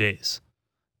last 2 days.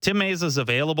 Tim Mesa's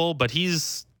available, but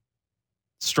he's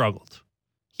struggled.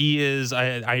 He is,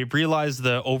 I realize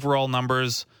the overall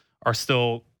numbers are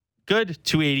still good.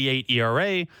 2.88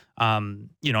 ERA, a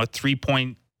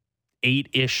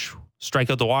 3.8-ish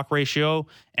strikeout to walk ratio,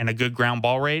 and a good ground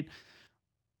ball rate.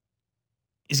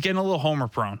 He's getting a little homer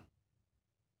prone.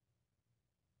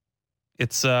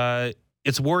 It's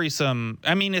worrisome.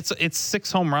 I mean, it's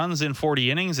 6 home runs in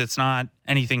 40 innings. It's not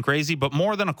anything crazy, but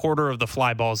more than a quarter of the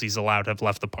fly balls he's allowed have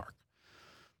left the park.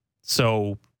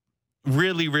 So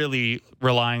really, really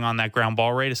relying on that ground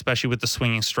ball rate, especially with the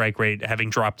swinging strike rate having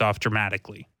dropped off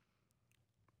dramatically.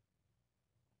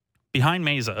 Behind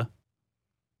Mesa,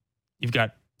 you've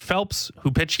got Phelps,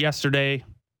 who pitched yesterday,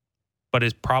 but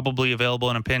is probably available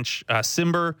in a pinch.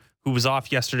 Simber, who was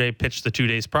off yesterday, pitched the 2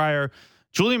 days prior.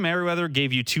 Julian Merriweather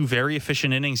gave you 2 very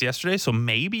efficient innings yesterday, so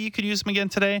maybe you could use him again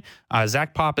today.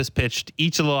 Zach Pop has pitched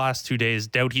each of the last 2 days.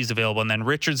 Doubt he's available. And then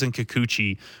Richards and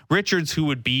Kikuchi. Richards, who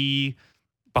would be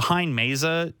behind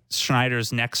Mesa,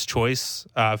 Schneider's next choice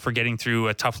for getting through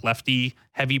a tough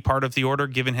lefty-heavy part of the order,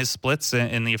 given his splits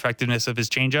and the effectiveness of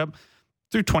his changeup.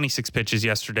 Threw 26 pitches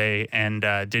yesterday and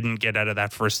didn't get out of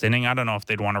that first inning. I don't know if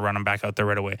they'd want to run him back out there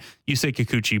right away. Yusei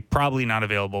Kikuchi, probably not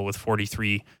available with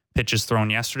 43 pitches thrown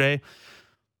yesterday.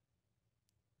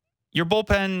 Your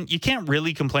bullpen, you can't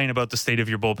really complain about the state of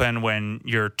your bullpen when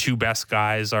your 2 best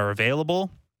guys are available.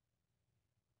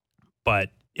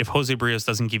 But if Jose Barrios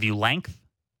doesn't give you length,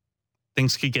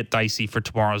 things could get dicey for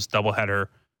tomorrow's doubleheader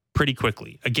pretty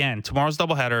quickly. Again, tomorrow's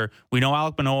doubleheader, we know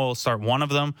Alek Manoah will start one of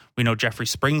them. We know Jeffrey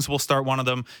Springs will start one of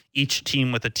them. Each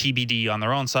team with a TBD on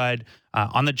their own side.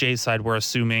 On the Jays side, we're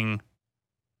assuming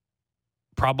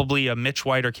probably a Mitch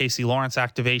White or Casey Lawrence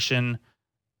activation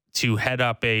to head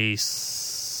up a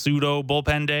pseudo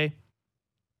bullpen day.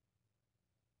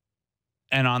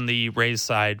 And on the Rays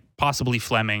side, possibly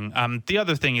Fleming. The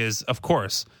other thing is, of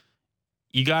course,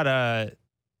 you got a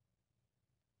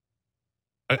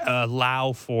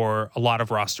allow for a lot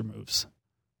of roster moves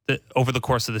over the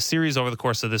course of the series, over the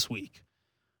course of this week.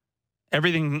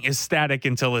 Everything is static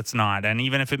until it's not. And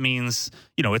even if it means,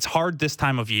 it's hard this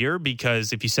time of year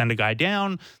because if you send a guy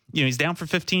down, he's down for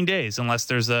 15 days unless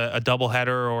there's a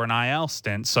doubleheader or an IL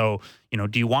stint. So,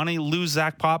 do you want to lose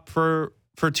Zach Pop for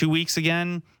 2 weeks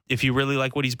again? If you really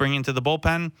like what he's bringing to the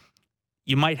bullpen,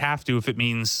 you might have to if it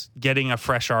means getting a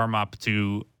fresh arm up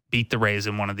to beat the Rays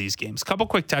in one of these games. Couple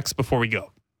quick texts before we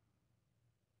go.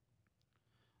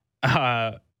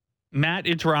 Matt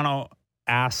in Toronto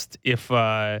asked if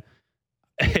my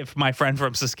friend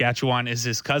from Saskatchewan is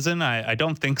his cousin. I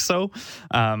don't think so.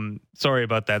 Sorry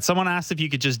about that. Someone asked if you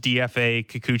could just DFA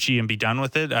Kikuchi and be done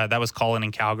with it. That was Colin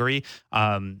in Calgary.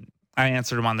 I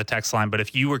answered him on the text line, but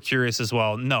if you were curious as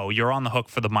well, no, you're on the hook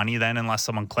for the money then unless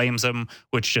someone claims him,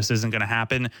 which just isn't going to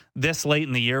happen. This late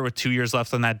in the year with 2 years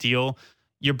left on that deal,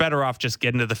 you're better off just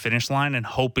getting to the finish line and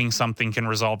hoping something can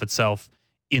resolve itself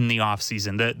in the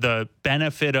offseason. The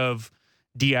benefit of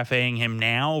DFAing him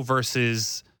now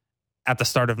versus at the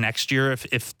start of next year, if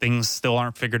things still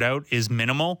aren't figured out, is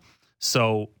minimal.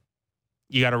 So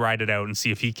you got to ride it out and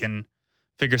see if he can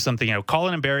figure something out.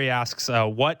 Colin and Barry asks,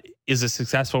 what is a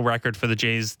successful record for the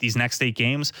Jays these next 8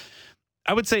 games?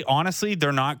 I would say, honestly,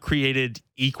 they're not created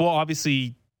equal.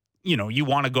 Obviously, you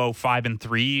want to go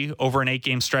 5-3 over an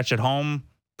 8-game stretch at home,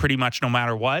 pretty much no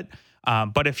matter what.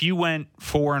 But if you went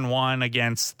 4-1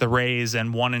 against the Rays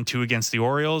and 1-2 against the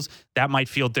Orioles, that might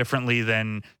feel differently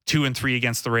than 2-3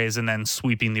 against the Rays and then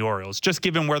sweeping the Orioles, just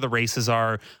given where the races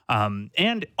are.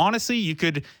 And honestly, you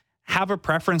could have a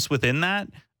preference within that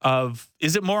of,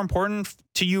 is it more important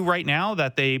to you right now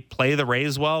that they play the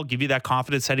Rays well, give you that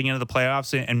confidence heading into the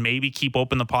playoffs, and maybe keep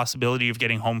open the possibility of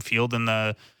getting home field in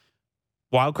the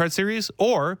wildcard series?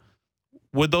 Or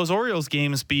would those Orioles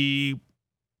games be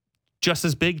just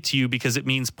as big to you because it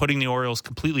means putting the Orioles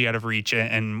completely out of reach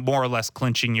and more or less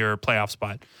clinching your playoff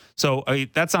spot? So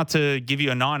that's not to give you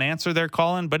a non-answer there,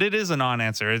 Colin, but it is a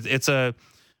non-answer. It's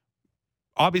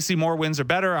obviously more wins are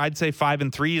better. I'd say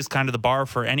 5-3 is kind of the bar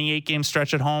for any 8-game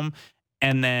stretch at home.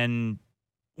 And then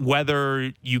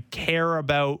whether you care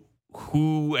about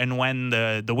who and when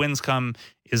the wins come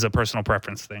is a personal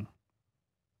preference thing.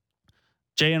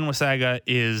 J.N. Wasaga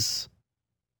is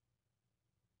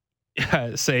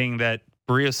saying that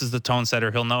Barrios is the tone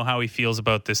setter. He'll know how he feels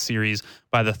about this series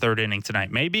by the 3rd inning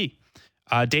tonight. Maybe.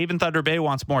 Dave in Thunder Bay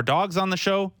wants more dogs on the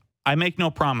show. I make no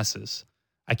promises.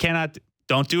 I cannot.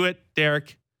 Don't do it,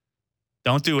 Derek.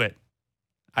 Don't do it.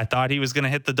 I thought he was going to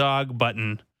hit the dog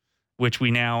button, which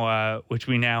we now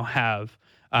have.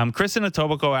 Chris in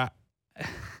Etobicoke.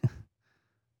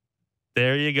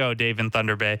 There you go, Dave in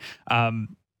Thunder Bay.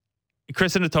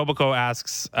 Chris in Etobicoke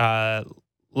asks,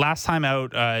 last time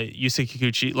Yusei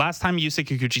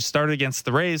Kikuchi started against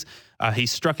the Rays. He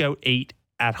struck out 8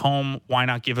 at home. Why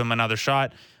not give him another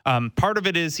shot? Part of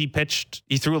it is he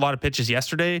threw a lot of pitches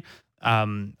yesterday.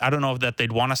 I don't know that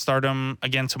they'd want to start him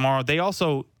again tomorrow. They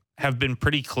also have been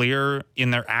pretty clear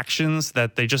in their actions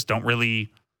that they just don't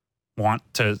really want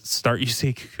to start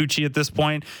Yusei Kikuchi at this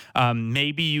point.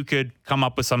 Maybe you could come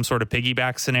up with some sort of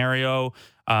piggyback scenario.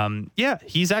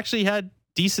 He's actually had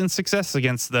decent success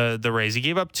against the Rays. He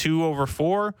gave up 2 over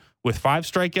 4 with 5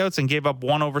 strikeouts and gave up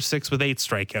 1 over 6 with 8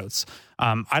 strikeouts.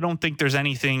 I don't think there's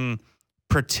anything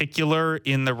particular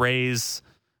in the Rays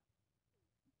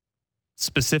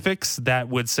specifics that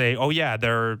would say, oh yeah,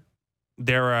 they're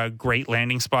a great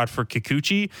landing spot for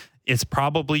Kikuchi. It's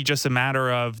probably just a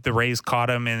matter of the Rays caught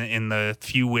him in the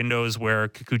few windows where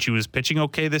Kikuchi was pitching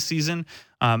okay this season.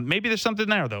 Maybe there's something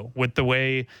there, though, with the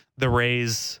way the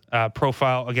Rays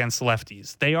profile against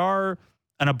lefties. They are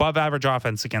an above-average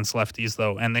offense against lefties,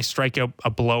 though, and they strike out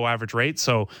a below-average rate.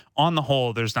 So on the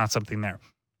whole, there's not something there.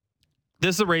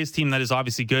 This is a Rays team that is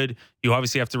obviously good. You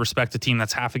obviously have to respect a team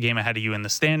that's half a game ahead of you in the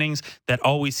standings that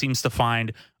always seems to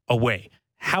find a way.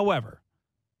 However,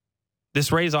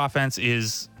 this Rays offense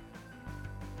is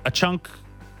a chunk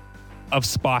of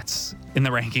spots in the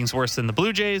rankings worse than the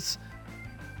Blue Jays,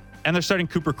 and they're starting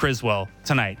Cooper Criswell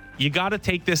tonight. You got to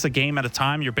take this a game at a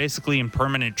time. You're basically in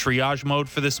permanent triage mode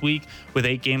for this week with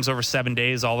 8 games over 7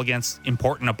 days, all against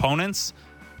important opponents.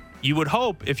 You would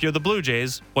hope, if you're the Blue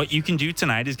Jays, what you can do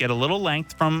tonight is get a little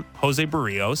length from Jose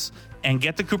Barrios and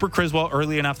get the Cooper Criswell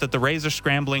early enough that the Rays are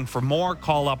scrambling for more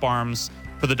call-up arms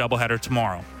for the doubleheader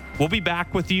tomorrow. We'll be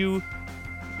back with you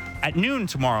at noon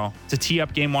tomorrow to tee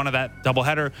up game 1 of that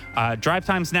doubleheader. Drive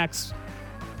time's next.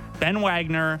 Ben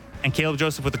Wagner and Caleb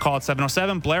Joseph with the call at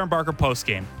 7:07. Blair and Barker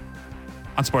postgame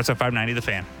on Sportsnet 590 The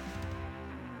Fan.